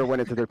then Porter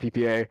went into their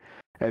PPA.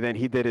 And then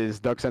he did his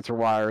duck sensor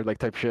wire, like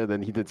type shit.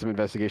 Then he did some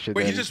investigation.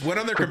 Wait, he just went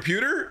on their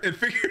computer and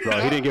figured it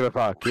out? He didn't give a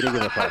fuck.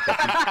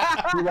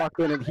 He walked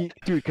in and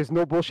dude, because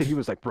no bullshit, he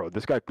was like, bro,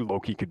 this guy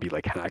low-key could be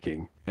like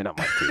hacking. And I'm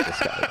like, dude, this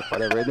guy,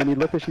 whatever. And then he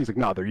looked at she's like,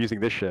 no, they're using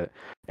this shit.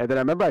 And then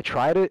I remember I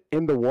tried it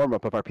in the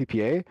warm-up of our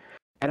PPA.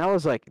 And I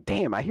was like,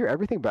 damn, I hear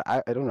everything, but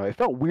I don't know. It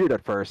felt weird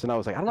at first. And I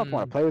was like, I don't know if I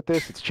want to play with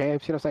this. It's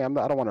Champs, you know what I'm saying?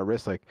 I don't want to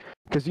risk, like,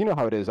 because you know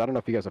how it is. I don't know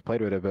if you guys have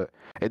played with it, but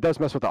it does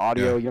mess with the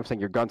audio. You know what I'm saying?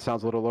 Your gun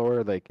sounds a little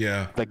lower. Like,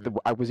 I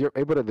was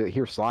able to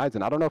hear slides,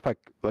 and I don't know if I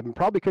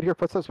probably could hear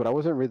footsteps, but I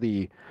wasn't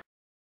really,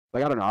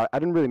 like, I don't know. I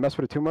didn't really mess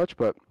with it too much,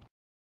 but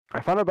I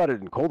found out about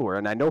it in Cold War,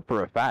 and I know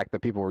for a fact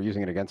that people were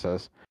using it against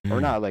us.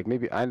 Or not, like,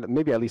 maybe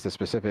at least a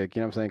specific, you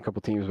know what I'm saying, a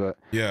couple teams, but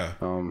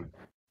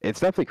it's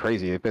definitely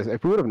crazy.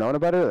 If we would have known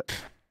about it,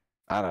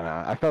 I don't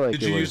know. I felt like.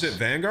 Did you use it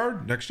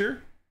Vanguard next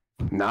year?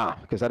 Nah,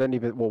 because I didn't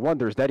even. Well, one,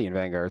 there's Daddy in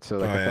Vanguard, so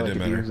like I felt like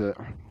if you use it.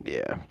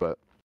 Yeah, but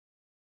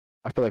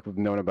I feel like we've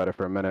known about it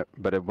for a minute,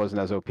 but it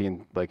wasn't as OP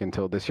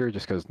until this year,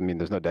 just because I mean,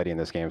 there's no Daddy in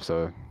this game,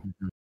 so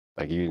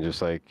like you can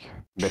just like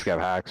basically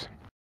have hacks.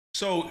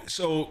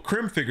 So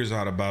Krim figures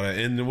out about it,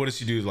 and what does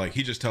he do? Like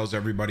he just tells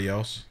everybody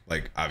else.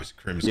 Like obviously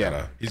Krim's got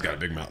a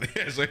big mouth.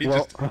 So he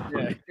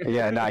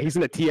he's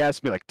in the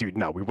TS, be like, dude,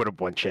 no, we would have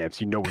won Champs.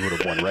 You know we would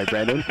have won, right,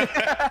 Brandon?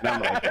 And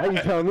I'm like, why are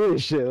you telling me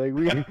this shit?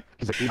 Like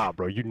he's like, nah,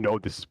 bro, you know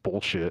this is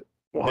bullshit.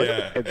 What?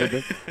 Yeah.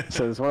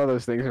 So it's one of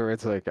those things where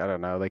it's like, I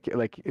don't know,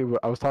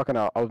 I was talking.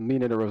 Me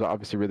and Ender was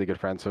obviously really good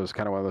friends, so it's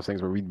kind of one of those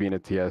things where we'd be in a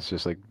TS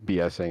just like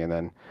BSing, and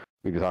then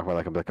we could talk about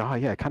like I'm like, oh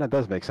yeah, it kind of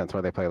does make sense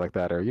why they play like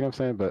that, or you know what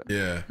I'm saying? But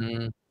yeah,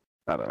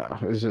 I don't know.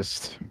 It was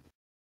just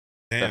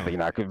damn. definitely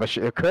not good. But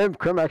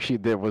Krim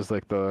actually was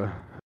like the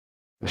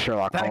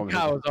Sherlock Holmes. That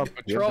guy was on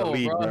patrol,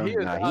 lead, bro. He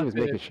was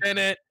making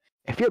it.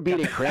 If you're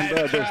beating Krim,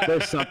 bro,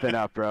 there's something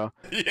up, bro.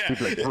 Yeah. He'd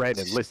be like,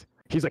 Brandon, listen.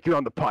 He's like, you're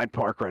on the Pine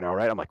Park right now,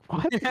 right? I'm like,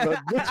 what?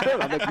 What's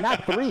Krim? I'm like,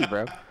 not 3,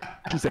 bro.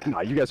 He's like, nah,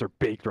 you guys are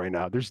baked right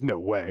now. There's no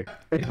way.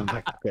 I'm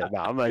like, okay,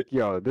 nah. I'm like,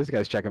 yo, this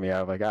guy's checking me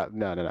out. I'm like,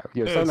 no.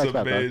 Yo, That's nice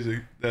amazing.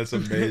 Man, that's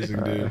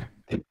amazing, dude.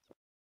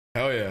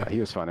 Hell yeah. He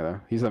was funny though.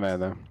 He's the man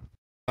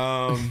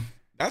though.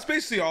 That's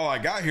basically all I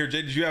got here.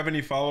 Jay, did you have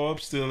any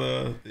follow-ups to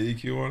the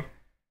EQ one?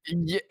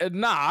 Yeah,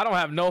 nah, I don't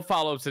have no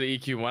follow-ups to the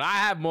EQ one. I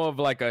have more of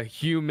like a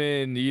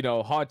human,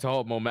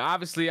 heart-to-heart moment.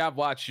 Obviously, I've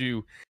watched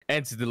you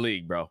enter the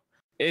league, bro.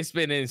 It's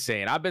been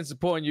insane. I've been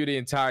supporting you the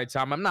entire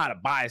time. I'm not a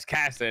biased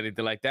cast or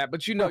anything like that,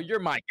 but you're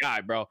my guy,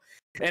 bro.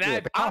 And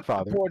if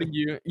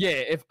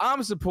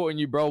I'm supporting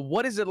you, bro,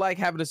 what is it like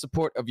having the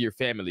support of your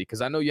family? Because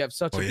I know you have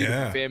such a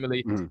beautiful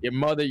family. Your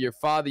mother, your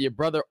father, your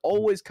brother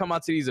always come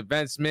out to these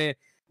events, man.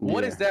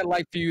 What is that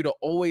like for you to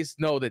always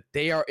know that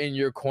they are in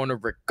your corner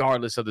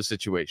regardless of the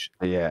situation?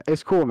 Yeah,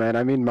 it's cool, man.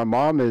 I mean, my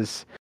mom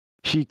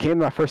she came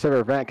to my first ever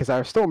event because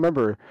I still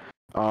remember,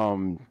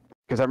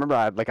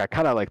 I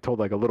kind of like told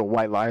like a little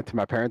white lie to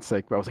my parents.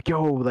 Like I was like,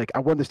 yo, like I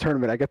won this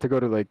tournament. I get to go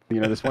to like,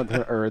 this one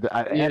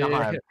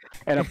Anaheim.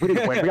 And we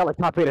didn't win. We got like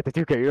top 8 at the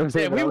 2K. You know what I'm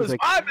saying? Yeah, we was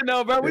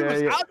 5-0, bro. We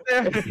was out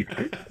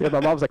there. Yeah, my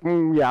mom's like,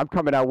 yeah, I'm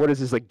coming out. What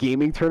is this, like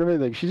gaming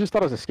tournament? Like she just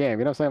thought it was a scam. You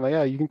know what I'm saying? Like,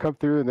 yeah, you can come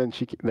through. And then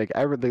she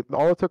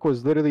all it took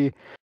was literally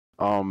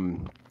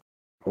one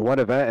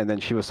event, and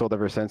then she was sold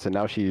ever since. And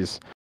now she's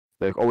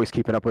like always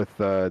keeping up with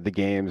the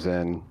games.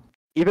 And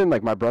even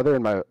like my brother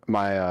and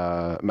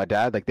my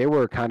dad, like they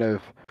were kind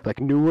of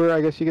like newer,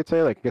 I guess you could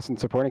say, like I guess in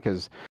supporting,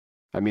 because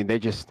I mean they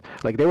just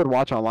like they would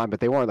watch online, but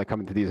they weren't like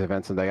coming to these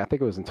events. And like I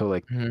think it was until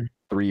like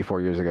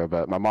 3-4 years ago.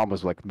 But my mom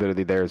was like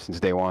literally there since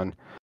day one,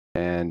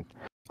 and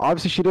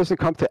obviously she doesn't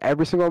come to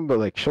every single one, but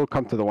like she'll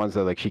come to the ones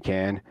that like she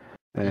can.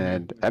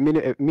 And I mean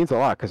it means a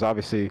lot because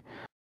obviously,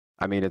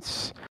 I mean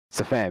it's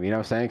a fam, you know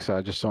what I'm saying? So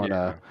I just want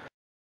to.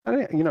 I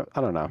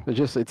don't know.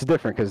 It's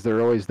different because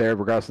they're always there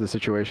regardless of the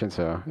situation.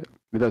 So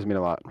it does mean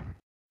a lot.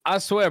 I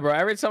swear, bro.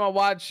 Every time I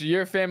watch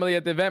your family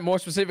at the event, more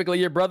specifically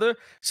your brother,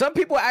 some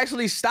people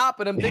actually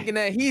stop and I'm thinking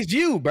that he's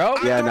you, bro.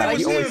 Yeah,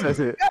 he always says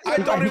it. I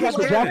thought he was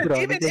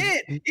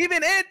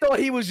even Ed thought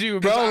he was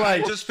you, bro.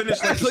 Like, I just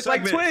finished like the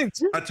segment. Like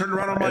twins. I turned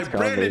around. I'm like,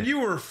 Brandon, you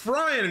were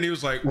frying, and he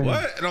was like,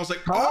 what? And I was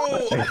like,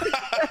 oh.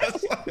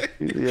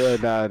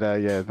 Yeah,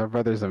 yeah. My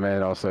brother's a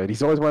man also, and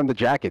he's always wearing the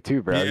jacket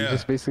too, bro. Yeah. He's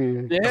just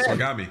basically. That's what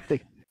got me.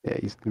 Yeah,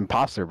 he's an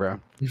imposter, bro.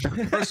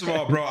 First of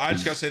all, bro, I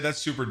just gotta say that's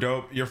super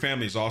dope. Your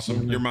family's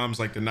awesome. Your mom's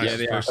like the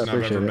nicest person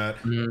I've ever met.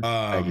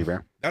 Thank you, bro.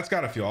 That's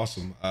gotta feel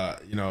awesome. A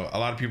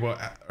lot of people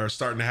are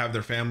starting to have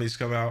their families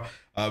come out,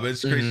 but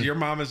it's crazy. Your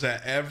mom is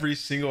at every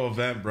single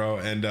event, bro,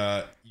 and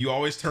you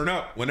always turn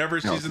up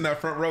whenever she's in that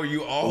front row.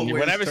 You always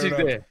whenever she's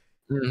there.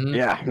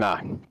 Yeah,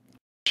 nah.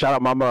 Shout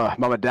out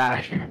Mama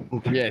Dash.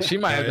 Yeah, she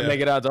might have to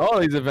make it out to all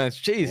these events.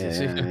 Jesus,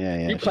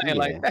 you playing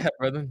like that,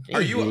 brother?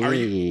 Are you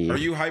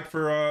hyped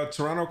for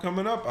Toronto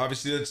coming up?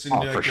 Obviously, that's in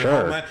like, your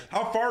homeland.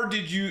 How far do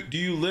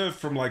you live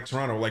from like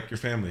Toronto, like your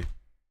family? It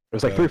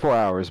was like 3-4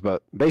 hours,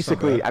 but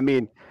basically, I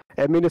mean,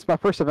 it's my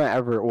first event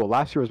ever. Well,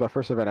 last year was my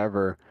first event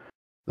ever,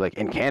 like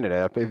in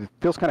Canada. It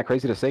feels kind of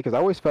crazy to say because I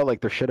always felt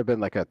like there should have been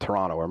like a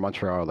Toronto or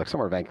Montreal, or like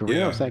somewhere Vancouver. You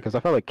know what I'm saying? Because I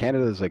felt like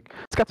Canada is like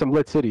it's got some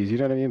lit cities. You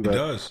know what I mean? But, it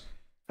does.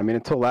 I mean,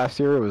 until last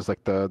year, it was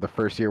like the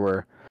first year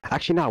where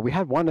actually no, we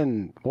had one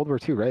in World War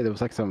II, right? There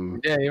was like some.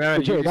 Yeah, you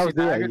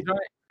remember?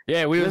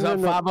 Yeah, we was up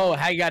 5-0.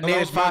 How you got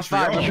named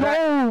 5-5?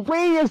 Yo,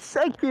 wait a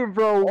second,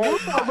 bro.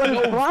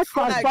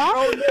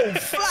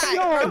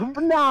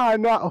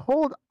 Nah,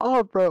 hold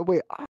up, bro.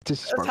 Wait,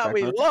 that's how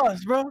we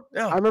lost, bro.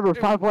 Yo, I remember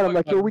 5-1. I'm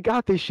like, yo, we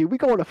got this shit. We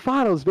going to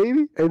finals,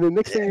 baby. And then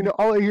next thing you know,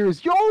 all I hear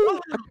is, yo,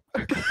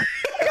 I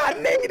got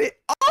named.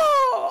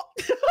 Oh.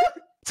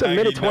 It's a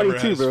minute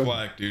 22, bro.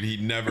 Flack, dude. He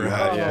never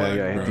had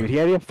flack, bro. Dude, he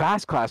had a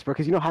fast class, bro.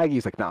 Because you know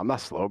Haggie's like, nah, I'm not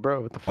slow,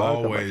 bro. What the fuck?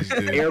 Always,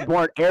 like, dude.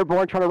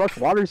 Airborne, trying to rush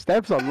water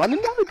steps on London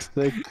Dogs.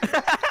 Like,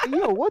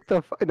 yo, what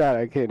the fuck? Nah,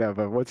 I can't have.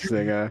 But what's the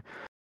thing?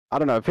 I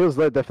don't know. It feels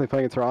lit. Definitely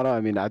playing in Toronto. I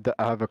mean, I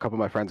have a couple of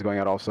my friends going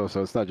out also,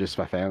 so it's not just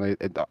my family.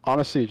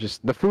 Honestly,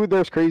 just the food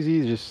there's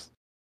crazy. Just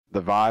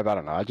the vibe. I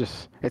don't know.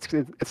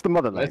 It's the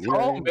motherland. It's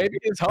home, baby.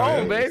 It's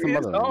home, baby.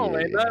 It's home.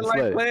 Ain't nothing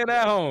like playing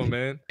at home,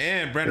 man.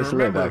 And Brandon,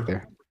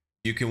 remember.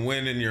 You can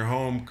win in your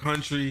home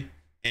country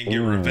and get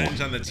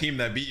revenge on the team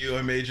that beat you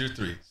in Major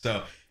 3.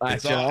 So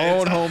it's your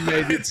own home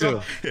Major 2.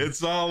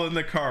 It's all in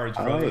the cards,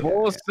 brother.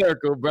 Full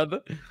circle,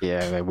 brother.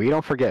 Yeah, man. We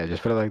don't forget.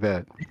 Just put it like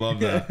that. Love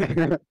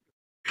that.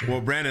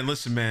 Well, Brandon,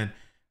 listen, man.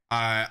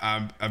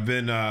 I've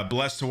been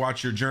blessed to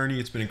watch your journey.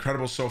 It's been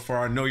incredible so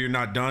far. I know you're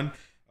not done.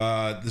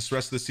 This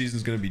rest of the season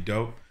is going to be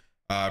dope.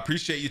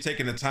 Appreciate you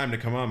taking the time to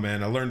come on,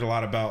 man. I learned a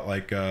lot about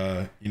like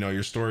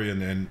your story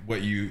and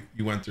what you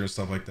went through and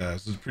stuff like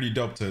that. So it's pretty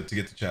dope to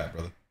get to chat,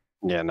 brother.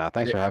 Yeah, nah,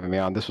 thanks for having me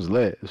on. This was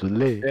lit. This was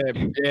lit.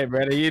 Yeah,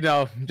 brother. You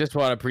know, just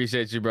want to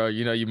appreciate you, bro.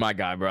 You know, you my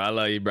guy, bro. I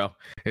love you, bro.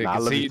 Nah, I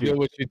love you doing too.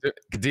 what you do.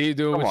 Continue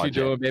doing what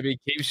you're doing, baby.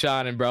 Keep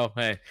shining, bro.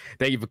 Hey,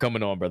 thank you for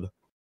coming on, brother.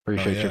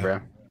 Appreciate you, bro.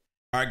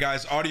 All right,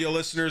 guys, audio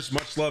listeners,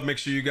 much love. Make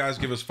sure you guys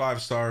give us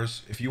 5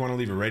 stars. If you want to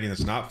leave a rating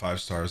that's not 5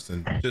 stars,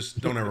 then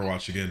just don't ever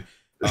watch again.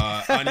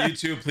 On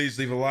YouTube, please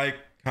leave a like,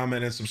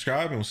 comment, and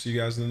subscribe, and we'll see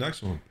you guys in the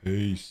next one.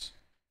 Peace.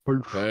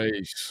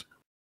 Peace.